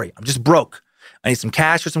 Don't worry. I'm just broke. I need some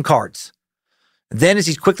cash or some cards. Then as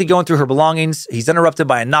he's quickly going through her belongings, he's interrupted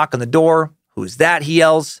by a knock on the door. Who's that? He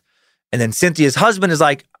yells. And then Cynthia's husband is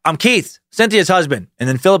like, I'm Keith, Cynthia's husband. And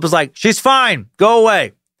then Philip is like, she's fine. Go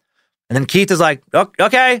away. And then Keith is like,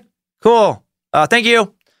 okay, cool. Thank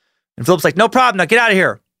you. And Philip's like, no problem. Now get out of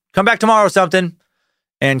here. Come back tomorrow or something.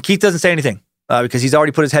 And Keith doesn't say anything because he's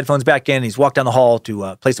already put his headphones back in. And he's walked down the hall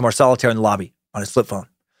to play some more solitaire in the lobby on his flip phone.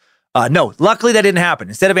 No, luckily that didn't happen.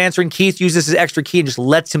 Instead of answering, Keith uses his extra key and just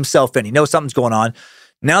lets himself in. He knows something's going on.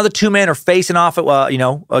 Now the two men are facing off,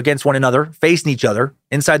 against one another, facing each other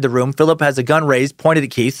inside the room. Philip has a gun raised, pointed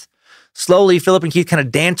at Keith. Slowly, Philip and Keith kind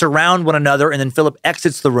of dance around one another, and then Philip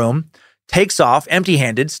exits the room, takes off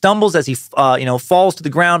empty-handed, stumbles as he, falls to the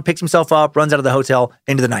ground, picks himself up, runs out of the hotel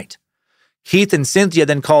into the night. Keith and Cynthia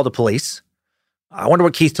then call the police. I wonder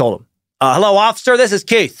what Keith told him. Hello, officer, this is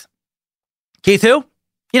Keith. Keith who?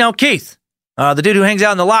 Keith, the dude who hangs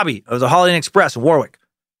out in the lobby of the Holiday Inn Express in Warwick.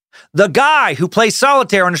 The guy who plays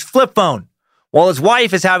solitaire on his flip phone while his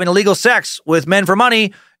wife is having illegal sex with men for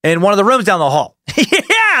money in one of the rooms down the hall.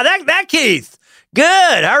 Yeah, that Keith.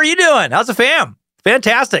 Good. How are you doing? How's the fam?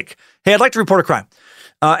 Fantastic. Hey, I'd like to report a crime.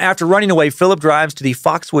 After running away, Philip drives to the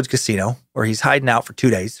Foxwoods Casino where he's hiding out for 2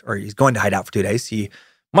 days, or he's going to hide out for 2 days. He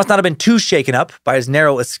must not have been too shaken up by his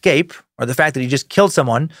narrow escape or the fact that he just killed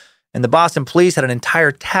someone. And the Boston police had an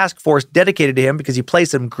entire task force dedicated to him because he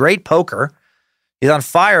plays some great poker. He's on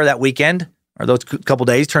fire that weekend, or those couple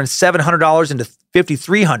days, turned $700 into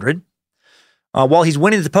 $5,300. While he's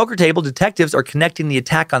winning at the poker table, detectives are connecting the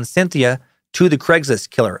attack on Cynthia to the Craigslist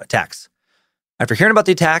killer attacks. After hearing about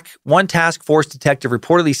the attack, one task force detective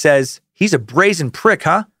reportedly says, he's a brazen prick,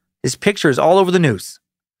 huh? His picture is all over the news.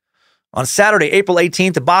 On Saturday, April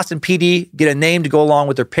 18th, the Boston PD get a name to go along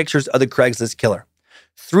with their pictures of the Craigslist killer.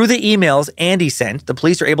 Through the emails Andy sent, the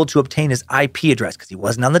police are able to obtain his IP address because he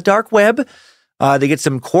wasn't on the dark web. They get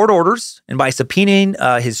some court orders, and by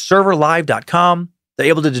subpoenaing his server live.com, they're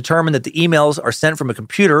able to determine that the emails are sent from a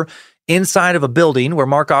computer inside of a building where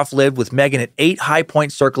Markoff lived with Megan at 8 High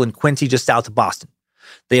Point Circle in Quincy, just south of Boston.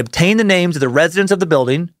 They obtain the names of the residents of the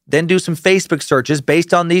building, then do some Facebook searches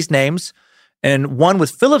based on these names, and one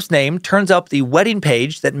with Philip's name turns up the wedding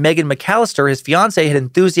page that Megan McAllister, his fiancée, had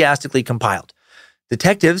enthusiastically compiled.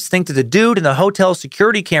 Detectives think that the dude in the hotel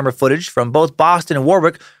security camera footage from both Boston and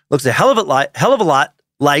Warwick looks a hell of a lot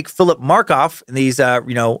like Philip Markoff in these,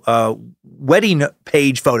 wedding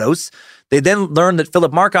page photos. They then learn that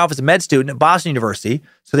Philip Markoff is a med student at Boston University,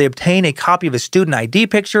 so they obtain a copy of his student ID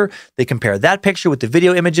picture. They compare that picture with the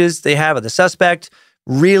video images they have of the suspect.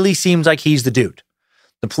 Really seems like he's the dude.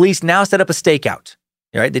 The police now set up a stakeout.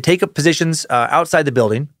 All right, they take up positions outside the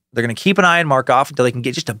building. They're going to keep an eye on Markoff until they can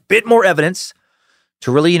get just a bit more evidence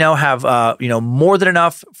to really, have, more than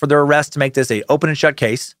enough for their arrest to make this a open and shut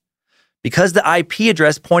case. Because the IP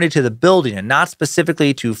address pointed to the building and not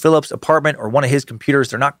specifically to Philip's apartment or one of his computers,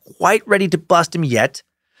 they're not quite ready to bust him yet.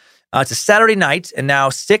 It's a Saturday night, and now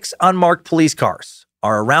 6 unmarked police cars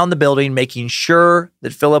are around the building, making sure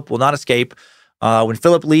that Philip will not escape. When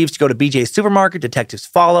Philip leaves to go to BJ's supermarket, detectives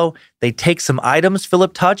follow. They take some items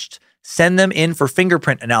Philip touched, send them in for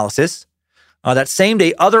fingerprint analysis. That same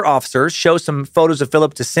day, other officers show some photos of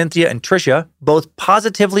Philip to Cynthia and Trisha. Both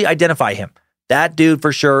positively identify him. That dude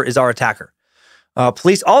for sure is our attacker.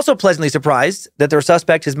 Police also pleasantly surprised that their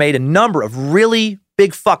suspect has made a number of really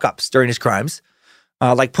big fuck-ups during his crimes,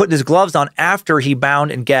 like putting his gloves on after he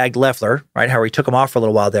bound and gagged Leffler, right, how he took him off for a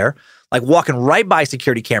little while there, like walking right by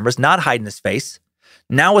security cameras, not hiding his face.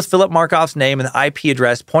 Now with Philip Markoff's name and the IP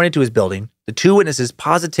address pointed to his building, the two witnesses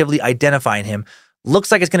positively identifying him,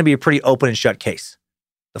 looks like it's going to be a pretty open and shut case.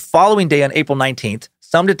 The following day on April 19th,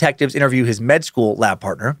 some detectives interview his med school lab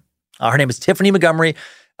partner. Her name is Tiffany Montgomery.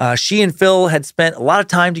 She and Phil had spent a lot of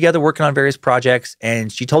time together working on various projects,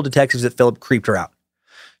 and she told detectives that Philip creeped her out.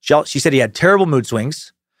 She said he had terrible mood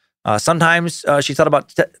swings. Sometimes she thought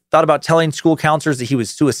about telling school counselors that he was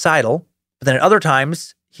suicidal, but then at other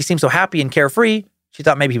times he seemed so happy and carefree, she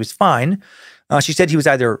thought maybe he was fine. She said he was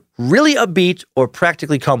either really upbeat or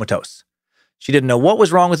practically comatose. She didn't know what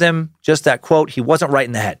was wrong with him, just that, quote, he wasn't right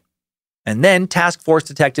in the head. And then task force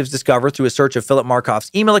detectives discover through a search of Philip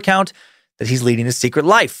Markoff's email account that he's leading a secret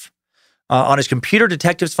life. On his computer,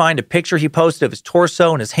 detectives find a picture he posted of his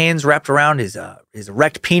torso and his hands wrapped around his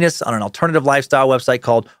erect penis on an alternative lifestyle website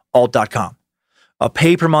called alt.com, a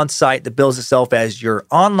pay-per-month site that bills itself as your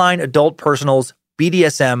online adult personals,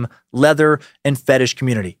 BDSM, leather, and fetish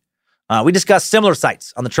community. We discussed similar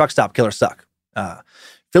sites on the Truck Stop Killer Suck.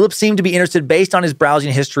 Philip seemed to be interested based on his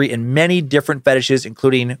browsing history in many different fetishes,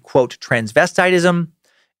 including, quote, transvestitism,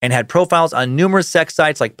 and had profiles on numerous sex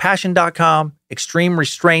sites like Passion.com, Extreme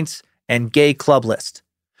Restraints, and Gay Club List.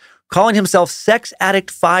 Calling himself Sex Addict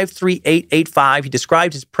 53885, he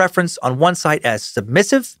described his preference on one site as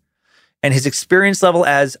submissive and his experience level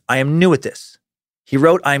as, I am new at this. He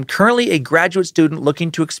wrote, I am currently a graduate student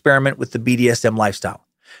looking to experiment with the BDSM lifestyle.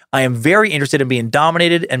 I am very interested in being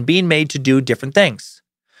dominated and being made to do different things.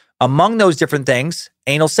 Among those different things,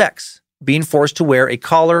 anal sex, being forced to wear a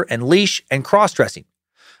collar and leash, and cross-dressing.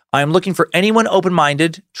 I am looking for anyone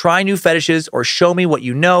open-minded, try new fetishes, or show me what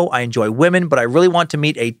you know. I enjoy women, but I really want to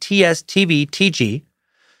meet a TSTV-TG,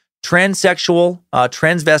 transsexual,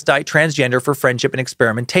 transvestite, transgender for friendship and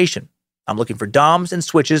experimentation. I'm looking for DOMs and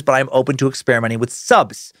switches, but I'm open to experimenting with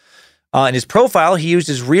subs. In his profile, he used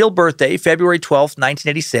his real birthday, February 12th,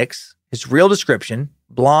 1986, his real description,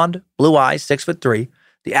 blonde, blue eyes, 6'3",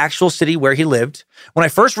 the actual city where he lived. When I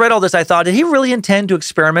first read all this, I thought, did he really intend to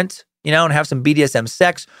experiment, and have some BDSM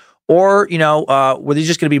sex? Or, were there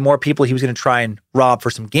just going to be more people he was going to try and rob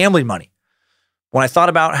for some gambling money? When I thought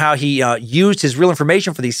about how he used his real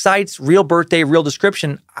information for these sites, real birthday, real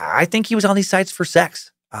description, I think he was on these sites for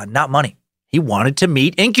sex, not money. He wanted to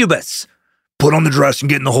meet Incubus. Put on the dress and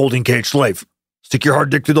get in the holding cage, slave. Stick your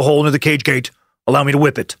hard dick through the hole into the cage gate. Allow me to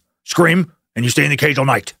whip it. Scream, and you stay in the cage all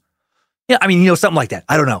night. Yeah, something like that.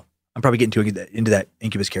 I don't know. I'm probably getting into that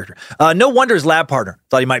Incubus character. No wonder his lab partner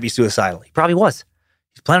thought he might be suicidal. He probably was.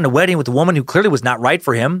 He's planning a wedding with a woman who clearly was not right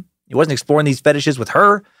for him. He wasn't exploring these fetishes with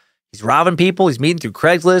her. He's robbing people. He's meeting through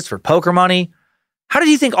Craigslist for poker money. How did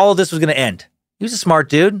he think all of this was going to end? He was a smart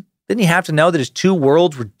dude. Didn't he have to know that his two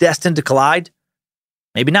worlds were destined to collide?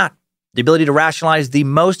 Maybe not. The ability to rationalize the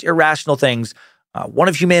most irrational things, one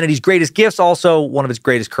of humanity's greatest gifts, also one of its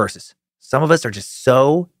greatest curses. Some of us are just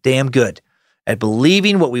so damn good at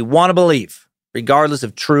believing what we want to believe, regardless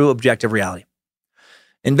of true objective reality.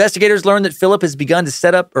 Investigators learned that Philip had begun to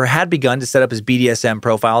set up his BDSM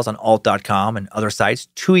profiles on alt.com and other sites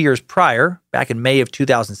 2 years prior, back in May of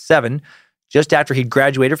 2007, just after he'd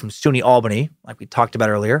graduated from SUNY Albany, like we talked about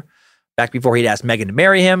earlier, back before he'd asked Megan to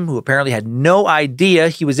marry him, who apparently had no idea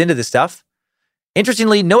he was into this stuff.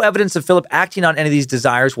 Interestingly, no evidence of Philip acting on any of these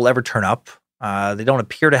desires will ever turn up. They don't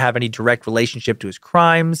appear to have any direct relationship to his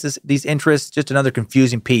crimes, these interests, just another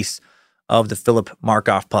confusing piece of the Philip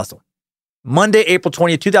Markoff puzzle. Monday, April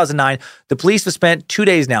 20th, 2009, the police have spent 2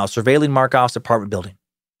 days now surveilling Markoff's apartment building.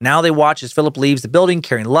 Now they watch as Philip leaves the building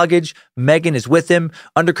carrying luggage. Megan is with him.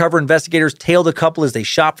 Undercover investigators tail the couple as they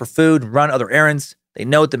shop for food and run other errands. They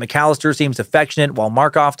note that McAllister seems affectionate while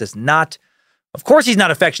Markoff does not. Of course he's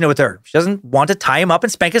not affectionate with her. She doesn't want to tie him up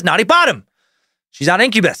and spank his naughty bottom. She's not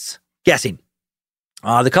Incubus. Guessing.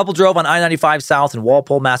 The couple drove on I-95 South in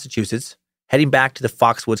Walpole, Massachusetts, heading back to the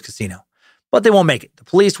Foxwoods Casino. But they won't make it. The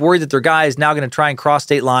police worry that their guy is now going to try and cross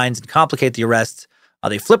state lines and complicate the arrests.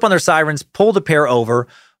 They flip on their sirens, pull the pair over.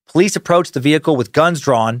 Police approach the vehicle with guns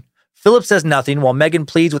drawn. Philip says nothing while Megan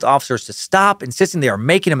pleads with officers to stop, insisting they are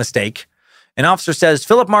making a mistake. An officer says,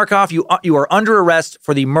 Philip Markoff, you are under arrest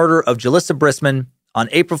for the murder of Jalissa Brisman on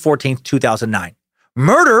April 14th, 2009.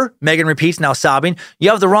 Murder? Megan repeats, now sobbing. You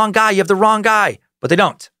have the wrong guy. But they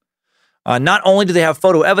don't. Not only do they have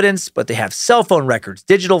photo evidence, but they have cell phone records,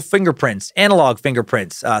 digital fingerprints, analog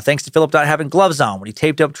fingerprints, thanks to Philip not having gloves on when he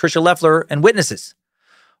taped up Tricia Leffler and witnesses.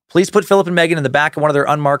 Police put Philip and Megan in the back of one of their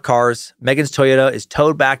unmarked cars. Megan's Toyota is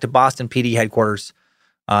towed back to Boston PD headquarters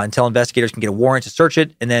until investigators can get a warrant to search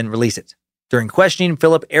it and then release it. During questioning,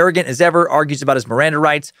 Philip, arrogant as ever, argues about his Miranda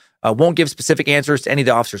rights, won't give specific answers to any of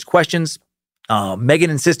the officers' questions. Megan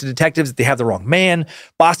insisted to detectives that they have the wrong man.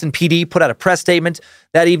 Boston PD put out a press statement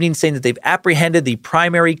that evening saying that they've apprehended the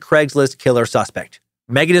primary Craigslist killer suspect.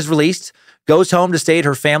 Megan is released, goes home to stay at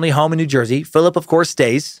her family home in New Jersey. Philip, of course,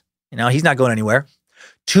 stays. He's not going anywhere.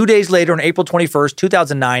 2 days later, on April 21st,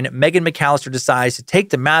 2009, Megan McAllister decides to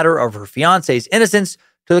take the matter of her fiance's innocence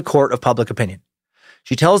to the court of public opinion.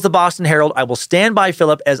 She tells the Boston Herald, "I will stand by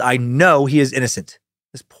Philip as I know he is innocent."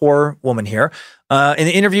 This poor woman here. In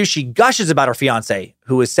the interview, she gushes about her fiance,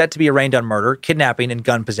 who is set to be arraigned on murder, kidnapping, and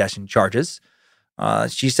gun possession charges.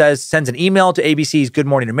 She sends an email to ABC's Good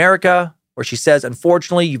Morning America, where she says,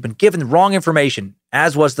 "Unfortunately, you've been given the wrong information,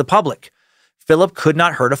 as was the public. Philip could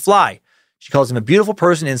not hurt a fly." She calls him a beautiful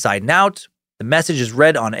person inside and out. The message is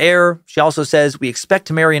read on air. She also says, "We expect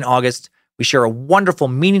to marry in August. We share a wonderful,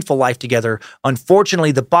 meaningful life together.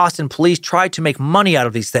 Unfortunately, the Boston police try to make money out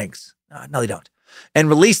of these things." No, they don't. "And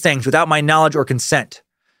release things without my knowledge or consent."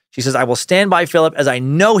 She says, "I will stand by Philip as I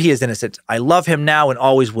know he is innocent. I love him now and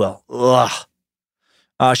always will." Ugh.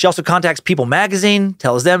 She also contacts People magazine,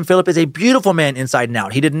 tells them Philip is a beautiful man inside and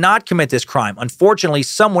out. He did not commit this crime. Unfortunately,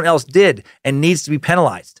 someone else did and needs to be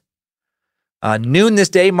penalized. Noon this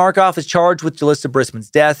day, Markoff is charged with Jalissa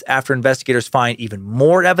Brisman's death after investigators find even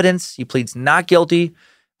more evidence. He pleads not guilty.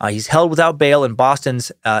 He's held without bail in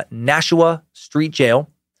Boston's Nashua Street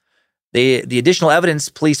Jail. The additional evidence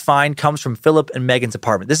police find comes from Philip and Megan's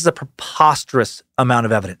apartment. This is a preposterous amount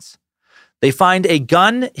of evidence. They find a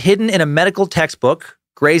gun hidden in a medical textbook,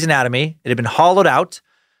 Gray's Anatomy. It had been hollowed out.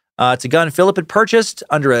 It's a gun Philip had purchased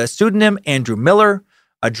under a pseudonym, Andrew Miller.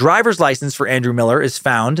 A driver's license for Andrew Miller is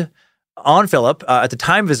found on Philip at the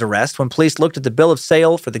time of his arrest. When police looked at the bill of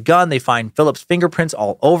sale for the gun, they find Philip's fingerprints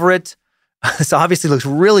all over it. This obviously looks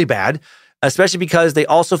really bad, especially because they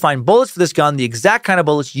also find bullets for this gun, the exact kind of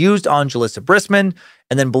bullets used on Jalissa Brisman,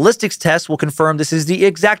 and then ballistics tests will confirm this is the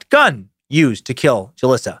exact gun used to kill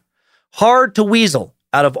Jalissa. Hard to weasel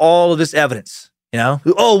out of all of this evidence,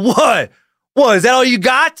 Oh, what? What, is that all you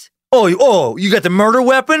got? Oh, you got the murder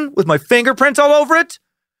weapon with my fingerprints all over it?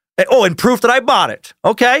 And proof that I bought it.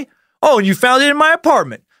 Okay. Oh, and you found it in my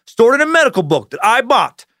apartment, stored in a medical book that I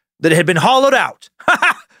bought that had been hollowed out.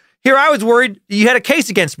 Here I was worried you had a case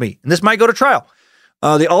against me, and this might go to trial.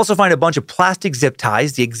 They also find a bunch of plastic zip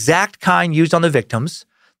ties, the exact kind used on the victims.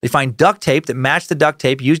 They find duct tape that matched the duct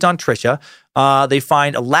tape used on Tricia. They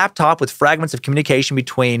find a laptop with fragments of communication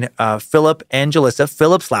between Philip and Jalissa,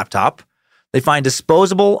 Philip's laptop. They find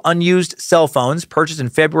disposable, unused cell phones purchased in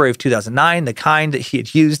February of 2009, the kind that he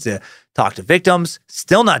had used to talk to victims.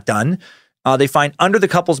 Still not done. They find under the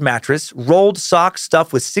couple's mattress, rolled socks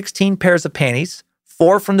stuffed with 16 pairs of panties,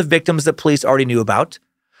 4 from the victims that police already knew about.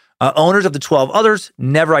 Owners of the 12 others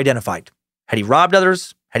never identified. Had he robbed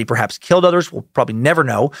others? Had he perhaps killed others? We'll probably never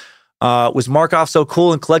know. Was Markoff so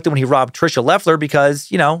cool and collected when he robbed Tricia Leffler because,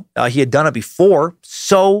 he had done it before?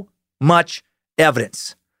 So much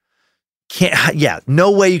evidence.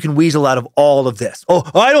 No way you can weasel out of all of this. Oh,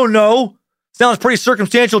 I don't know. Sounds pretty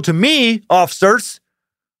circumstantial to me, officers.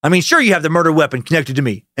 I mean, sure, you have the murder weapon connected to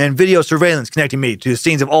me and video surveillance connecting me to the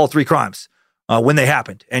scenes of all 3 crimes when they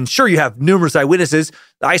happened. And sure, you have numerous eyewitnesses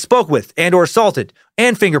that I spoke with and or assaulted,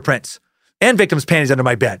 and fingerprints, and victims' panties under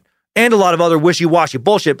my bed, and a lot of other wishy-washy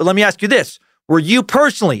bullshit. But let me ask you this. Were you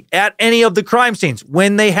personally at any of the crime scenes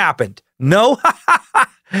when they happened? No?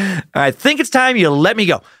 I think it's time you let me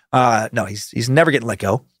go. No, he's never getting let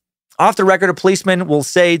go. Off the record, a policeman will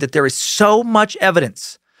say that there is so much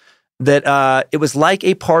evidence that it was like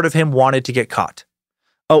a part of him wanted to get caught.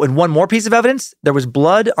 Oh, and one more piece of evidence. There was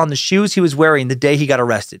blood on the shoes he was wearing the day he got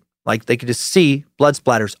arrested. Like they could just see blood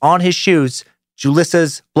splatters on his shoes,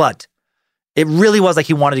 Jalissa's blood. It really was like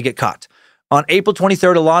he wanted to get caught. On April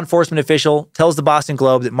 23rd, a law enforcement official tells the Boston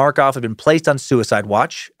Globe that Markoff had been placed on suicide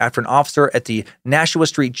watch after an officer at the Nashua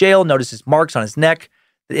Street Jail notices marks on his neck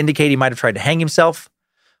that indicate he might have tried to hang himself.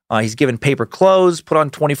 He's given paper clothes, put on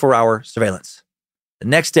 24-hour surveillance. The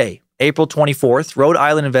next day, April 24th, Rhode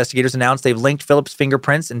Island investigators announced they've linked Philip's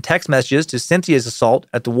fingerprints and text messages to Cynthia's assault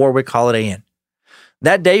at the Warwick Holiday Inn.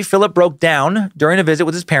 That day, Philip broke down during a visit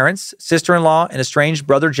with his parents, sister-in-law, and estranged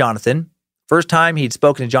brother Jonathan. First time he'd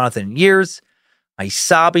spoken to Jonathan in years. He's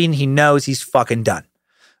sobbing. He knows he's fucking done.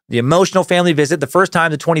 The emotional family visit, the first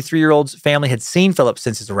time the 23-year-old's family had seen Philip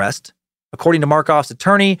since his arrest. According to Markoff's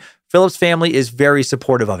attorney, Philip's family is very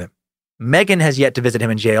supportive of him. Megan has yet to visit him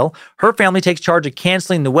in jail. Her family takes charge of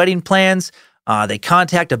canceling the wedding plans. They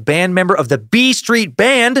contact a band member of the B Street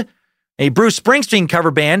Band, a Bruce Springsteen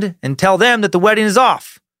cover band, and tell them that the wedding is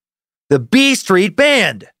off. The B Street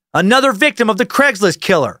Band, another victim of the Craigslist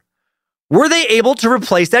killer. Were they able to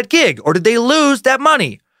replace that gig, or did they lose that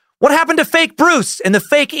money? What happened to fake Bruce and the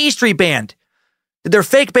fake E Street Band? Did their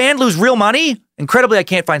fake band lose real money? Incredibly, I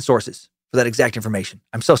can't find sources for that exact information.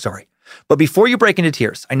 I'm so sorry. But before you break into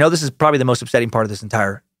tears, I know this is probably the most upsetting part of this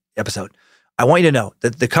entire episode. I want you to know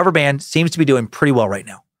that the cover band seems to be doing pretty well right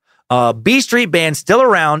now. B Street Band still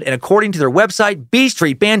around, and according to their website,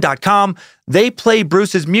 bstreetband.com, they play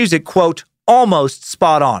Bruce's music, quote, almost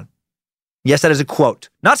spot on. Yes, that is a quote.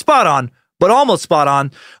 Not spot on, but almost spot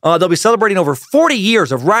on. They'll be celebrating over 40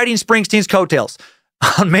 years of riding Springsteen's coattails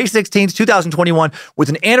on May 16th, 2021, with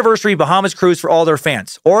an anniversary Bahamas cruise for all their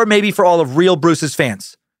fans, or maybe for all of real Bruce's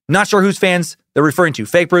fans. Not sure whose fans they're referring to,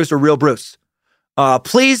 fake Bruce or real Bruce.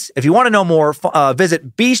 Please, if you want to know more,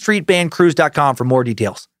 visit bstreetbandcruise.com for more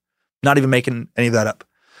details. Not even making any of that up.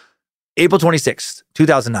 April 26th,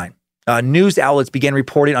 2009, news outlets began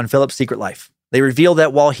reporting on Philip's secret life. They revealed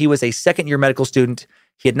that while he was a second-year medical student,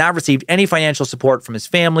 he had not received any financial support from his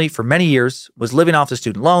family for many years, was living off the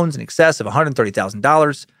student loans in excess of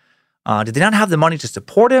 $130,000. Did they not have the money to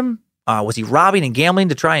support him? Was he robbing and gambling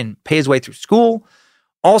to try and pay his way through school?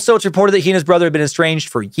 Also, it's reported that he and his brother had been estranged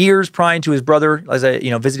for years prior to his brother, as I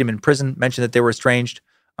visited him in prison, mentioned that they were estranged.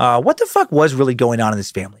 What the fuck was really going on in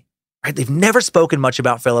this family? Right? They've never spoken much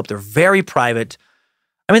about Philip. They're very private.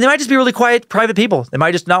 I mean, they might just be really quiet, private people. They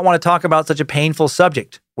might just not want to talk about such a painful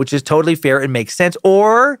subject, which is totally fair and makes sense.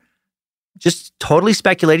 Or just totally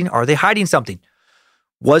speculating, are they hiding something?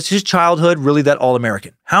 Was his childhood really that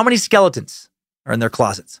all-American? How many skeletons are in their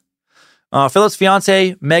closets? Philip's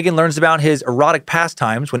fiancée, Megan, learns about his erotic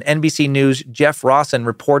pastimes when NBC News' Jeff Rawson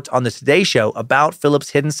reports on the Today Show about Philip's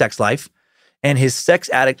hidden sex life and his sex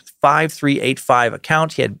addict 5385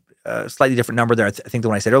 account. He had a slightly different number there. I think the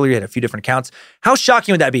one I said earlier, he had a few different accounts. How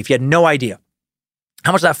shocking would that be if you had no idea?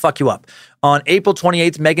 How much does that fuck you up? On April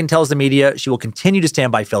 28th, Megan tells the media she will continue to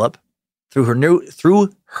stand by Philip. Through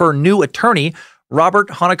her new attorney, Robert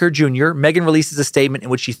Honecker Jr., Megan releases a statement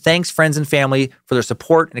in which she thanks friends and family for their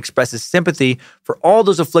support and expresses sympathy for all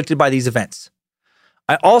those afflicted by these events.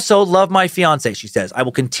 I also love my fiancé, she says. I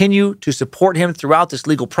will continue to support him throughout this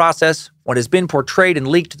legal process. What has been portrayed and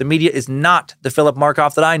leaked to the media is not the Philip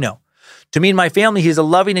Markoff that I know. To me and my family, he is a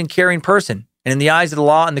loving and caring person. And in the eyes of the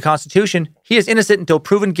law and the Constitution, he is innocent until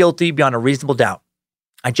proven guilty beyond a reasonable doubt.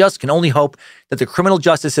 I just can only hope that the criminal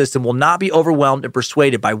justice system will not be overwhelmed and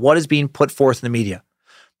persuaded by what is being put forth in the media.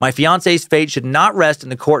 My fiancé's fate should not rest in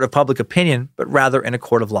the court of public opinion, but rather in a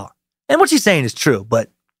court of law. And what she's saying is true,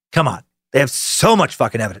 but come on. They have so much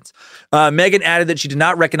fucking evidence. Megan added that she did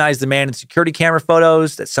not recognize the man in security camera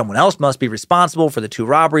photos, that someone else must be responsible for the 2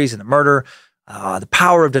 robberies and the murder. The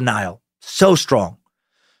power of denial, so strong.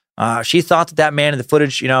 She thought that man in the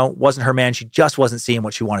footage, wasn't her man. She just wasn't seeing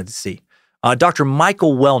what she wanted to see. Dr.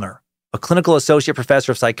 Michael Wellner, a clinical associate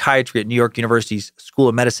professor of psychiatry at New York University's School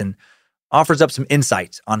of Medicine, offers up some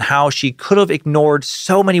insights on how she could have ignored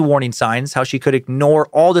so many warning signs, how she could ignore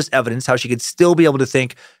all this evidence, how she could still be able to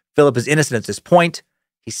think Philip is innocent at this point.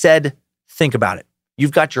 He said, think about it.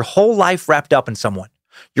 You've got your whole life wrapped up in someone.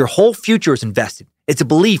 Your whole future is invested. It's a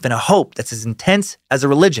belief and a hope that's as intense as a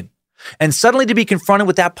religion. And suddenly to be confronted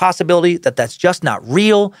with that possibility that that's just not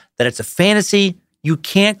real, that it's a fantasy, you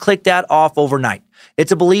can't click that off overnight.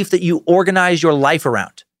 It's a belief that you organize your life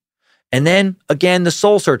around. And then, again, the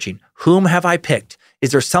soul searching. Whom have I picked?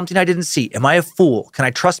 Is there something I didn't see? Am I a fool? Can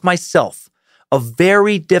I trust myself? A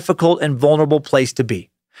very difficult and vulnerable place to be.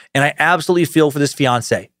 And I absolutely feel for this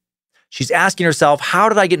fiancé. She's asking herself, how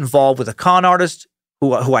did I get involved with a con artist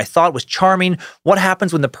who I thought was charming? What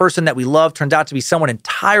happens when the person that we love turns out to be someone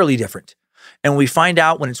entirely different? And we find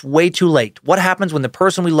out when it's way too late. What happens when the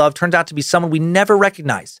person we love turns out to be someone we never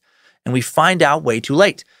recognize? And we find out way too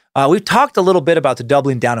late. We've talked a little bit about the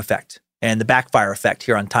doubling down effect and the backfire effect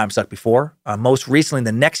here on Time Suck before. Most recently,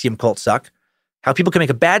 the NXIVM cult suck. How people can make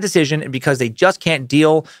a bad decision, and because they just can't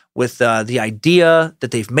deal with the idea that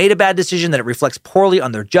they've made a bad decision, that it reflects poorly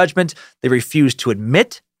on their judgment, they refuse to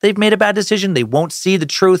admit they've made a bad decision, they won't see the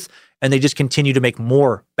truth, and they just continue to make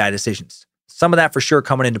more bad decisions. Some of that for sure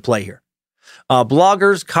coming into play here.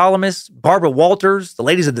 Bloggers, columnists, Barbara Walters, the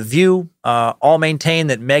ladies of The View, all maintain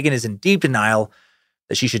that Megan is in deep denial,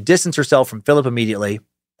 that she should distance herself from Philip immediately.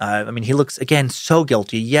 He looks, again, so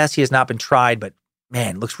guilty. Yes, he has not been tried, but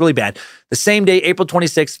man, looks really bad. The same day, April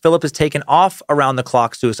 26th, Philip is taken off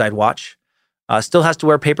around-the-clock suicide watch. Still has to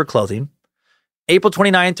wear paper clothing. April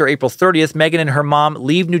 29th or April 30th, Megan and her mom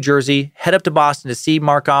leave New Jersey, head up to Boston to see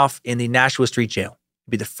Markoff in the Nashua Street Jail.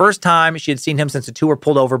 It'd be the first time she had seen him since the two were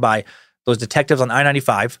pulled over by those detectives on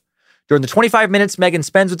I-95. During the 25 minutes Megan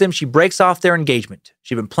spends with him, she breaks off their engagement.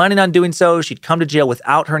 She'd been planning on doing so. She'd come to jail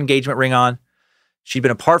without her engagement ring on. She'd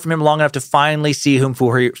been apart from him long enough to finally see him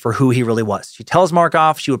for who he really was. She tells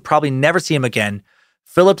Markoff she would probably never see him again.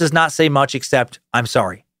 Philip does not say much except, "I'm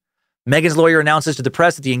sorry." Megan's lawyer announces to the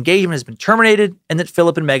press that the engagement has been terminated and that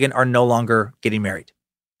Philip and Megan are no longer getting married.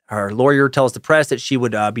 Her lawyer tells the press that she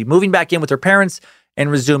would be moving back in with her parents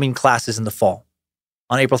and resuming classes in the fall.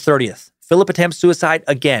 On April 30th, Philip attempts suicide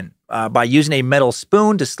again by using a metal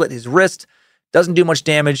spoon to slit his wrist. Doesn't do much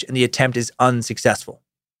damage, and the attempt is unsuccessful.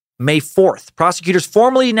 May 4th, prosecutors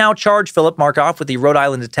formally now charge Philip Markoff with the Rhode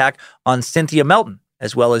Island attack on Cynthia Melton,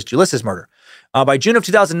 as well as Julissa's murder. By June of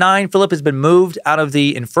 2009, Philip has been moved out of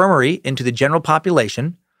the infirmary into the general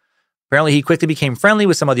population. Apparently, he quickly became friendly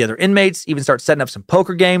with some of the other inmates, even started setting up some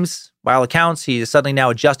poker games. By all accounts, he is suddenly now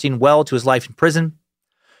adjusting well to his life in prison.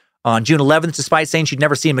 On June 11th, despite saying she'd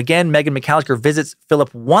never see him again, Megan McAllister visits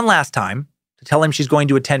Philip one last time to tell him she's going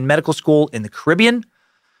to attend medical school in the Caribbean.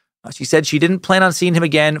 She said she didn't plan on seeing him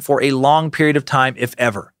again for a long period of time, if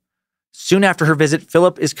ever. Soon after her visit,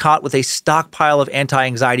 Philip is caught with a stockpile of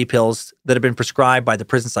anti-anxiety pills that have been prescribed by the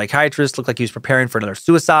prison psychiatrist. Looked like he was preparing for another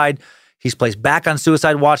suicide. He's placed back on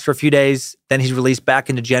suicide watch for a few days. Then he's released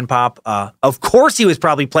back into Gen Pop. Of course he was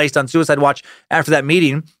probably placed on suicide watch after that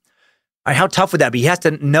meeting. How tough would that be? He has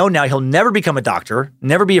to know now he'll never become a doctor,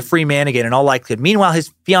 never be a free man again in all likelihood. Meanwhile,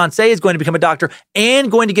 his fiancée is going to become a doctor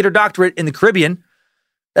and going to get her doctorate in the Caribbean.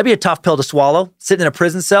 That'd be a tough pill to swallow, sitting in a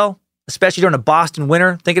prison cell, especially during a Boston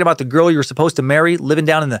winter, thinking about the girl you were supposed to marry, living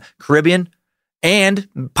down in the Caribbean, and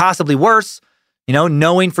possibly worse,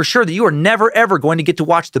 knowing for sure that you are never, ever going to get to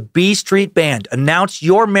watch the B Street Band announce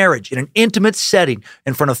your marriage in an intimate setting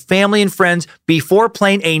in front of family and friends before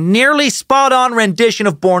playing a nearly spot-on rendition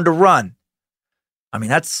of Born to Run. I mean,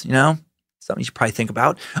 that's, something you should probably think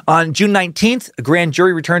about. On June 19th, a grand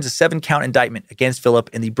jury returns a 7-count indictment against Philip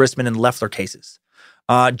in the Brisman and Leffler cases.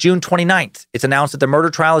 June 29th, it's announced that the murder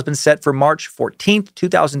trial has been set for March 14th,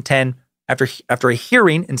 2010, after a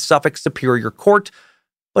hearing in Suffolk Superior Court,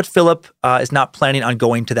 but Philip is not planning on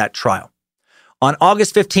going to that trial. On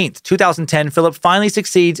August 15th, 2010, Philip finally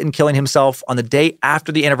succeeds in killing himself on the day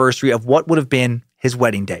after the anniversary of what would have been his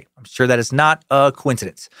wedding day. I'm sure that is not a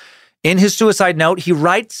coincidence. In his suicide note, he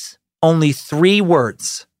writes only 3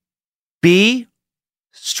 words: B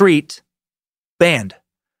Street Band.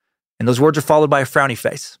 And those words are followed by a frowny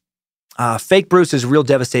face. Fake Bruce is real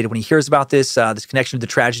devastated when he hears about this connection to the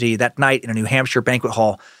tragedy that night in a New Hampshire banquet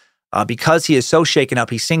hall. Because he is so shaken up,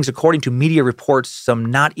 he sings, according to media reports, some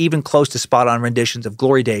not even close to spot-on renditions of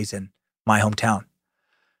Glory Days in My Hometown.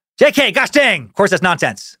 JK, gosh dang! Of course, that's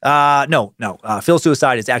nonsense. No. Phil's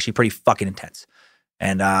suicide is actually pretty fucking intense.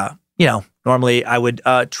 And, normally I would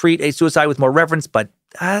treat a suicide with more reverence, but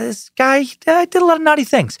this guy did a lot of naughty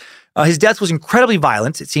things. His death was incredibly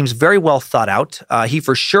violent. It seems very well thought out. He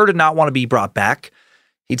for sure did not want to be brought back.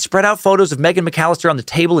 He'd spread out photos of Megan McAllister on the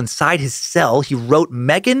table inside his cell. He wrote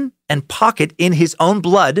Megan and Pocket in his own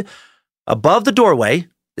blood above the doorway.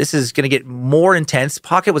 This is going to get more intense.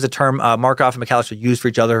 Pocket was a term Markoff and McAllister used for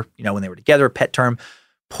each other, when they were together, a pet term.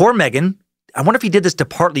 Poor Megan. I wonder if he did this to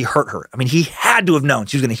partly hurt her. I mean, he had to have known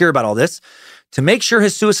she was going to hear about all this. To make sure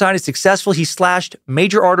his suicide is successful, he slashed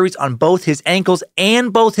major arteries on both his ankles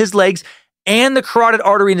and both his legs and the carotid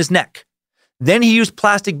artery in his neck. Then he used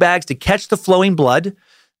plastic bags to catch the flowing blood,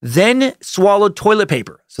 then swallowed toilet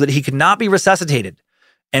paper so that he could not be resuscitated,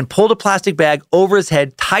 and pulled a plastic bag over his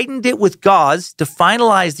head, tightened it with gauze to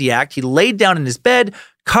finalize the act. He laid down in his bed,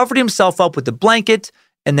 covered himself up with the blanket,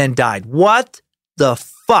 and then died. What the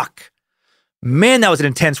fuck? Man, that was an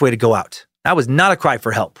intense way to go out. That was not a cry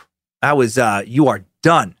for help. That was, you are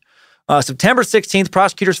done. September 16th,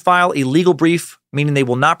 prosecutors file a legal brief, meaning they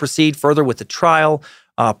will not proceed further with the trial.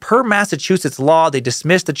 Per Massachusetts law, they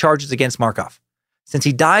dismissed the charges against Markoff. Since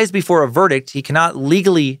he dies before a verdict, he cannot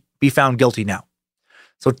legally be found guilty now.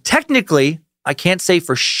 So technically, I can't say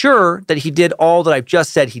for sure that he did all that I've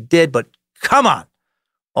just said he did, but come on.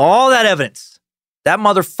 All that evidence. That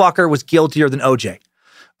motherfucker was guiltier than OJ.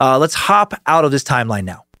 Let's hop out of this timeline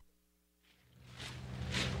now.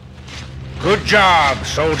 Good job,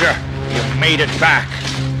 soldier. You made it back.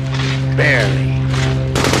 Barely.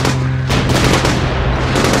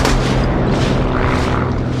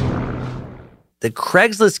 The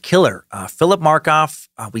Craigslist killer, Philip Markoff,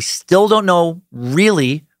 we still don't know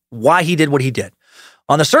really why he did what he did.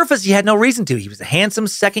 On the surface, he had no reason to. He was a handsome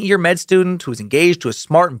second-year med student who was engaged to a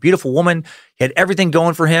smart and beautiful woman. He had everything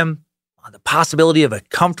going for him. The possibility of a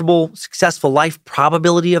comfortable, successful life,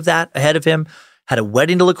 probability of that ahead of him. had a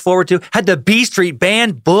wedding to look forward to, had the B Street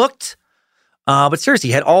Band booked. But seriously,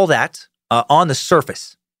 he had all that on the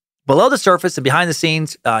surface. Below the surface and behind the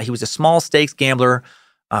scenes, he was a small stakes gambler,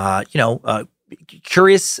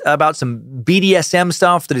 curious about some BDSM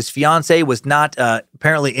stuff that his fiance was not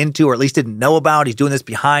apparently into, or at least didn't know about. He's doing this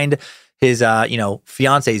behind his,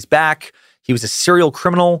 fiance's back. He was a serial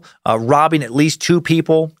criminal, robbing at least 2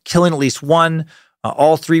 people, killing at least 1.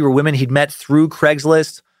 All 3 were women he'd met through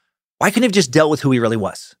Craigslist. Why couldn't he have just dealt with who he really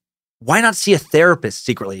was? Why not see a therapist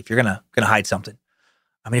secretly if you're gonna hide something?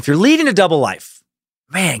 I mean, if you're leading a double life,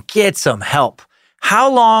 man, get some help.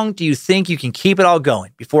 How long do you think you can keep it all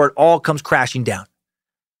going before it all comes crashing down?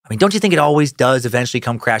 I mean, don't you think it always does eventually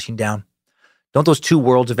come crashing down? Don't those 2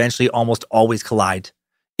 worlds eventually almost always collide?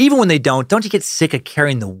 Even when they don't you get sick of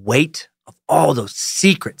carrying the weight of all those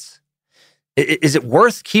secrets? Is it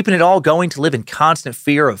worth keeping it all going to live in constant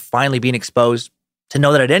fear of finally being exposed? To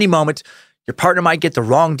know that at any moment, your partner might get the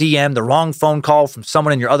wrong DM, the wrong phone call from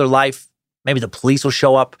someone in your other life. Maybe the police will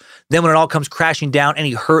show up. Then when it all comes crashing down,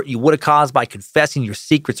 any hurt you would have caused by confessing your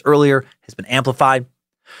secrets earlier has been amplified.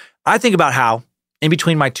 I think about how, in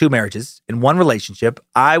between my 2 marriages, in one relationship,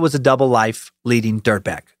 I was a double life leading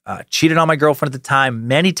dirtbag. Cheated on my girlfriend at the time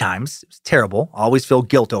many times. It was terrible. I always feel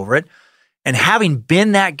guilt over it. And having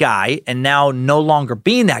been that guy and now no longer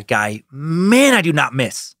being that guy, man, I do not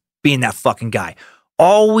miss being that fucking guy.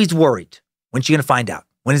 Always worried. When's she going to find out?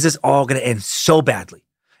 When is this all going to end so badly?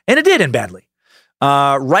 And it did end badly.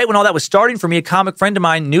 Right when all that was starting for me, a comic friend of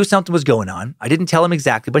mine knew something was going on. I didn't tell him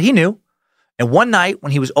exactly, but he knew. And one night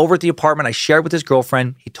when he was over at the apartment I shared with his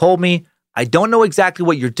girlfriend, he told me, I don't know exactly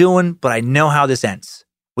what you're doing, but I know how this ends.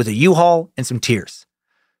 With a U-Haul and some tears.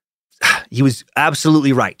 He was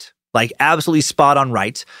absolutely right. Like absolutely spot on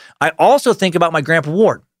right. I also think about my Grandpa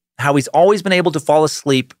Ward, how he's always been able to fall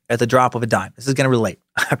asleep at the drop of a dime. This is going to relate,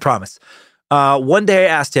 I promise. One day I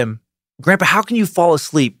asked him, Grandpa, how can you fall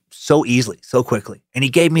asleep so easily, so quickly? And he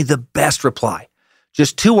gave me the best reply.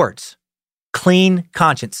 Just 2 words, clean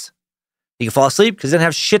conscience. You can fall asleep because you don't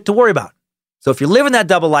have shit to worry about. So if you're living that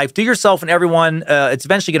double life, do yourself and everyone, it's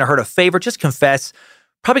eventually going to hurt a favor. Just confess.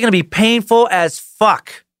 Probably going to be painful as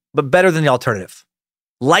fuck, but better than the alternative.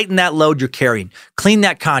 Lighten that load you're carrying. Clean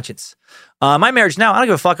that conscience. My marriage now, I don't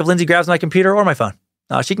give a fuck if Lindsay grabs my computer or my phone.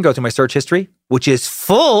 She can go through my search history, which is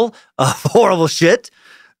full of horrible shit,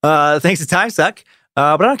 thanks to Time Suck.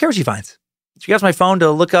 But I don't care what she finds. She grabs my phone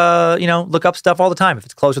to look up stuff all the time if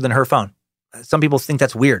it's closer than her phone. Some people think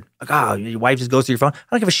that's weird. Like, your wife just goes through your phone. I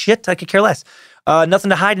don't give a shit. I could care less. Nothing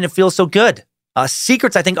to hide and it feels so good.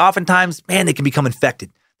 Secrets, I think oftentimes, man, they can become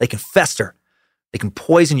infected. They can fester. They can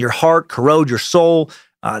poison your heart, corrode your soul.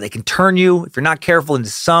 They can turn you, if you're not careful, into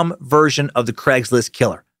some version of the Craigslist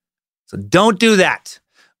killer. So don't do that.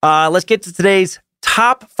 Let's get to today's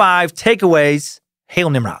top 5 takeaways. Hail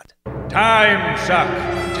Nimrod. Time Suck.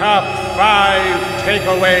 Top 5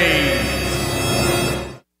 takeaways.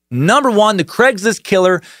 Number 1, the Craigslist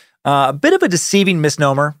killer. A bit of a deceiving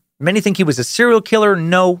misnomer. Many think he was a serial killer.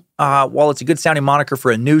 No, while it's a good sounding moniker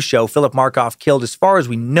for a news show, Philip Markoff killed, as far as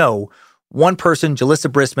we know, one person,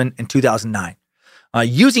 Jalissa Brisman, in 2009.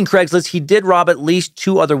 Using Craigslist, he did rob at least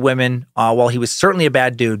 2 other women. While he was certainly a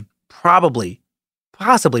bad dude, possibly,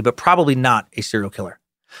 but probably not a serial killer.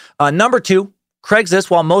 Number 2, Craigslist,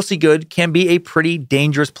 while mostly good, can be a pretty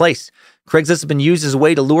dangerous place. Craigslist has been used as a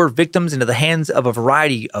way to lure victims into the hands of a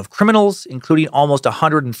variety of criminals, including almost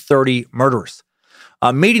 130 murderers.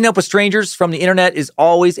 Meeting up with strangers from the internet is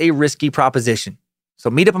always a risky proposition. So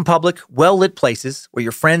meet up in public, well-lit places where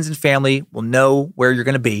your friends and family will know where you're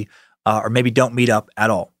going to be, or maybe don't meet up at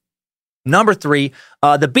all. Number 3,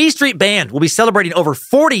 the B Street Band will be celebrating over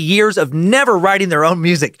 40 years of never writing their own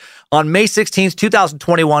music on May 16th,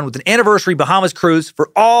 2021 with an anniversary Bahamas cruise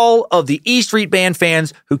for all of the E Street Band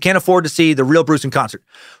fans who can't afford to see the real Bruce in concert.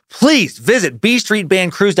 Please visit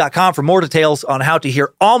bstreetbandcruise.com for more details on how to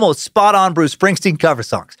hear almost spot-on Bruce Springsteen cover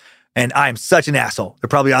songs. And I am such an asshole. They're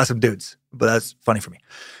probably awesome dudes, but that's funny for me.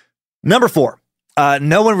 Number 4,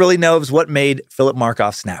 no one really knows what made Philip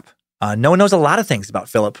Markoff snap. No one knows a lot of things about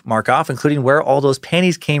Philip Markoff, including where all those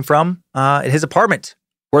panties came from at his apartment.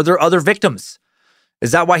 Were there other victims?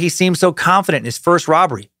 Is that why he seemed so confident in his first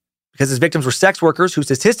robbery? Because his victims were sex workers who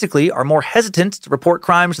statistically are more hesitant to report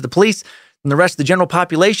crimes to the police than the rest of the general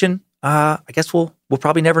population? I guess we'll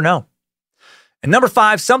probably never know. And number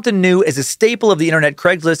 5, something new as a staple of the internet,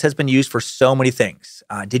 Craigslist has been used for so many things.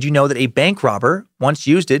 Did you know that a bank robber once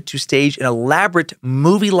used it to stage an elaborate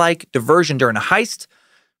movie-like diversion during a heist?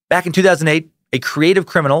 Back in 2008, a creative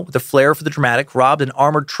criminal with a flair for the dramatic robbed an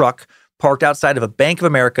armored truck parked outside of a Bank of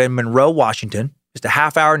America in Monroe, Washington, just a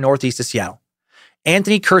half hour northeast of Seattle.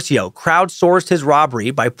 Anthony Curcio crowdsourced his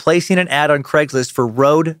robbery by placing an ad on Craigslist for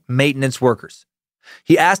road maintenance workers.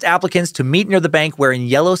 He asked applicants to meet near the bank wearing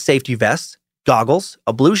yellow safety vests, goggles,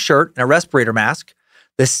 a blue shirt, and a respirator mask,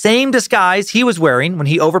 the same disguise he was wearing when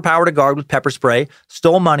he overpowered a guard with pepper spray,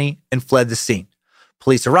 stole money, and fled the scene.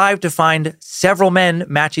 Police arrived to find several men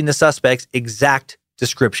matching the suspect's exact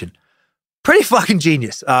description. Pretty fucking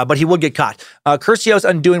genius, but he would get caught. Curcio's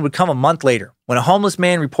undoing would come a month later when a homeless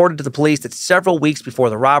man reported to the police that several weeks before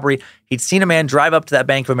the robbery, he'd seen a man drive up to that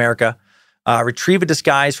Bank of America, retrieve a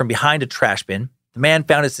disguise from behind a trash bin. The man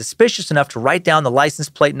found it suspicious enough to write down the license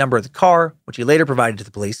plate number of the car, which he later provided to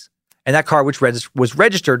the police, and that car which was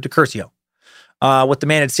registered to Curcio. What the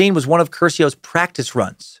man had seen was one of Curcio's practice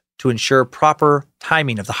runs to ensure proper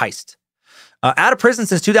timing of the heist. Out of prison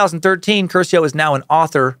since 2013, Curcio is now an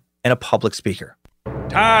author and a public speaker.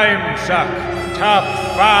 Time Suck Top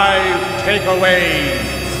 5 Takeaways.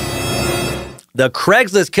 The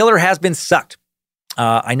Craigslist killer has been sucked.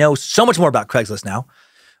 I know so much more about Craigslist now.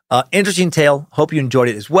 Interesting tale. Hope you enjoyed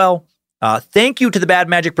it as well. Thank you to the Bad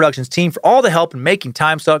Magic Productions team for all the help in making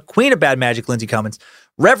Time Suck, Queen of Bad Magic, Lindsay Cummins,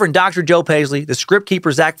 Reverend Dr. Joe Paisley, the script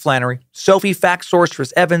keeper, Zach Flannery, Sophie, Fact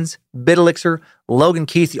Sorceress Evans, Bit Elixir, Logan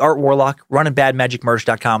Keith, the Art Warlock, running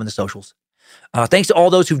badmagicmerch.com and the socials. Thanks to all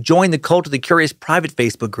those who've joined the Cult of the Curious private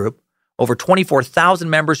Facebook group. Over 24,000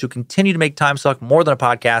 members who continue to make Time Suck more than a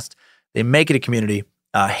podcast. They make it a community.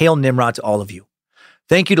 Hail Nimrod to all of you.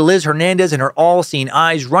 Thank you to Liz Hernandez and her all-seeing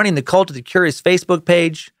eyes running the Cult of the Curious Facebook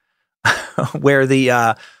page where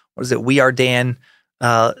the, We Are Dan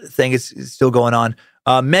thing is still going on.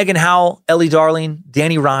 Megan Howell, Ellie Darling,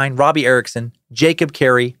 Danny Ryan, Robbie Erickson, Jacob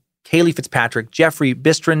Carey, Kaylee Fitzpatrick, Jeffrey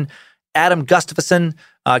Bistron, Adam Gustafson,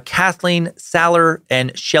 Kathleen Saller,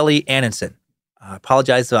 and Shelly Annenson. I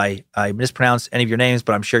apologize if I mispronounced any of your names,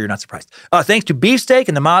 but I'm sure you're not surprised. Thanks to Beefsteak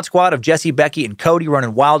and the mod squad of Jesse, Becky, and Cody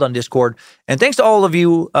running wild on Discord. And thanks to all of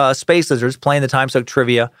you Space Lizards playing the Time Suck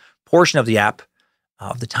Trivia portion of the app,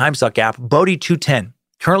 of the Time Suck app. Bodie210,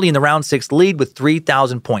 currently in the round 6 lead with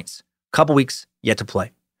 3,000 points. Couple weeks yet to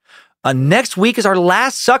play. Next week is our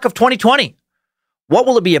last Suck of 2020. What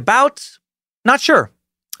will it be about? Not sure.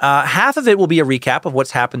 Half of it will be a recap of what's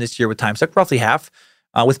happened this year with Time Suck, roughly half.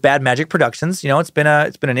 With Bad Magic Productions. You know, it's been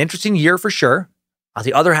an interesting year for sure.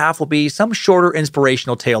 The other half will be some shorter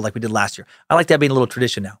inspirational tale like we did last year. I like that being a little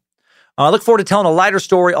tradition now. I look forward to telling a lighter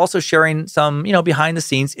story, also sharing some, behind the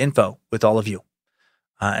scenes info with all of you.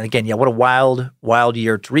 And again, what a wild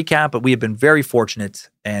year to recap, but we have been very fortunate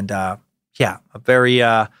and I'm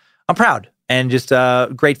proud and just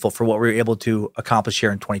grateful for what we were able to accomplish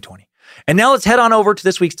here in 2020. And now let's head on over to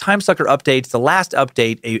this week's Time Sucker update. The last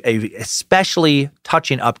update, a especially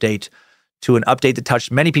touching update to an update that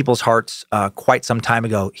touched many people's hearts quite some time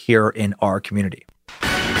ago here in our community.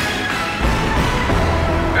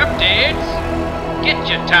 Updates? Get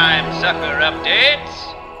your Time Sucker updates.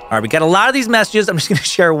 All right, we got a lot of these messages. I'm just going to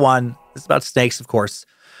share one. It's about snakes, of course.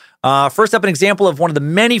 First up, an example of one of the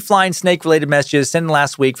many flying snake-related messages sent in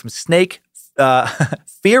last week from snake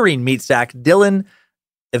fearing meat sack Dylan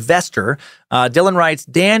Evester. Dylan writes,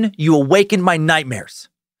 Dan, you awakened my nightmares.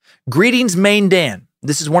 Greetings, main Dan.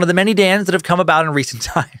 This is one of the many Dans that have come about in recent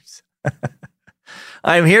times.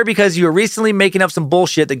 I am here because you were recently making up some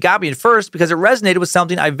bullshit that got me at first because it resonated with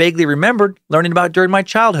something I vaguely remembered learning about during my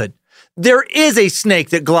childhood. There is a snake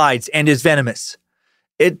that glides and is venomous.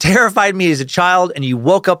 It terrified me as a child, and you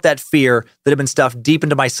woke up that fear that had been stuffed deep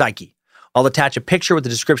into my psyche. I'll attach a picture with the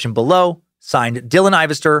description below. Signed, Dylan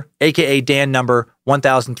Ivester, a.k.a. Dan number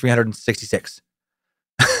 1366.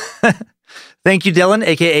 Thank you, Dylan,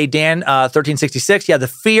 a.k.a. Dan 1366. Yeah, the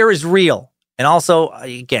fear is real. And also,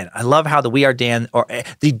 again, I love how the We Are Dan, or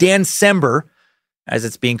the Dancember, as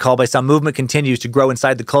it's being called by some movement, continues to grow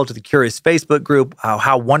inside the Cult of the Curious Facebook group.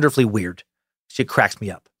 How wonderfully weird. Shit cracks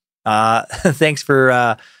me up. Thanks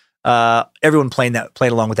for everyone playing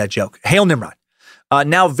along with that joke. Hail Nimrod.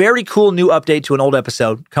 Now, very cool new update to an old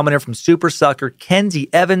episode coming in from Super Sucker Kenzie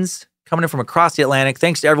Evans, coming in from across the Atlantic.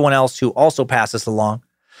 Thanks to everyone else who also passed us along.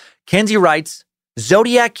 Kenzie writes,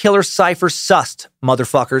 Zodiac Killer Cypher sussed,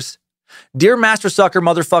 motherfuckers. Dear Master Sucker,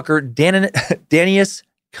 motherfucker, Danius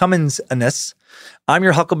Cummins-anus, I'm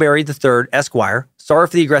your Huckleberry III, Esquire. Sorry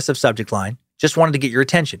for the aggressive subject line. Just wanted to get your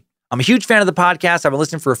attention. I'm a huge fan of the podcast. I've been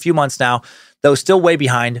listening for a few months now, though still way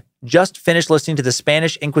behind. Just finished listening to the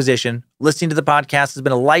Spanish Inquisition. Listening to the podcast has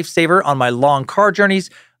been a lifesaver on my long car journeys.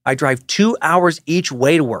 I drive 2 hours each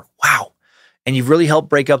way to work. Wow. And you've really helped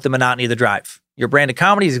break up the monotony of the drive. Your brand of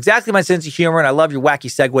comedy is exactly my sense of humor, and I love your wacky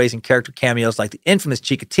segues and character cameos like the infamous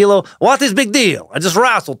Chikatilo. What is big deal? I just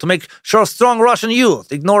wrestled to make sure strong Russian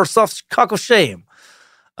youth ignore soft cock of shame.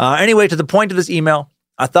 Anyway, to the point of this email,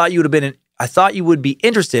 I thought you would be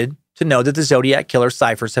interested to know that the Zodiac Killer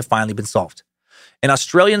ciphers have finally been solved. An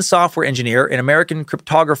Australian software engineer, an American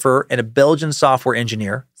cryptographer, and a Belgian software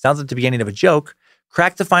engineer, sounds like the beginning of a joke,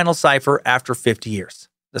 cracked the final cipher after 50 years.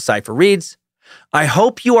 The cipher reads, I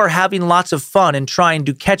hope you are having lots of fun in trying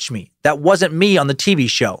to catch me. That wasn't me on the TV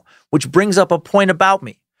show, which brings up a point about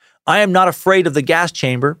me. I am not afraid of the gas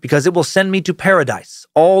chamber because it will send me to paradise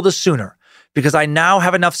all the sooner, because I now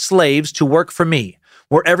have enough slaves to work for me,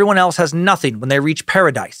 where everyone else has nothing when they reach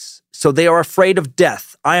paradise. So they are afraid of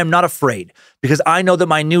death. I am not afraid, because I know that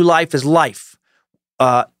my new life is life.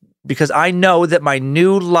 Because I know that my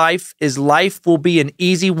new life will be an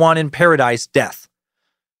easy one in paradise, death.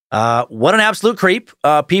 What an absolute creep.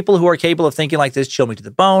 People who are capable of thinking like this chill me to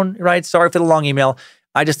the bone, right? Sorry for the long email.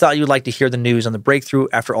 I just thought you'd like to hear the news on the breakthrough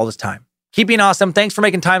after all this time. Keep being awesome. Thanks for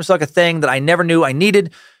making Time Suck a thing that I never knew I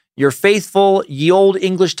needed. Your faithful, ye old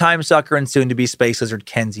English time sucker and soon-to-be space lizard,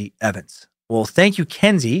 Kenzie Evans. Well, thank you,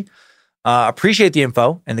 Kenzie. Appreciate the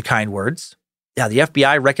info and the kind words. Yeah, the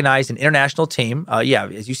FBI recognized an international team,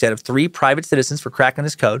 as you said, of 3 private citizens for cracking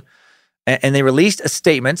this code. And they released a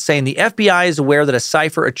statement saying the FBI is aware that a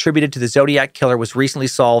cipher attributed to the Zodiac Killer was recently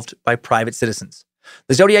solved by private citizens.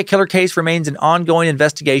 The Zodiac Killer case remains an ongoing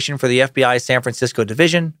investigation for the FBI's San Francisco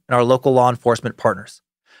division and our local law enforcement partners.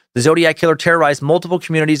 The Zodiac Killer terrorized multiple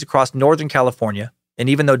communities across Northern California, and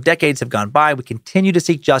even though decades have gone by, we continue to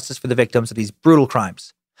seek justice for the victims of these brutal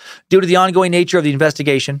crimes. Due to the ongoing nature of the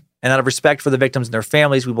investigation, and out of respect for the victims and their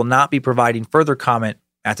families, we will not be providing further comment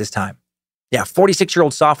at this time.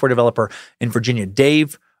 46-year-old software developer in Virginia,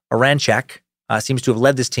 Dave Aranchak, seems to have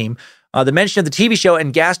led this team. The mention of the TV show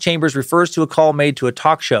and gas chambers refers to a call made to a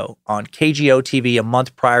talk show on KGO TV a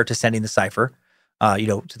month prior to sending the cipher,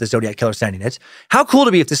 to the Zodiac Killer sending it. How cool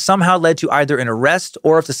to be if this somehow led to either an arrest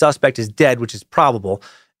or if the suspect is dead, which is probable,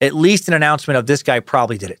 at least an announcement of this guy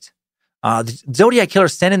probably did it. The Zodiac Killer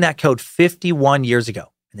sent in that code 51 years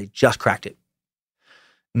ago, and they just cracked it.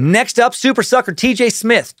 Next up, super sucker TJ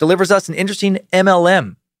Smith delivers us an interesting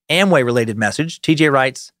MLM, Amway-related message. TJ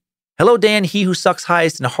writes, Hello, Dan, he who sucks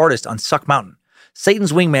highest and hardest on Suck Mountain.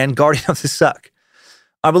 Satan's wingman, guardian of the suck.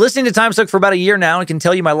 I've been listening to Time Suck for about a year now and can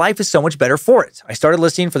tell you my life is so much better for it. I started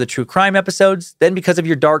listening for the true crime episodes, then because of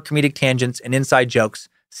your dark comedic tangents and inside jokes,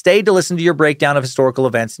 stayed to listen to your breakdown of historical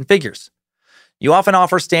events and figures. You often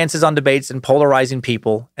offer stances on debates and polarizing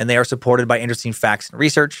people, and they are supported by interesting facts and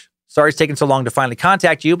research. Sorry it's taken so long to finally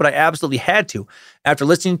contact you, but I absolutely had to after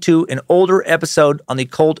listening to an older episode on the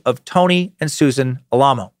cult of Tony and Susan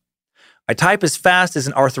Alamo. I type as fast as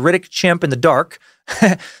an arthritic chimp in the dark,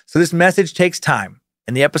 so this message takes time.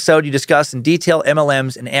 In the episode, you discuss in detail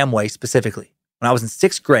MLMs and Amway specifically. When I was in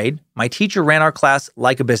 6th grade, my teacher ran our class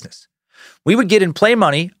like a business. We would get in play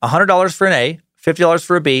money, $100 for an A, $50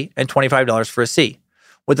 for a B, and $25 for a C.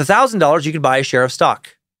 With $1,000, you could buy a share of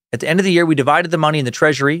stock. At the end of the year, we divided the money in the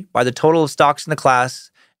treasury by the total of stocks in the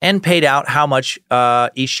class and paid out how much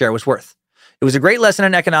each share was worth. It was a great lesson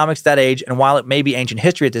in economics at that age, and while it may be ancient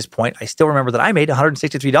history at this point, I still remember that I made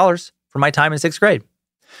 $163 for my time in 6th grade.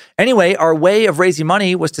 Anyway, our way of raising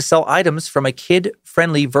money was to sell items from a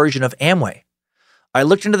kid-friendly version of Amway. I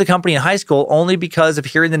looked into the company in high school only because of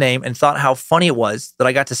hearing the name and thought how funny it was that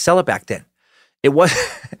I got to sell it back then. It wasn't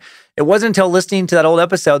until listening to that old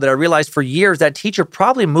episode that I realized for years that teacher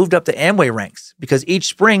probably moved up the Amway ranks because each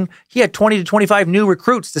spring he had 20 to 25 new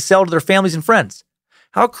recruits to sell to their families and friends.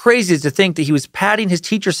 How crazy is to think that he was padding his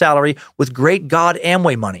teacher salary with great God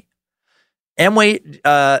Amway money. Amway,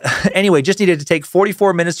 anyway, just needed to take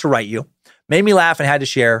 44 minutes to write you. Made me laugh and had to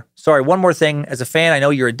share. Sorry, one more thing. As a fan, I know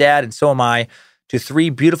you're a dad and so am I, to 3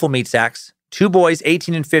 beautiful meat sacks, 2 boys,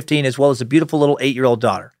 18 and 15, as well as a beautiful little 8-year-old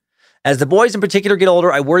daughter. As the boys in particular get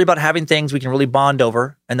older, I worry about having things we can really bond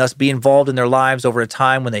over and thus be involved in their lives over a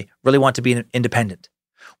time when they really want to be independent.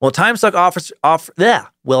 Well, Time Suck offers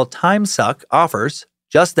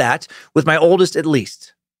just that, with my oldest at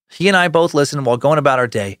least. He and I both listen while going about our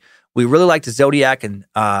day. We really like the Zodiac and,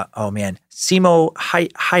 Simo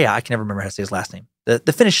Haya, I can never remember how to say his last name,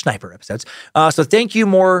 the Finnish sniper episodes. So thank you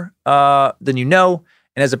more than you know,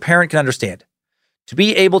 and as a parent can understand. To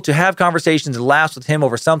be able to have conversations and laughs with him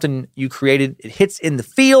over something you created, it hits in the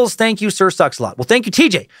feels. Thank you, sir. Sucks a lot. Well, thank you,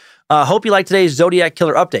 TJ. Hope you like today's Zodiac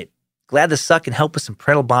Killer update. Glad the suck can help with some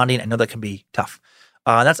parental bonding. I know that can be tough.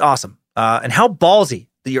 That's awesome. And how ballsy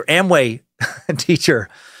that your Amway teacher,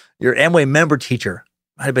 your Amway member teacher,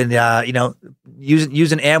 might have been,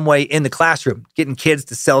 using Amway in the classroom, getting kids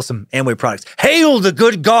to sell some Amway products. Hail the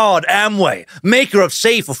good God, Amway, maker of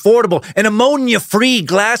safe, affordable, and ammonia-free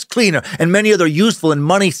glass cleaner and many other useful and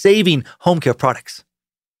money-saving home care products.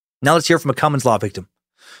 Now let's hear from a Cummins Law victim.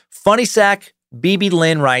 Funny Sack BB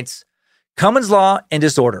Lynn writes, Cummins Law and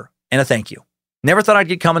Disorder, and a thank you. Never thought I'd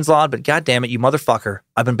get Cummins Law, but goddamn it, you motherfucker.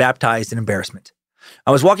 I've been baptized in embarrassment.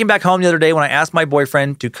 I was walking back home the other day when I asked my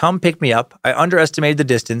boyfriend to come pick me up. I underestimated the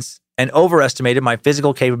distance and overestimated my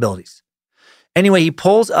physical capabilities. Anyway, he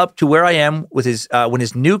pulls up to where I am with his when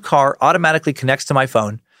his new car automatically connects to my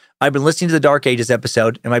phone. I've been listening to the Dark Ages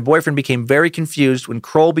episode, and my boyfriend became very confused when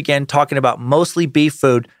Kroll began talking about mostly beef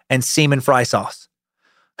food and semen fry sauce.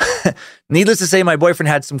 Needless to say, my boyfriend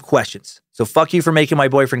had some questions. So fuck you for making my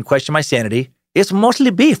boyfriend question my sanity. It's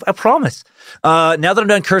mostly beef, I promise. Now that I'm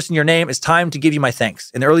done cursing your name, it's time to give you my thanks.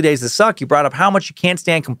 In the early days of the Suck, you brought up how much you can't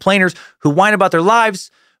stand complainers who whine about their lives,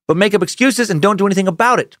 but make up excuses and don't do anything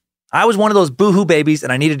about it. I was one of those boohoo babies,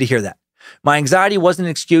 and I needed to hear that. My anxiety wasn't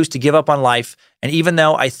an excuse to give up on life, and even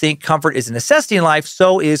though I think comfort is a necessity in life,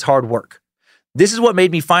 so is hard work. This is what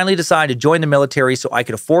made me finally decide to join the military so I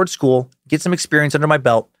could afford school, get some experience under my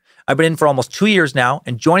belt. I've been in for almost 2 years now,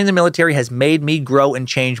 and joining the military has made me grow and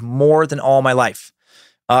change more than all my life.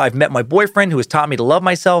 I've met my boyfriend who has taught me to love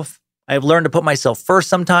myself. I've learned to put myself first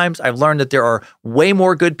sometimes. I've learned that there are way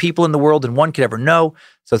more good people in the world than one could ever know.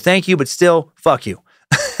 So thank you, but still, fuck you.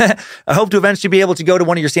 I hope to eventually be able to go to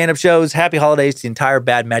one of your stand-up shows. Happy holidays to the entire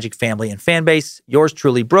Bad Magic family and fan base. Yours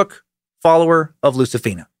truly, Brooke, follower of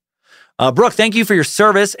Lucifina. Brooke, thank you for your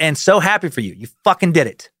service and so happy for you. You fucking did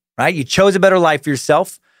it, right? You chose a better life for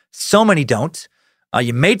yourself. So many don't.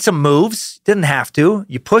 You made some moves. Didn't have to.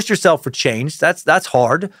 You pushed yourself for change. That's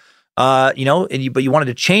hard. But you wanted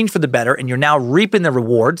to change for the better, and you're now reaping the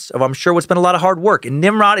rewards of, I'm sure, what's been a lot of hard work. And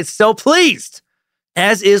Nimrod is so pleased,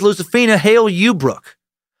 as is Lucifina. Hail you, Brooke.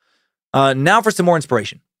 Now for some more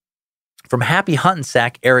inspiration. From Happy Huntin'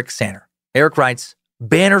 Sack, Eric Sanner. Eric writes,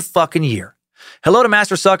 banner fucking year. Hello to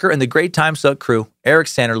Master Sucker and the great Time Suck crew. Eric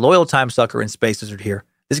Sanner, loyal Time Sucker and Space Wizard here.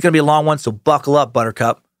 This is going to be a long one, so buckle up,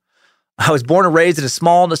 Buttercup. I was born and raised in a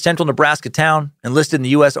small central Nebraska town, enlisted in the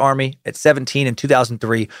U.S. Army at 17 in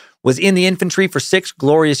 2003, was in the infantry for 6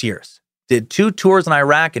 glorious years. Did 2 tours in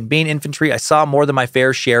Iraq, and being infantry, I saw more than my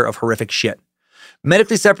fair share of horrific shit.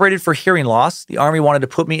 Medically separated for hearing loss. The Army wanted to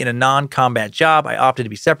put me in a non-combat job. I opted to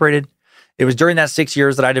be separated. It was during that 6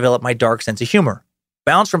 years that I developed my dark sense of humor.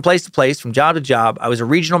 Bounced from place to place, from job to job. I was a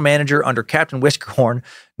regional manager under Captain Whiskerhorn,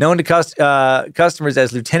 known to customers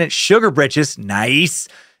as Lieutenant Sugar Britches. Nice.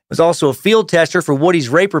 Was also a field tester for Woody's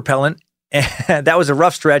rape repellent. And that was a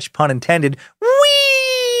rough stretch, pun intended.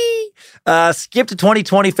 Whee! Skipped to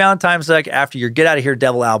 2020, found Time Suck after your Get Out of Here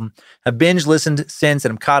Devil album. Have binge listened since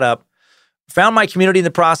and I'm caught up. Found my community in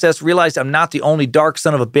the process, realized I'm not the only dark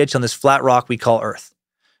son of a bitch on this flat rock we call Earth.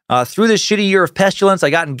 Through this shitty year of pestilence, I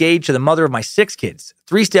got engaged to the mother of my 6 kids.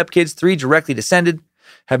 3 stepkids, 3 directly descended.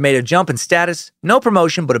 Have made a jump in status. No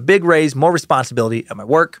promotion, but a big raise, more responsibility at my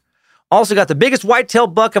work. Also got the biggest whitetail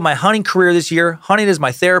buck of my hunting career this year. Hunting is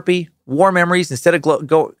my therapy. War memories instead of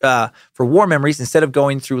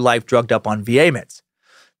going through life drugged up on VA meds.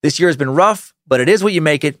 This year has been rough, but it is what you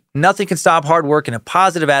make it. Nothing can stop hard work and a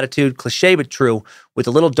positive attitude, cliche but true, with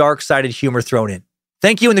a little dark-sided humor thrown in.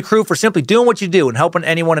 Thank you and the crew for simply doing what you do and helping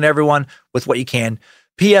anyone and everyone with what you can.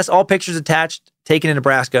 P.S. All pictures attached, taken in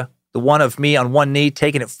Nebraska. The one of me on one knee,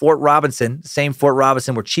 taken at Fort Robinson, the same Fort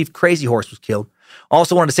Robinson where Chief Crazy Horse was killed.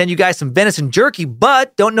 Also wanted to send you guys some venison jerky,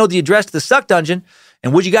 but don't know the address to the Suck Dungeon.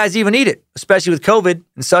 And would you guys even eat it? Especially with COVID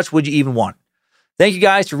and such, would you even want it? Thank you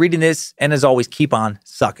guys for reading this, and as always, keep on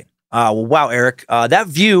sucking. Wow, Eric. That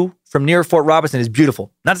view from near Fort Robinson is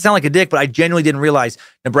beautiful. Not to sound like a dick, but I genuinely didn't realize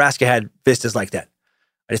Nebraska had vistas like that.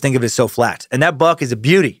 I just think of it as so flat. And that buck is a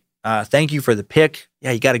beauty. Thank you for the pick.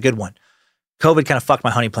 Yeah, you got a good one. COVID kind of fucked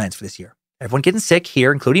my hunting plans for this year. Everyone getting sick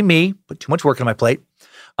here, including me, put too much work on my plate.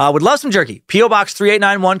 Would love some jerky. P.O. Box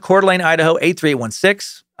 3891, Coeur d'Alene, Idaho,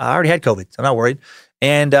 83816. I already had COVID, so I'm not worried.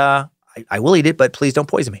 And I will eat it, but please don't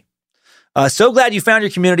poison me. So glad you found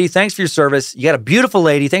your community. Thanks for your service. You got a beautiful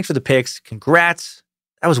lady. Thanks for the pics. Congrats.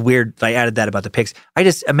 That was weird that I added that about the pics.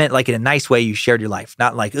 I meant like in a nice way you shared your life,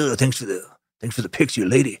 not like, thanks for the pics, you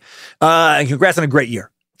lady. And congrats on a great year.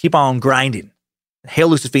 Keep on grinding. Hail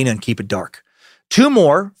Lucifina and keep it dark. 2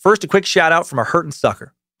 more. First, a quick shout out from a hurtin'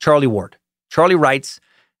 sucker, Charlie Ward. Charlie writes,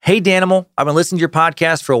 hey, Danimal, I've been listening to your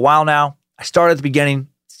podcast for a while now. I started at the beginning,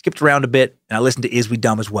 skipped around a bit, and I listened to Is We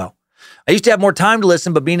Dumb as well. I used to have more time to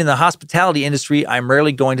listen, but being in the hospitality industry, I'm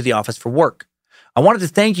rarely going to the office for work. I wanted to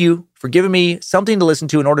thank you for giving me something to listen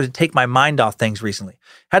to in order to take my mind off things recently.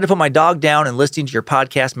 Had to put my dog down, and listening to your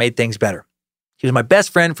podcast made things better. He was my best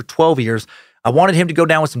friend for 12 years. I wanted him to go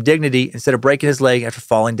down with some dignity instead of breaking his leg after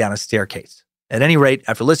falling down a staircase. At any rate,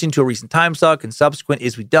 after listening to a recent Time Suck and subsequent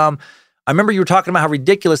Is We Dumb, I remember you were talking about how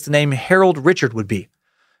ridiculous the name Harold Richard would be.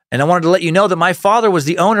 And I wanted to let you know that my father was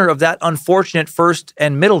the owner of that unfortunate first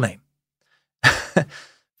and middle name.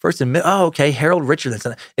 Okay, Harold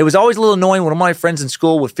Richardson. It was always a little annoying when one of my friends in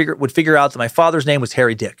school would figure out that my father's name was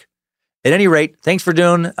Harry Dick. At any rate, thanks for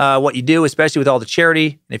doing what you do, especially with all the charity.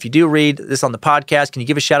 And if you do read this on the podcast, can you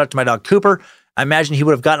give a shout out to my dog Cooper? I imagine he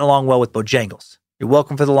would have gotten along well with Bojangles. You're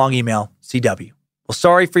welcome for the long email, CW. Well,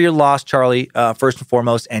 sorry for your loss, Charlie, first and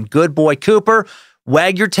foremost. And good boy, Cooper.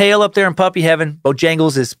 Wag your tail up there in puppy heaven.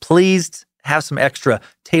 Bojangles is pleased. Have some extra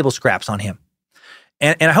table scraps on him.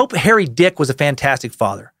 And I hope Harry Dick was a fantastic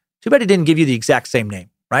father. Too bad he didn't give you the exact same name,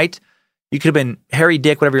 right? You could have been Harry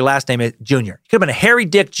Dick, whatever your last name is, Jr. You could have been a Harry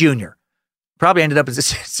Dick Jr. Probably ended up as a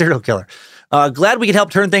serial killer. Glad we could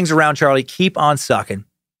help turn things around, Charlie. Keep on sucking.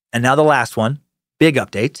 And now the last one, big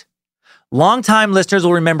update. Longtime listeners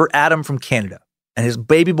will remember Adam from Canada and his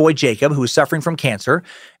baby boy Jacob, who was suffering from cancer.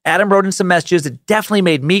 Adam wrote in some messages that definitely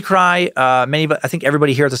made me cry. I think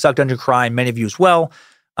everybody here at the Suck Dungeon cry, and many of you as well.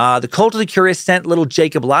 The Cult of the Curious sent little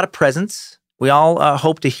Jacob a lot of presents. We all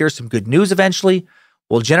hope to hear some good news eventually.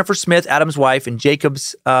 Well, Jennifer Smith, Adam's wife, and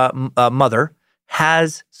Jacob's mother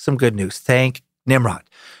has some good news. Thank Nimrod.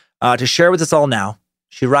 To share with us all now,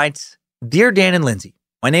 she writes, Dear Dan and Lindsay,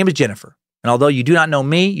 my name is Jennifer, and although you do not know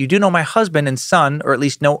me, you do know my husband and son, or at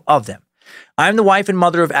least know of them. I am the wife and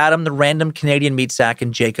mother of Adam, the random Canadian meat sack,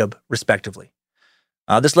 and Jacob, respectively.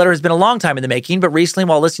 This letter has been a long time in the making, but recently,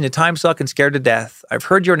 while listening to Time Suck and Scared to Death, I've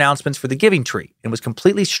heard your announcements for the Giving Tree and was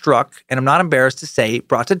completely struck, and I'm not embarrassed to say,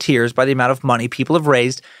 brought to tears by the amount of money people have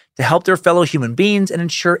raised to help their fellow human beings and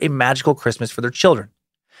ensure a magical Christmas for their children.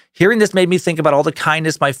 Hearing this made me think about all the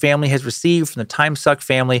kindness my family has received from the Time Suck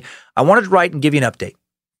family. I wanted to write and give you an update.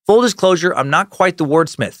 Full disclosure, I'm not quite the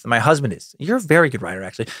wordsmith. My husband is. You're a very good writer,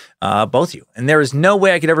 actually, both of you. And there is no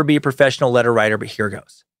way I could ever be a professional letter writer, but here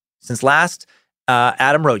goes. Since last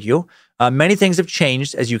Adam wrote you, many things have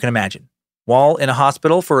changed, as you can imagine. While in a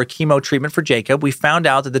hospital for a chemo treatment for Jacob, we found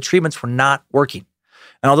out that the treatments were not working.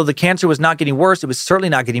 And although the cancer was not getting worse, it was certainly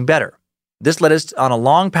not getting better. This led us on a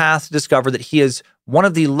long path to discover that he is one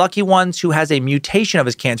of the lucky ones who has a mutation of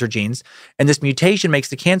his cancer genes, and this mutation makes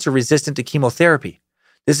the cancer resistant to chemotherapy.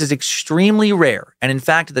 This is extremely rare, and in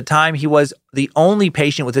fact, at the time, he was the only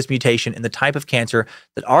patient with this mutation in the type of cancer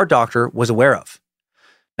that our doctor was aware of.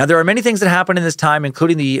 Now, there are many things that happened in this time,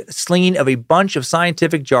 including the slinging of a bunch of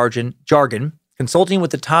scientific jargon, consulting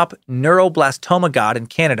with the top neuroblastoma god in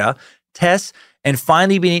Canada, tests, and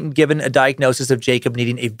finally being given a diagnosis of Jacob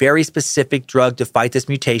needing a very specific drug to fight this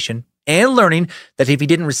mutation, and learning that if he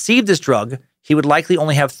didn't receive this drug, he would likely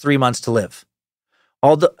only have 3 months to live.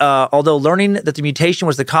 Although learning that the mutation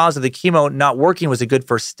was the cause of the chemo not working was a good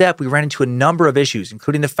first step, we ran into a number of issues,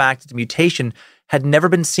 including the fact that the mutation had never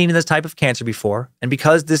been seen in this type of cancer before, and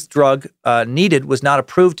because this drug needed was not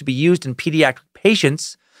approved to be used in pediatric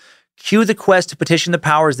patients, cue the quest to petition the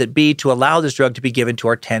powers that be to allow this drug to be given to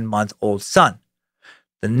our 10-month-old son.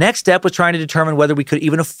 The next step was trying to determine whether we could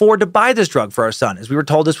even afford to buy this drug for our son, as we were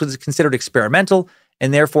told this was considered experimental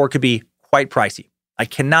and therefore could be quite pricey. I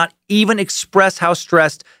cannot even express how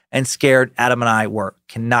stressed and scared Adam and I were.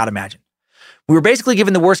 Cannot imagine. We were basically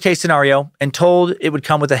given the worst case scenario and told it would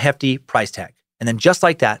come with a hefty price tag. And then just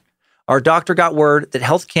like that, our doctor got word that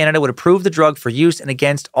Health Canada would approve the drug for use, and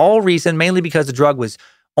against all reason, mainly because the drug was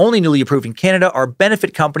only newly approved in Canada, our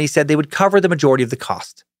benefit company said they would cover the majority of the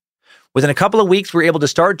cost. Within a couple of weeks, we were able to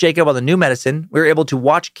start Jacob on the new medicine. We were able to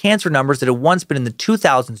watch cancer numbers that had once been in the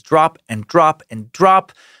 2000s drop and drop and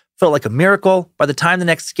drop. Felt like a miracle. By the time the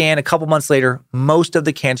next scan, a couple months later, most of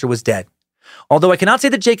the cancer was dead. Although I cannot say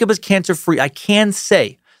that Jacob is cancer-free, I can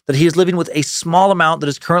say that he is living with a small amount that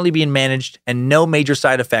is currently being managed and no major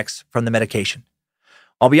side effects from the medication.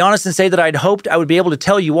 I'll be honest and say that I'd hoped I would be able to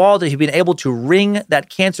tell you all that he'd been able to ring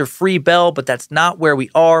that cancer-free bell, but that's not where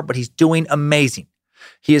we are, but he's doing amazing.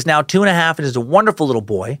 He is now 2.5 and is a wonderful little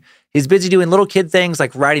boy. He's busy doing little kid things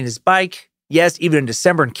like riding his bike. Yes, even in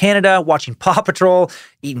December in Canada, watching Paw Patrol,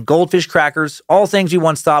 eating goldfish crackers, all things we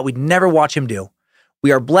once thought we'd never watch him do.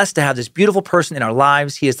 We are blessed to have this beautiful person in our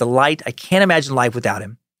lives. He is the light. I can't imagine life without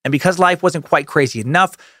him. And because life wasn't quite crazy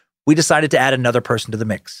enough, we decided to add another person to the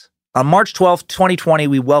mix. On March 12th, 2020,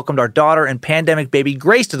 we welcomed our daughter and pandemic baby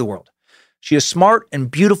Grace to the world. She is smart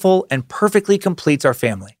and beautiful and perfectly completes our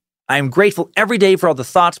family. I am grateful every day for all the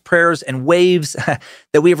thoughts, prayers, and waves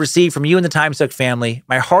that we have received from you and the Time Suck family.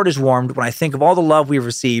 My heart is warmed when I think of all the love we have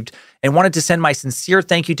received and wanted to send my sincere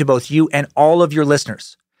thank you to both you and all of your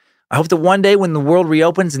listeners. I hope that one day when the world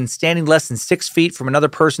reopens and standing less than 6 feet from another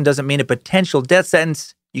person doesn't mean a potential death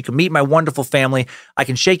sentence, you can meet my wonderful family. I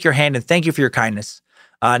can shake your hand and thank you for your kindness.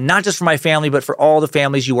 Not just for my family, but for all the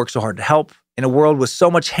families you work so hard to help. In a world with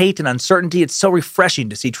so much hate and uncertainty, it's so refreshing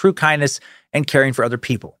to see true kindness and caring for other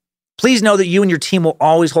people. Please know that you and your team will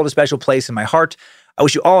always hold a special place in my heart. I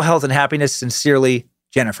wish you all health and happiness. Sincerely,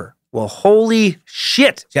 Jennifer. Well, holy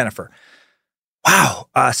shit, Jennifer. Wow.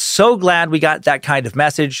 So glad we got that kind of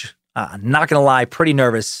message. Not going to lie, pretty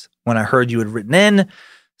nervous when I heard you had written in.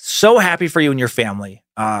 So happy for you and your family.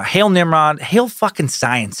 Hail Nimrod. Hail fucking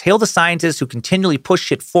science. Hail the scientists who continually push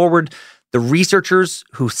shit forward. The researchers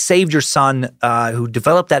who saved your son, who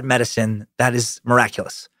developed that medicine. That is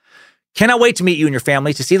miraculous. Cannot wait to meet you and your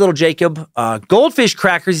family, to see little Jacob. Goldfish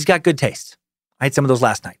crackers. He's got good taste. I had some of those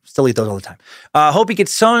last night. Still eat those all the time. Hope he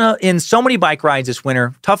gets in so many bike rides this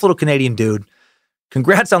winter. Tough little Canadian dude.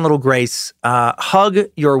 Congrats on little Grace. Hug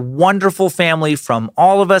your wonderful family from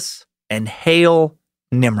all of us, and hail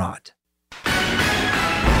Nimrod.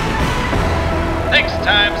 Next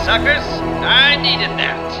time, suckers. I needed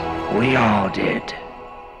that. We all did.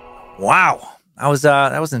 Wow. That was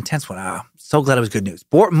an intense one. So glad it was good news.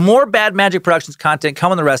 More Bad Magic Productions content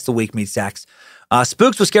coming the rest of the week, Meat Sacks.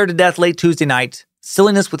 Spooks was scared to death late Tuesday night.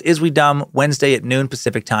 Silliness with Is We Dumb Wednesday at noon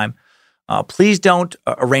Pacific time. Please don't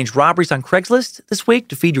arrange robberies on Craigslist this week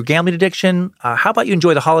to feed your gambling addiction. How about you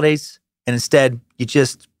enjoy the holidays and instead you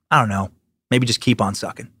just, I don't know, maybe just keep on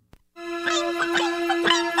sucking.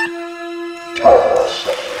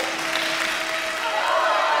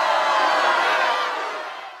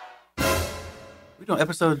 We don't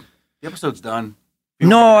the episode's done.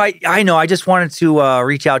 No, I know. I just wanted to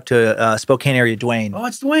reach out to Spokane area Dwayne. Oh,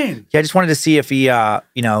 it's Dwayne. Yeah, I just wanted to see if he,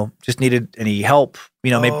 just needed any help.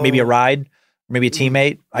 Maybe a ride, maybe a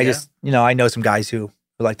teammate. I know some guys who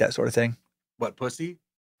like that sort of thing. What, pussy?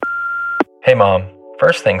 Hey, Mom.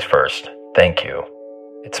 First things first, thank you.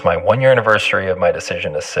 It's my 1-year anniversary of my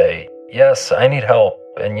decision to say, yes, I need help,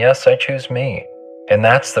 and yes, I choose me. And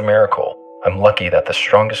that's the miracle. I'm lucky that the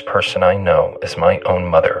strongest person I know is my own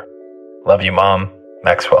mother. Love you, Mom.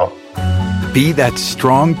 Maxwell. Be that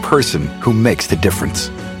strong person who makes the difference.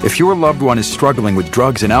 If your loved one is struggling with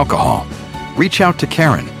drugs and alcohol, reach out to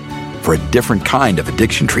Karen for a different kind of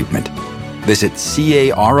addiction treatment. Visit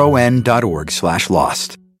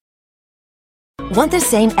caron.org/lost. Want the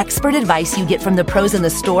same expert advice you get from the pros in the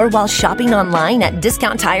store while shopping online at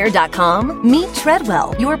DiscountTire.com? Meet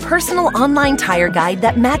Treadwell, your personal online tire guide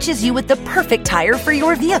that matches you with the perfect tire for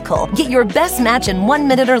your vehicle. Get your best match in 1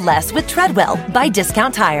 minute or less with Treadwell by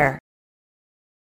Discount Tire.